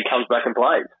Duncan when he comes back and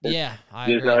plays. Yeah, I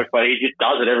agree. But he just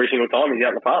does it every single time he's out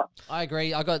in the park. I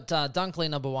agree. I got Dunkley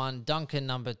number 1, Duncan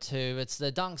number 2. It's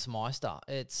the Dunks Meister.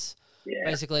 It's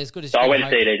basically as good as you I can went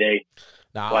hope. CDD.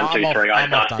 No, 1, 2, 3. I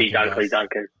Dusty, Dunkley, guys.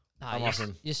 Duncan.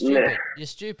 You're stupid. You're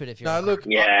stupid if you're. No, look.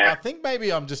 Yeah. I think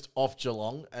maybe I'm just off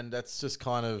Geelong, and that's just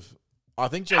kind of. I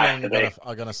think Geelong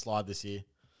are going to slide this year.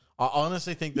 I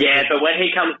honestly think that. Yeah, but when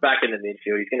he comes back in the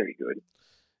midfield, he's going to be good.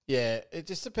 Yeah, it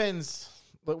just depends.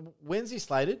 But when's he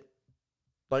slated?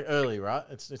 Like early, right?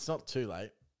 It's not too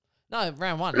late. No,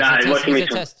 round 1. No, he's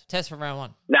a test for round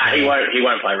 1. No, he won't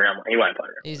play round 1. He won't play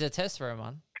round 1. He's a test for round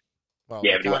 1. Well,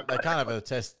 yeah, they can't have a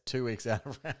test 2 weeks out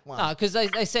of round 1. No, because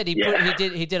they said he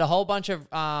did a whole bunch of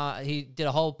he did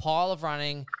a whole pile of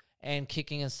running and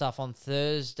kicking and stuff on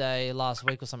Thursday last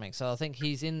week or something. So I think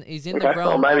he's in the realm.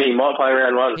 Well, maybe he might play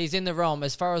round 1. He's in the realm,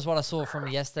 as far as what I saw from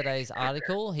yesterday's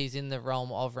article. He's in the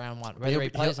realm of round 1. Whether he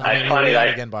plays or he'll not, be out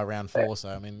again by round 4. So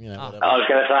I mean, whatever. I was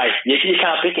going to say you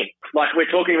can't pick him. Like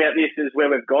we're talking about this as where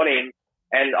we've got him.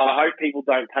 And I hope people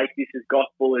don't take this as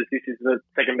gospel as this is the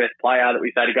second best player that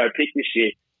we say to go pick this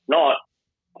year. Not,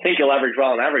 I think he'll average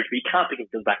well on average, but you can't pick him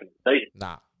till back in the season.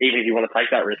 Nah. Even if you want to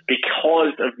take that risk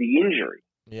because of the injury.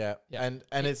 Yeah, and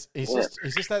he's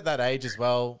just at that age as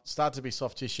well. Start to be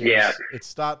soft tissues. Yeah. It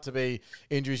start to be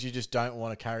injuries you just don't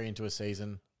want to carry into a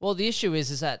season. Well, the issue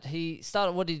is that he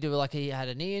started, what did he do? Like, he had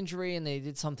a knee injury and they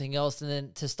did something else. And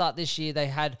then to start this year, they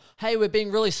had, hey, we're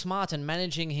being really smart and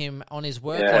managing him on his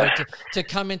workload to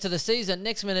come into the season.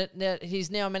 Next minute, he's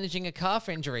now managing a calf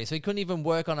injury. So he couldn't even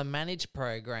work on a managed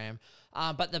program.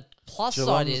 But the plus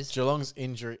side is... Geelong's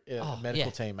injury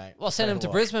medical team, mate. Well, send him to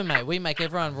Brisbane, mate. We make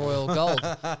everyone royal gold.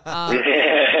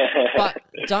 But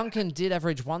Duncan did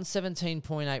average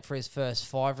 117.8 for his first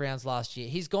 5 rounds last year.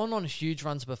 He's gone on huge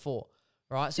runs before.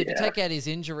 Right, so if you take out his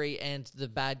injury and the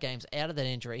bad games out of that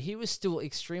injury, he was still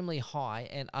extremely high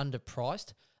and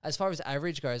underpriced. As far as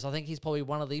average goes, I think he's probably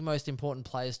one of the most important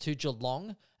players to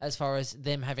Geelong as far as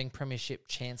them having premiership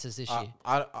chances this year.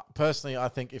 Personally, I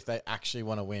think if they actually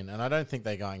want to win, and I don't think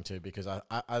they're going to because, as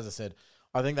I said,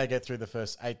 I think they get through the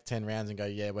first 8 to 10 rounds and go,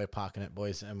 yeah, we're parking it,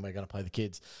 boys, and we're going to play the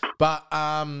kids. But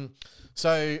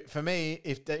so for me,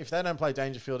 if they don't play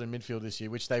Dangerfield in midfield this year,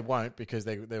 which they won't because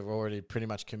they're already pretty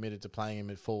much committed to playing him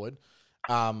mid forward,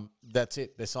 that's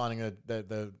it. They're signing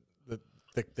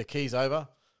the keys over.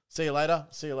 See you later.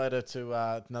 See you later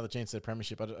to another chance at the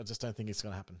premiership. I just don't think it's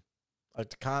going to happen. I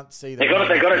can't see that. They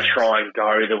got to try and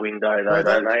go the window though,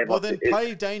 don't they? Well, then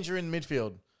play Danger in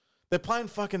midfield. They're playing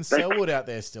fucking Selwood out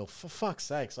there still. For fuck's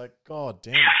sakes. Like, god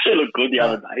damn. She looked good the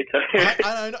other day, too.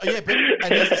 I know. Yeah,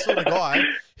 and he's the sort of guy,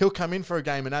 he'll come in for a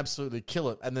game and absolutely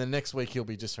kill it, and then next week he'll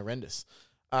be just horrendous.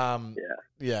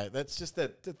 Yeah, that's just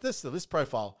that's the list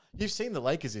profile. You've seen the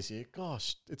Lakers this year.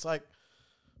 Gosh, it's like,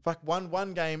 fuck,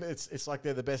 one game, it's like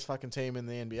they're the best fucking team in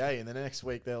the NBA, and then the next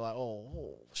week they're like,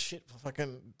 oh shit,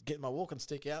 fucking get my walking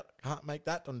stick out. Can't make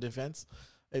that on defense.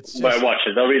 It's just, watch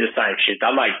it. They'll be the same shit.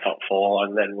 They'll make top 4,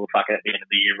 and then we'll fucking at the end of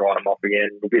the year write them off again.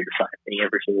 We'll do the same thing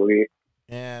every single year.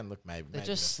 Yeah, and look, maybe they're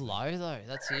just slow though.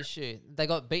 That's the issue. They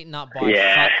got beaten up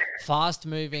by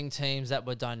fast-moving teams that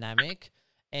were dynamic,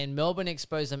 and Melbourne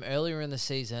exposed them earlier in the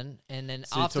season. And then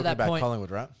so after you're talking that about point,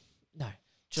 Collingwood, right? No.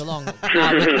 Geelong.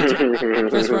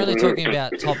 Chris, we're only talking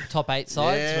about top 8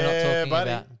 sides. Yeah, we're not talking buddy.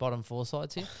 about bottom 4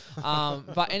 sides here.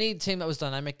 But any team that was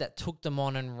dynamic that took them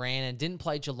on and ran and didn't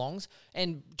play Geelong's,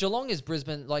 and Geelong is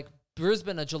Brisbane, like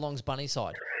Brisbane are Geelong's bunny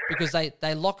side because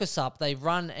they lock us up, they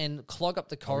run and clog up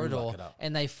the corridor,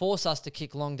 and they force us to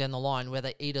kick long down the line where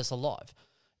they eat us alive.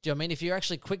 Do you know what I mean? If you're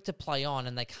actually quick to play on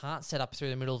and they can't set up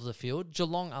through the middle of the field,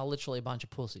 Geelong are literally a bunch of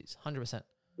pussies, 100%.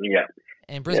 Yeah.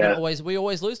 And Brisbane we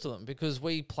always lose to them because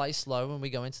we play slow and we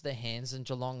go into their hands, and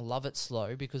Geelong love it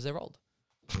slow because they're old.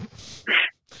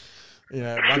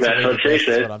 Yeah, once a week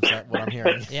is what I'm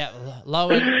hearing. Yeah,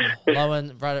 low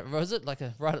and right. Was it like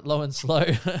low and slow?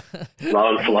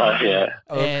 Low and slow, yeah.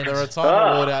 And the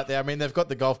retirement award out there. I mean, they've got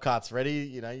the golf carts ready.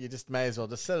 You know, you just may as well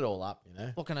just set it all up. You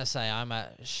know, what can I say? I'm a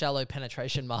shallow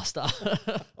penetration master. So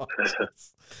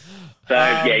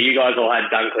you guys all had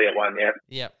Dunkley at 1, yeah.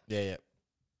 Yep. Yeah.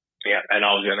 Yeah, and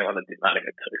I was the only one that did that at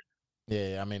 2.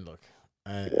 Yeah, I mean, look.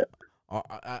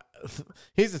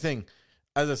 Here's the thing.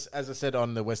 As I said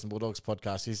on the Western Bulldogs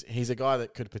podcast, he's a guy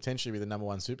that could potentially be the number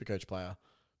 1 Supercoach player,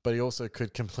 but he also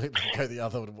could completely go the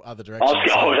other direction.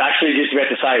 I was actually just about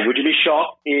to say, would you be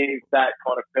shocked if that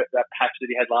kind of that patch that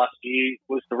he had last year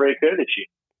was to reoccur this year?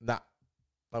 Nah,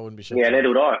 I wouldn't be shocked. Yeah, neither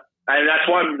would I, and that's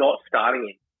why I'm not starting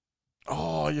him.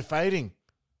 Oh, you're fading.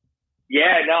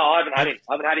 Yeah, no, I haven't had him.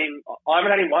 I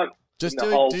haven't had him once. Just do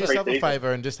yourself a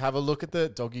favour and just have a look at the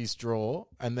doggies draw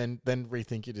and then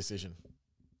rethink your decision.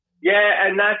 Yeah,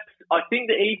 and I think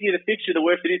the easier the fixture, the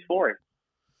worse it is for him.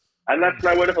 And that's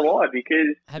no word of a lie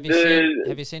because have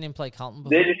you seen him play Carlton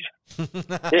before?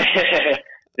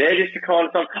 They're just the kind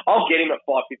of time. I'll get him at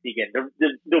 550 again.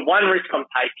 The one risk I'm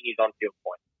taking is on field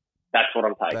point. That's what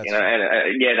I'm taking.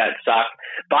 That sucks.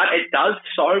 But it does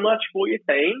so much for your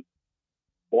team.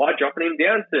 Why dropping him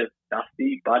down to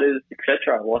Dusty, Butters,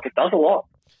 etc.? Like, it does a lot.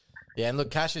 Yeah, and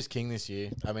look, cash is king this year.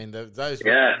 I mean,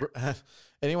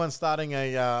 anyone starting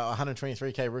a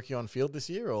 123k rookie on field this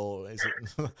year, or is it?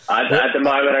 At the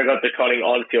moment, I got the Conning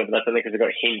on field, but that's only because I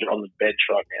got Hinge on the bench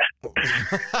right now.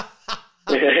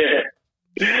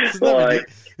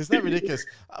 Isn't that ridiculous?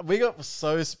 We got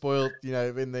so spoiled, you know,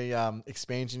 in the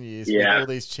expansion years with all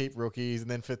these cheap rookies, and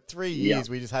then for 3 years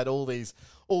we just had all these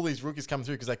rookies come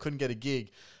through because they couldn't get a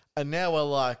gig, and now we're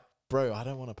like, bro, I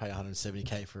don't want to pay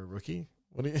 170k for a rookie.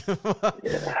 What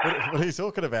are you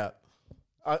talking about?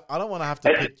 I don't want to have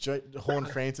to pick Horn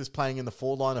Francis playing in the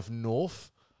forward line of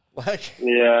North. Like,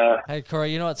 Yeah. Hey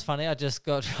Corey, you know what's funny? I just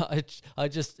got,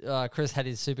 Chris had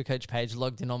his Supercoach page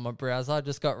logged in on my browser. I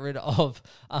just got rid of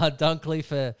Dunkley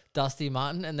for Dusty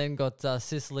Martin, and then got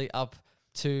Sicily up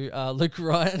to Luke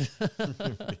Ryan. Yeah,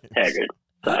 good.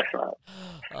 That's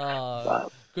right.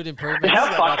 Good improvement.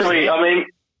 How fucked are we? I mean,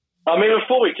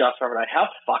 before we just run out, how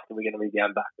fucked are we going to be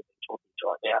down back with the talking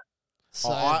right now? So,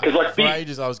 for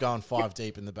ages, I was going 5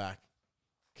 deep in the back.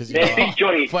 Yeah, Big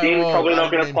Johnny Sins probably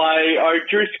not going to play.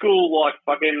 O'Driscoll, like,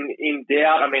 fucking in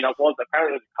doubt. I mean,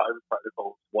 apparently it was COVID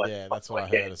protocol. Yeah, that's what I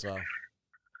heard as well.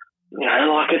 You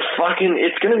know, like,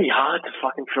 it's going to be hard to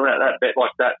fucking fill out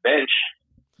that bench.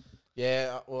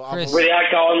 Yeah, well,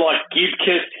 without going like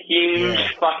Gibcus,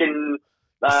 Hinge, fucking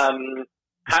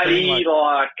Paddy,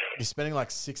 like you're spending like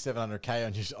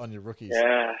 $600-700K on your rookies.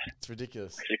 Yeah, it's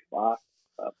ridiculous.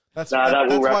 That's why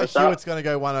Hewitt's going to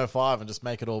go 105 and just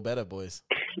make it all better, boys.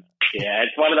 Yeah,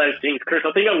 it's one of those things, Chris.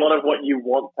 I think a lot of what you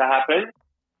want to happen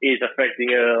is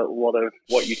affecting a lot of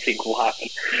what you think will happen.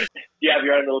 Do you have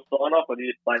your own little sign-off, or do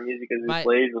you just play music as it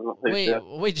please?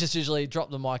 We just usually drop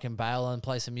the mic and bail and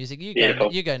play some music. You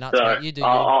go nuts, so, mate. You do.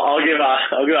 I'll give our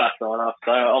sign-off.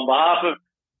 So on behalf of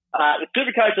the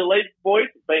Supercoach Elite boys,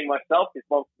 being myself, this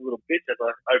monster little bitch, as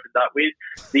I opened up with,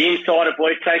 the Insider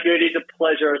boys, thank you. It is a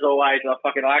pleasure as always. And I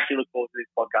actually look forward to this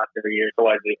podcast every year. It's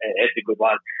always a good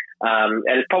one.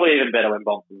 And it's probably even better when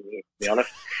Bomb's here, to be honest.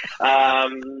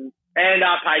 And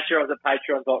our Patreons at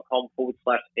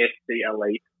patreon.com/FC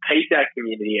Elite. Peace out,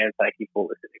 community, and thank you for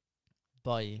listening.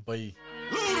 Bye.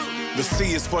 The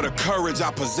C is for the courage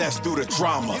I possess through the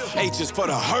drama. H is for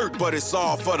the hurt, but it's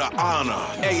all for the honor.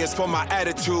 A is for my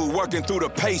attitude, working through the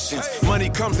patience. Money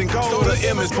comes and goes, so the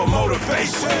M is for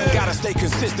motivation. Gotta stay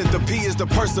consistent, the P is to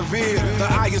persevere. The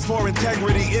I is for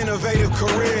integrity, innovative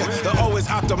career. The O is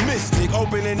optimistic,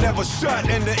 open and never shut.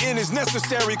 And the N is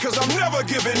necessary, cause I'm never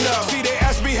giving up. See, they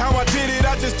ask me how I did it,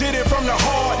 I just did it from the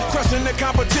heart. Crushing the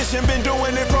competition, been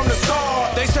doing it from the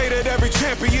start. They say that every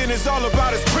champion is all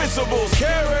about his principles.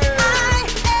 Carry